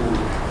we do?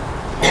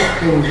 How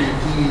can we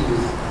deal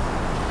with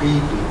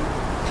people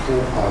who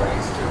are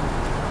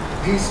hysterical?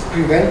 These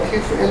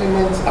preventive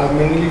elements are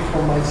mainly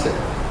for myself,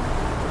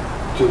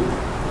 to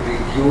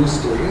reduce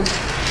the risk,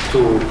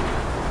 to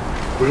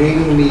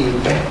bring me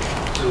back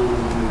to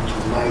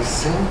my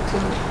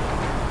center.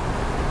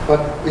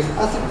 But with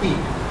other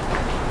people,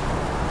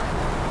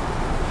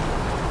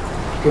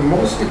 the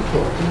most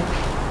important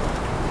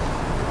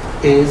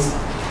is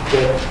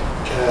that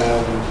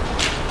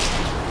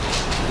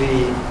we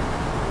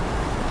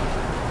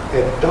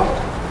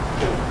adopt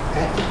an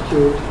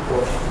attitude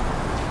of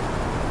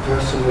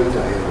personal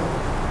dialogue.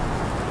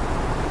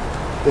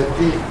 That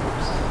we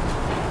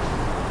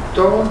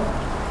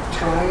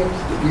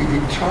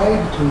try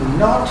to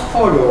not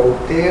follow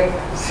their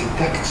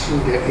seduction,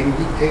 their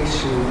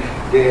invitation,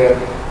 their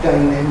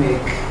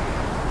dynamic,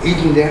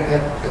 even their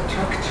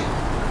attraction,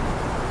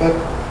 but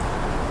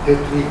that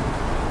we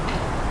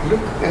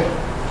look at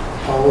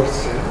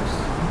ourselves.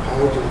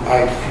 How do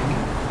I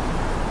feel?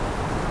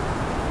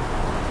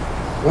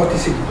 What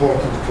is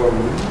important for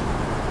me?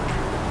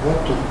 What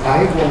do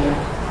I want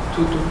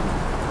to do?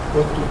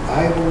 What do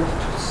I want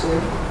to say?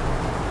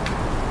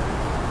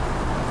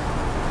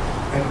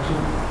 And to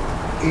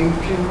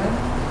implement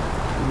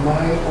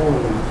my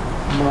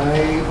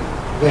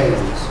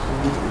values.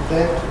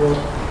 That what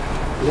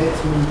lets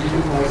me be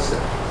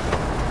myself.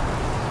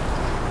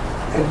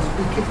 And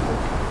speak it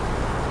out.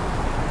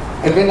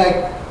 And when I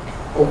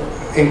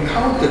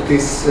encounter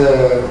this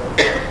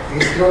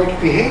histrionic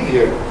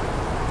behavior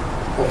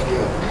of the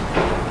other,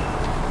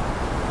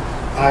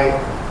 I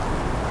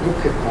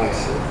look at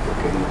myself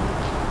again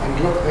and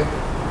look at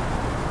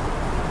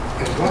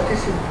what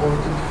is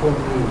important for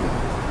me now.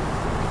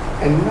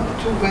 And not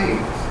to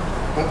wait,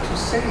 but to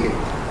say it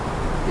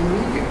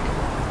immediately.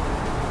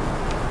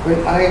 When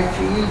I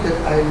feel that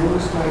I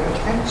lose my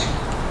attention,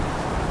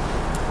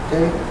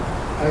 then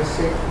I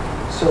say,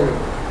 sorry,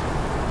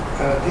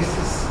 this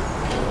is,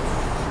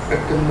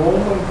 at the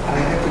moment I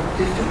have a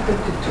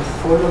difficulty to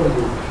follow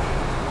you.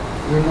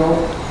 You know,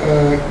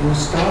 you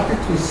started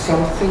with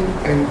something,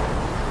 and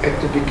at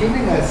the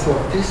beginning I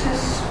thought, this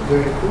is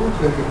very good,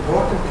 very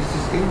important, this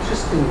is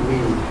interesting me.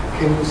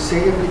 Can you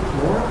say a bit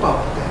more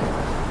about that?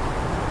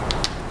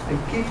 And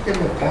give them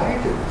a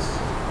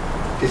guidance.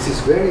 This is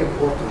very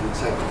important in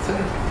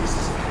psychotherapy. This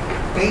is a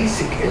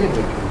basic element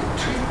in the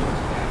treatment,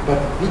 but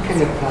we can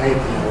apply it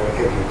in our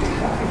everyday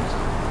lives.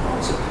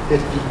 Also,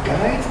 that we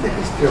guide the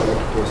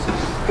histrionic person,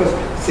 because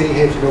they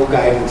have no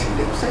guidance in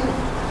themselves.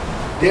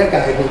 Their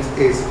guidance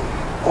is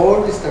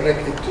always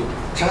directed to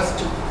just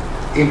to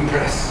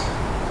impress.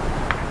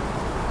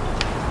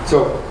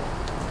 So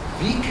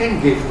we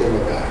can give them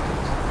a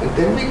guidance, and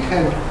then we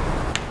can.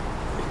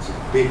 It's a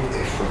big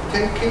effort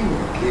taking,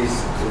 at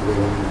least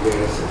when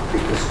there's a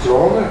bigger,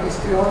 stronger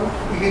histrionic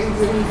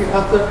behavior in the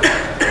other.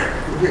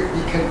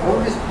 We can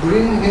always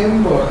bring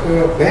him or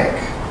her back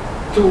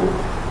to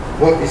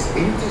what is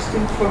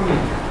interesting for me.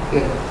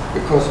 Yeah,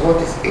 because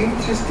what is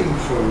interesting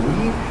for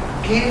me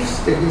gives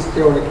the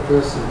histrionic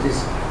person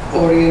this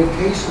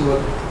orientation,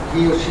 what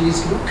he or she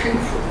is looking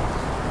for.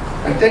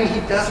 And then he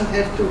doesn't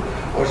have to,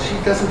 or she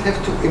doesn't have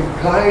to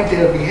imply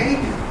their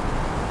behavior.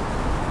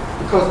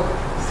 Because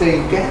they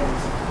get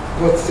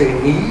what they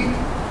need,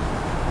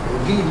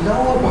 and we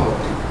know about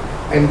it,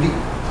 and we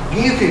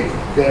give it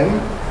them,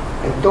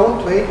 and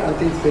don't wait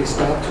until they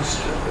start to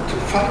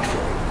fight for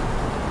it.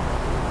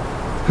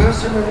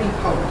 Personal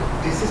encounter,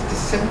 this is the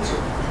center.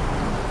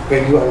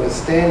 When you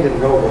understand and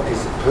know what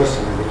is a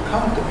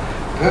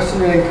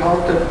personal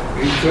encounter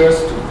refers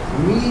to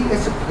me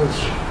as a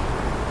person.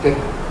 That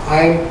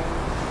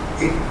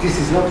this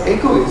is not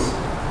egoism.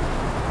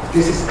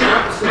 This is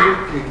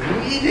absolutely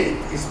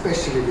needed,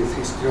 especially with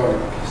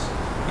histrionic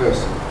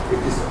person. It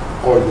is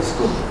always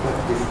good, but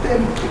with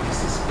them it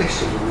is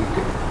especially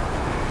needed.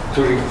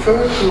 To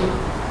refer to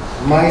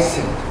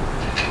myself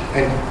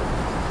and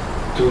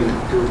to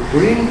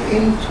bring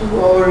into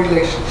our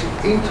relationship,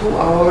 into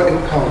our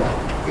encounter,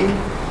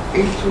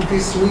 into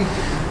this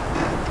meeting,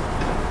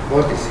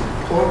 what is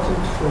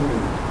important for me.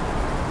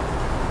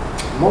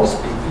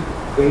 Most people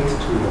wait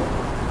too long,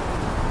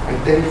 and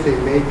then they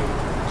make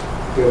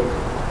the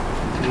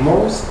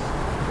most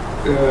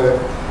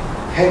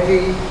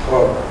heavy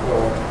or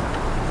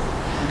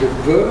the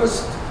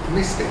worst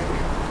mistake,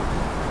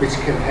 which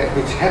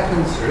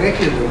happens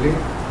regularly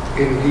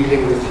in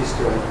dealing with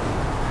histrionic people.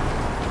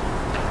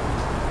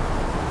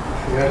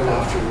 They are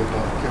laughing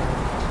about them.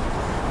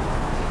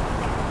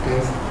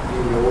 And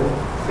you know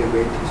they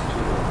waited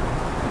too long.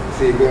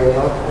 They were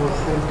not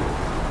authentic.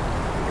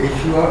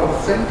 If you are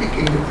authentic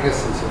in the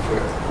presence of a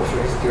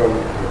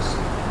histrionic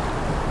person,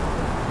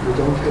 you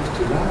don't have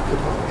to laugh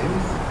about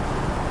anything.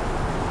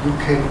 You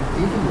can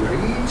even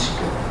reach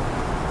them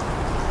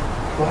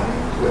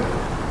quite well.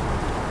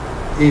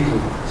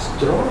 Even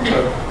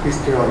stronger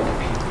histrionic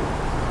people.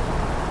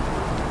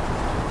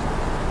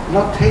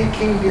 Not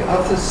taking the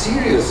other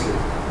seriously.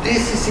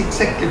 This is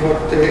exactly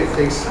what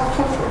they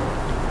suffer from.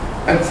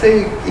 And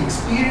they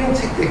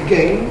experience it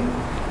again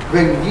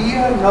when we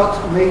are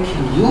not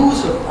making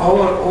use of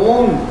our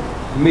own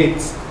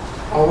midst,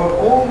 our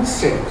own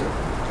center,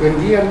 when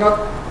we are not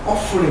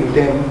offering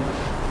them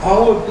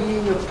our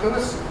being a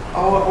person,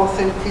 our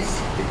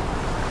authenticity.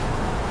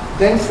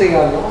 Then they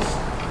are lost,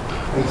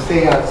 and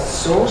they are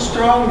so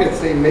strong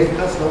that they make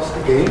us lost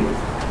again,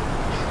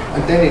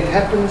 and then it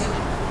happens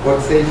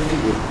what they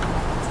feel.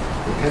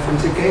 It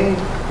happens again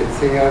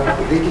that they are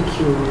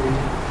ridiculed,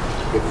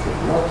 that they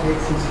are not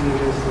taken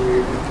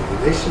seriously, that the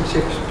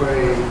relationships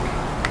break,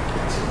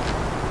 etc.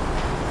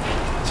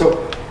 So,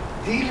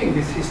 dealing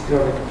with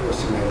histrionic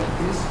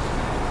personalities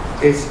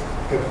is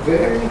a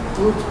very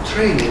good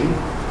training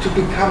to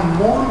become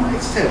more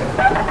myself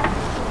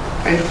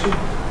and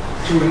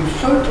to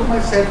refer to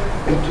myself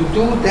and to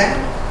do that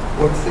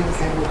what they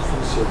cannot do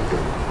so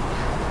good.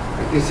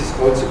 And this is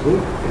also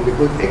good and a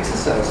good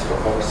exercise for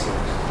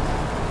ourselves.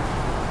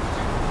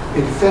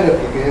 In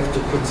therapy, we have to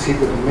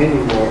consider many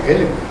more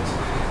elements.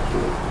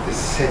 the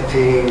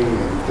setting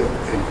and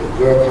the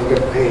work on the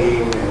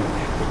pain and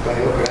the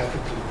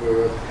biographical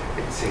work,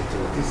 etc.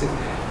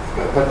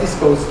 But this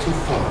goes too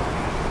far.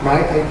 My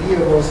idea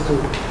was to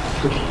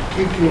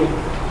give you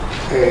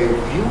a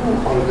view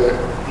on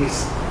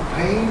this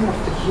pain of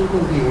the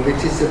human being,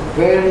 which is a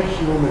very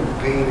human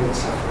pain and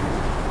suffering,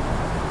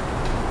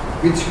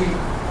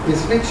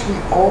 with which we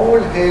all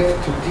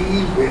have to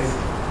deal with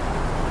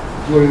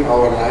during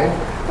our life,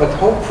 but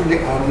hopefully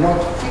are not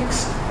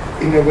fixed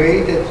in a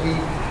way that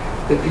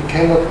we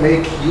cannot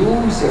make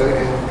use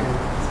and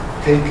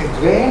take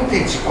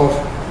advantage of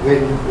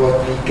what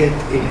we get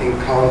in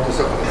encounters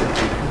of other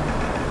people.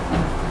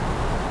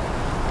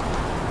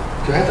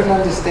 To have an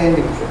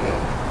understanding for that,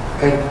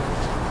 and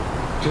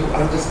to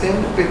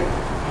understand a bit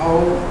how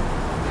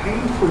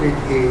painful it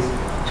is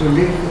to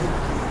live with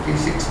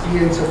this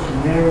experience of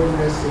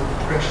narrowness and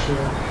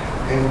pressure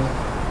and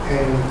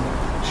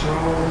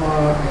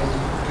trauma and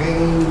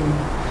pain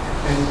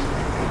and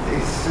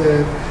this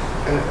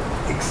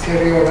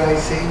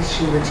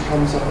exteriorization which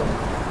comes out.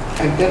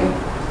 And then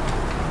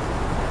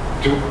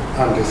to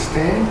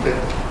understand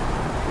that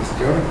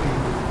histrionic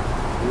people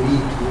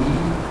need me,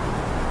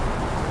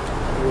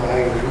 who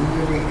I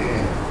really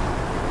am,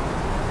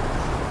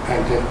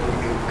 and that we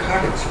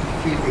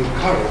feel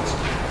encouraged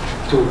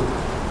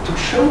to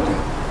show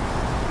them,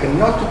 and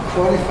not to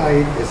qualify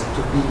it as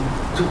to be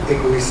too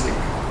egoistic,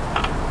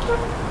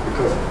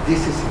 because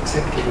this is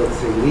exactly what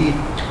they need,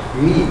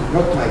 me,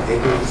 not my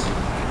egoism.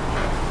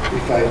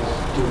 If I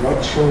do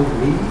not show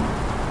me,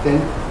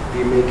 then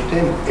we make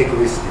them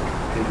egoistic,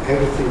 and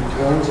everything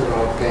turns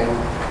around them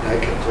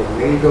like a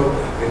tornado,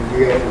 and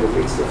we are in the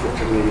midst of a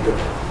tornado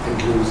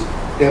and lose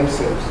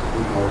themselves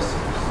and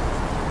ourselves.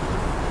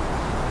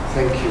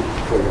 Thank you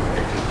for your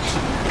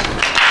attention.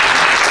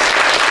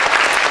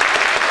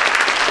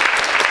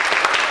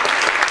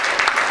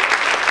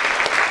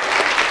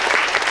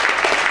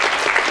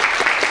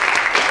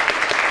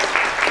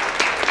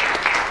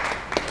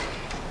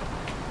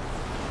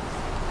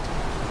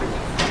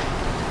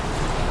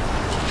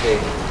 Okay,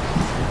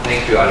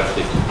 thank you,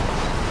 Alfried.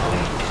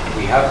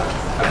 We have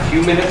a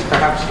few minutes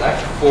perhaps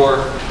left for,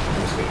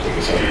 I'm just going to take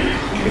a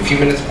second, a few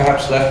minutes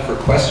perhaps left for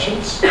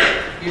questions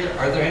here.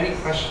 Are there any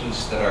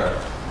questions that are,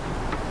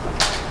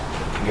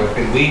 you have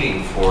been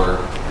waiting for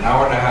an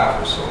hour and a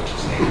half or so to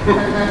say? I'm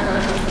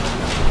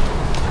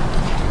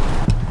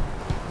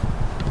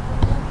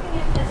wondering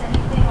if there's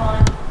anything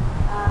on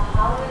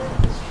how is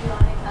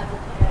histrionic as a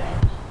parent?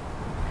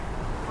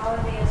 How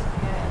are they as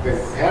parents? When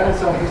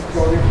parents are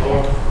histrionic, or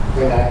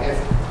when I have.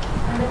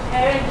 And the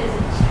parent is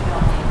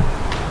histrionic.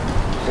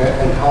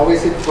 And how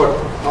is it for the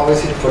children? How is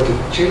it for the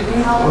children?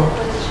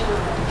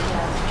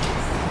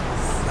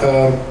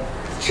 Yeah.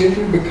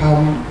 Children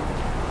become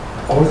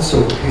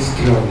also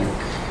histrionic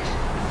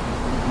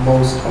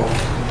most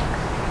often,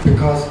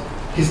 because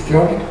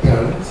histrionic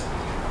parents,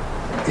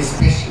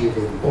 especially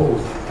when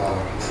both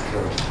are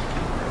histrionic,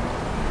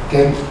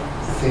 then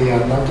they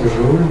are not a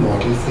role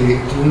model. They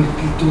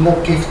do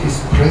not give this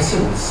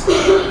presence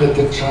that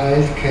the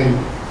child can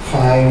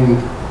find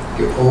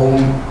the own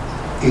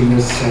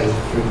inner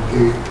self and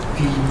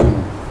deepen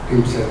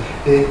himself.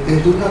 They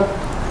do not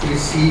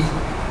receive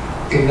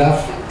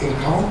enough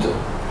encounter.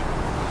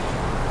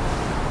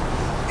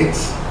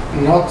 It's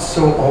not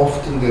so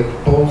often that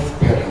both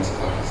parents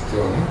are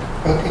histrionic,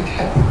 but it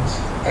happens.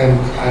 And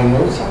I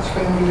know such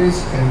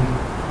families, and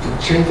the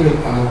children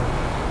are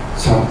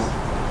some.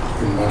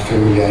 In my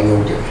family, I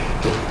know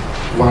that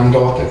one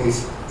daughter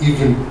is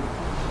even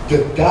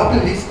the double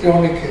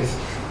histrionic as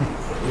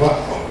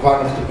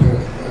one of the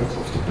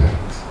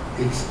parents.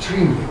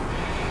 Extremely.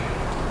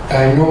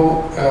 I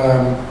know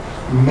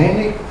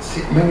many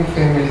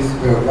families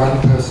where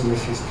one person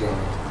is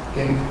histrionic,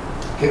 then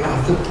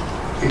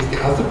if the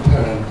other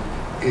parent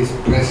is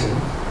present,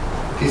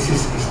 this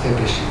is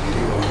establishing it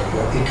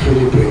or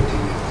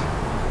equilibrating it.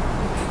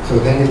 So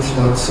then it's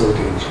not so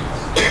dangerous.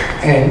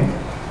 And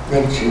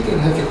when children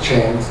have a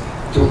chance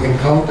to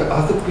encounter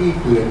other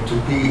people and to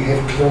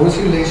have close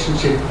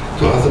relationship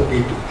to other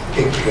people,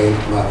 a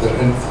grandmother,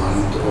 an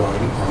aunt, or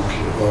an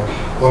uncle,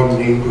 or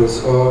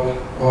neighbors, or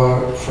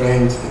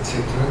friends, etc.,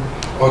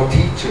 or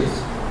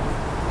teachers,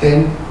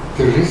 then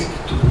the risk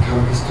to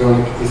become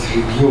histrionic is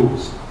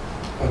reduced.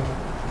 But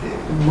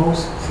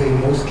they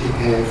mostly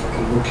have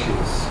a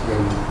nucleus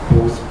when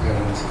both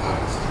parents are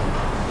histrionic.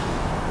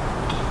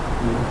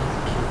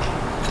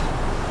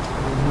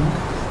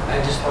 I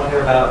just wonder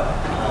about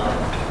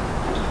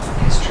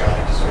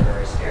histrionic disorder or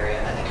hysteria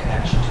and the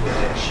connection to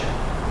addiction.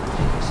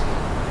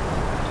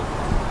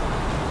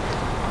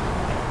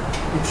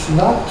 It's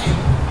not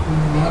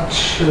much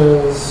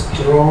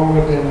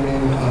stronger than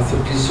in other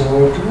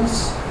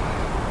disorders,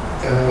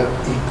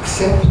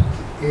 except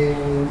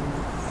in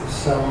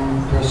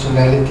some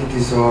personality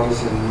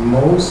disorders, and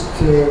most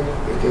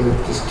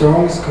the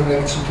strongest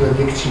connection to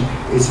addiction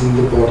is in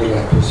the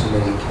borderline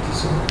personality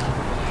disorder.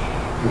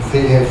 If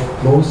they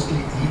have mostly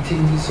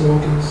eating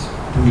disorders,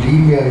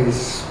 bulimia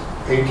is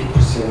 80%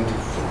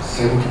 or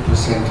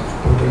 70% of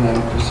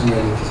borderline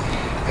personalities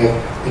have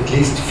at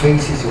least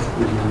phases of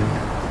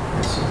bulimia.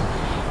 also,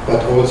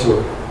 but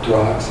also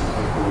drugs and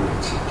alcohol,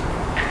 etc.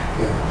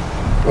 Yeah.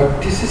 But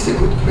this is a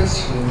good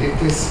question, and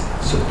it is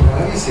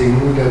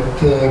surprising that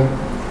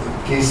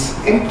this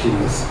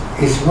emptiness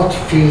is not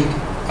filled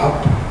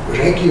up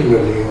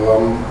regularly or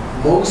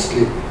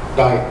mostly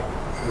by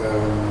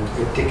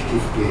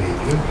addictive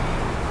behavior.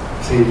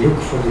 They look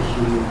for the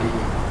human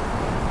being.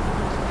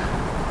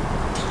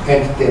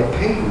 And their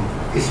pain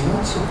is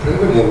not so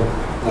prevalent,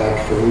 like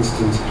for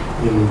instance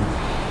in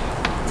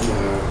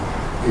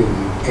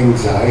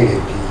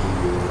anxiety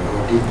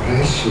or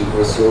depression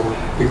or so,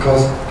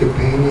 because the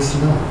pain is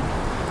known.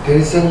 There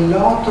is a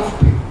lot of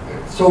pain,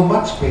 so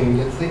much pain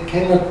that they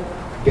cannot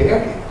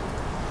bear it.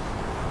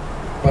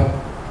 But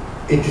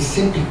it is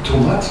simply too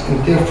much,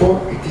 and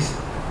therefore it is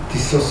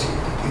dissociated.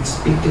 It's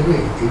split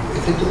away.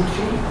 They don't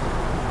feel it.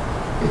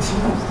 It's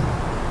not.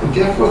 And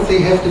therefore they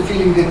have the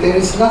feeling that there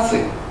is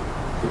nothing,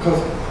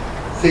 because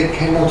they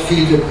cannot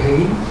feel the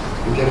pain,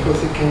 and therefore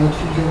they cannot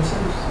feel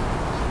themselves.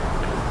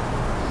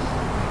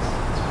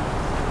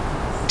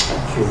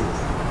 Thank you.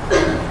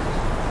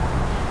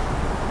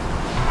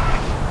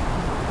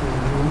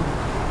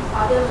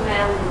 Other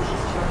men in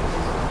history.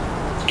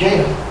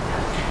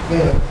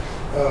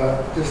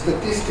 The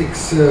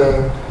statistics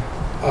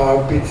are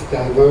a bit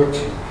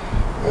diverging.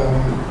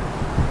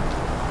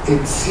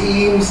 It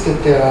seems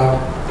that there are a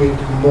bit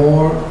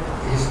more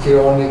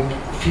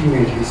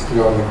female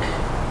histrionic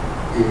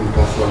in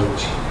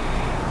pathology.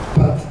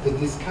 But the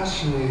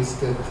discussion is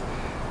that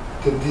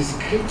the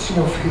description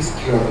of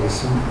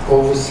histrionism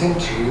over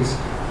centuries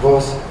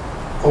was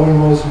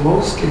almost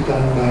mostly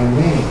done by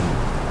men.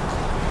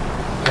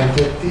 And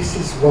that this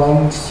is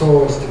one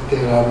source, that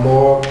there are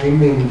more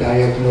women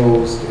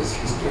diagnosed as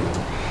histrionic.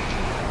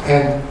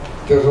 And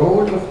the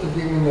role of the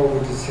women over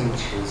the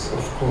centuries,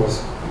 of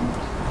course,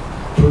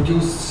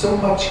 produced so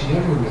much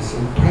narrowness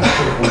and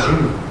pressure on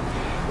women,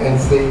 and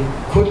they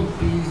couldn't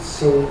be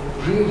so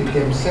really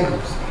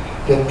themselves,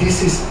 that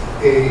this is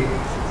a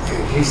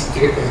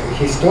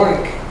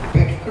historic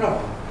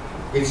background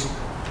which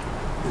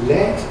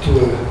led to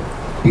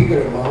a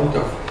bigger amount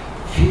of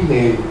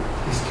female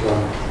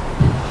histrionic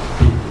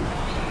people.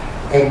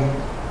 And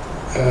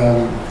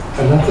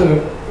another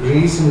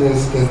reason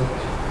is that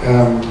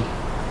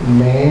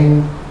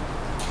men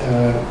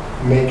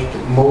make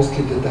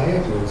mostly the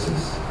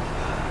diagnosis,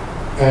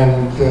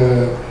 and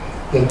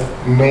that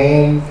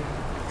men,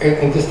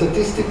 and the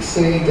statistics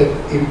say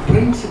that in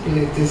principle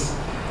it is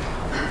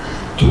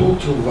 2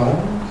 to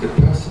 1, the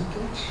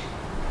percentage,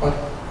 but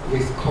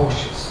with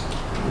cautious.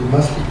 We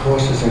must be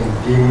cautious, and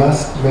we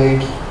must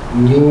make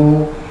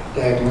new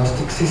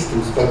diagnostic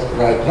systems, but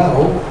right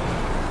now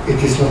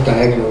it is not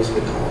diagnosed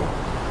at all.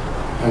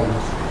 And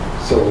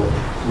so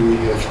we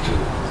have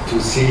to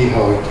see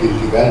how it will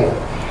develop.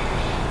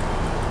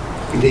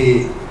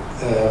 The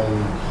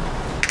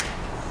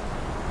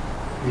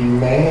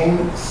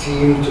men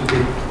seem to be,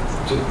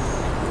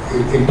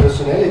 in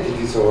personality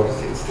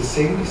disorders, it's the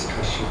same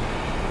discussion.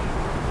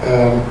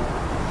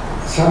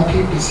 Some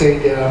people say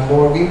there are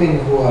more women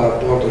who are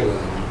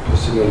borderline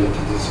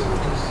personality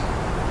disorders.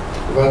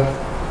 But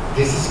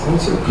this is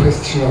also a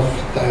question of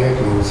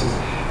diagnosis.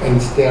 And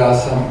there are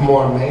some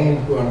more men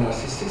who are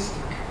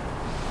narcissistic.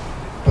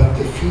 But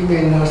the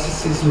female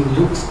narcissism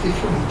looks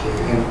differently,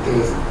 and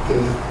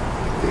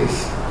these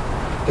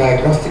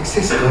diagnostic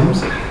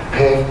systems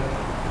have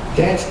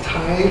that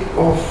type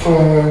of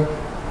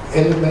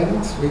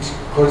elements which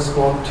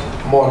correspond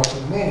more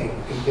to men,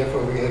 and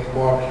therefore we have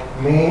more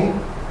men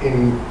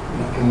in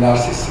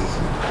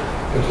narcissism.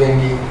 But when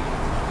we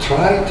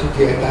try to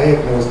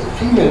diagnose the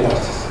female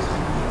narcissism,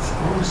 it's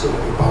also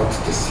about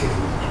the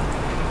same.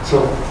 So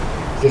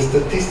the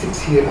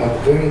statistics here are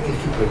very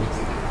difficult.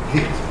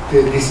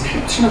 The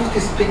description of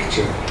this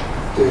picture,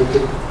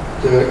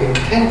 the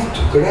intent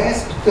to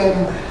grasp them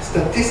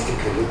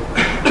statistically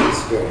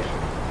is very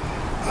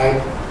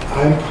hard.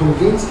 I'm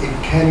convinced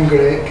it can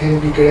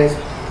be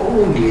grasped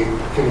only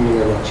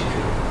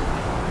phenomenologically.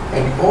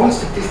 And all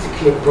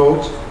statistical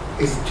approach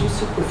is too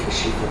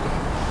superficial for that.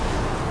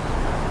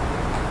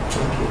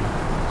 Thank you.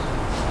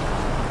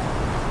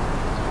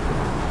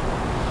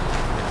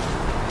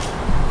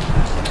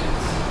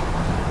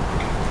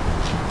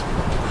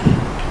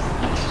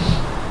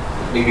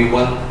 Maybe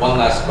one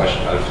last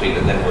question, Alfried,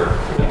 and then we're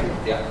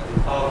yeah.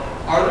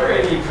 Are there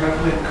any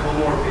prevalent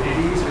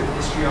comorbidities with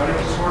histrionic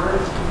disorder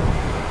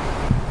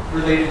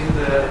related to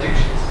the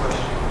addictions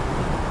question?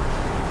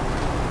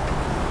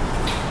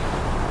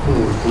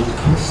 Good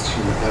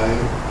question.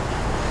 I'm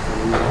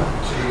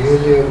not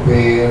really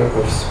aware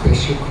of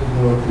special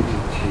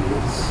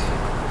comorbidities.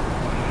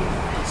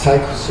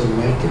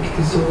 Psychosomatic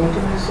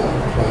disorders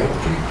are quite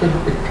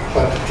frequent,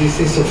 but this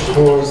is of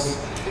course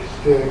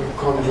the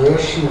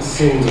conversion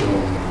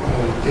syndrome.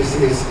 This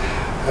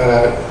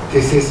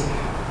is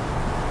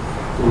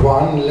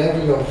one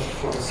level of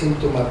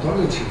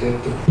symptomatology,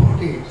 that the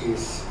body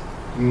is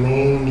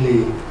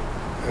mainly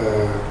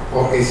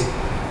or is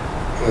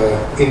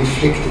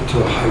inflicted to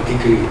a high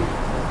degree.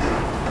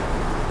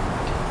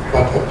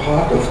 But a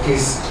part of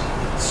this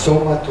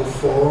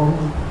somatoform,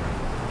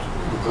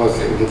 because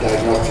in the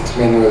diagnostics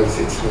manuals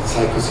it's not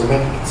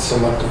psychosomatic, it's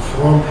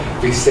somatoform,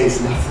 which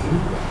says nothing.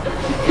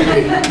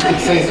 It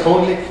says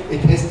only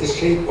it has the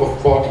shape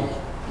of body.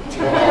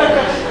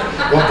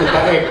 What the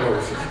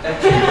diagnosis.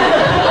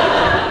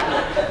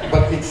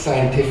 But it's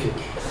scientific.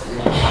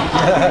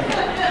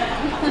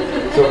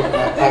 So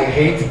I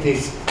hate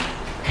this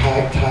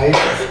type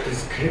of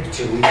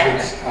description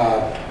which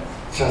are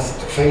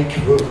just fake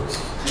words.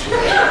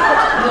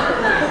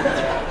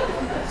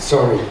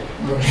 Sorry.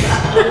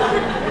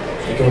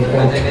 I don't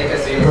want to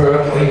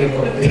hurt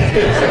anybody.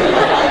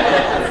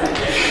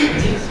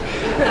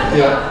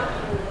 Yeah.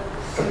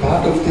 A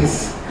part of this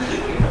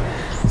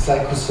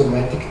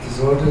psychosomatic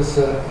disorders, is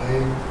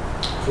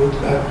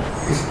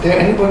there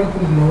anybody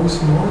who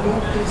knows more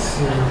about this?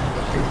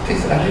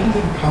 This I didn't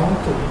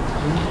encounter.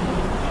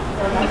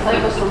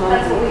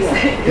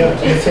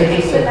 Yeah, it's the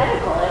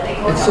medical, and they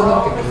go it's to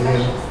all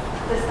somatically,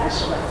 the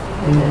specialists.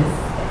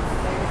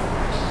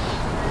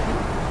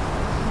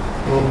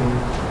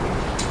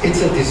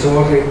 It's a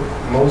disorder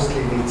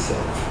mostly in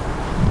itself.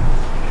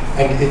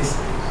 And it's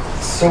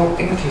so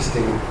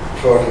interesting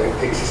for the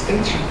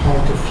existential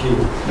point of view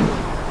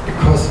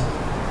because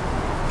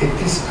it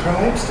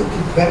describes the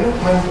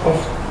development of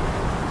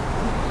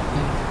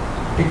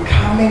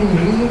becoming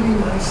really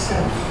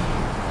myself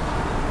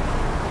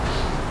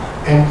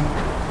and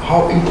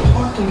how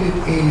important it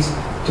is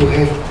to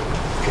have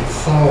a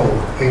thou,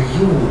 a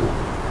you,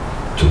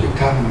 to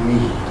become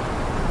me.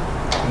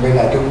 When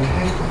I don't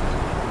have that,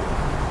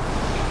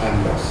 I'm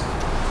lost.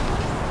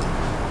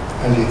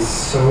 And it's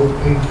so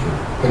painful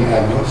when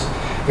I'm lost.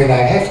 When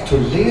I have to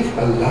live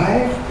a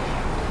life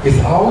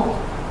without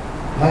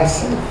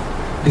myself,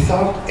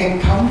 without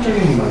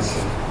encountering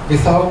myself,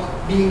 without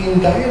being in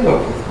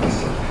dialogue with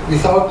myself,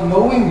 without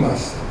knowing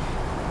myself.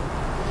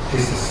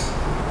 This is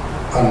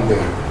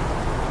unbearable.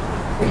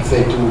 And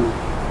they do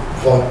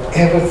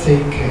whatever they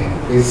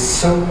can with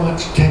so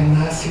much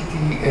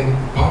tenacity and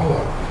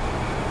power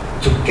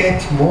to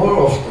get more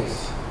of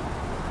this.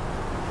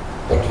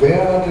 But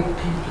where are the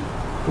people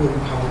who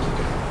encounter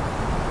them?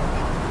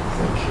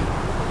 Thank you.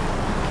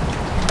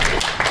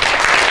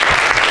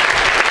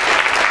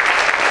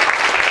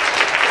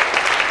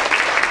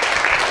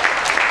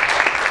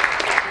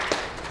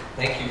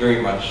 Thank you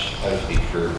very much, Alfried, for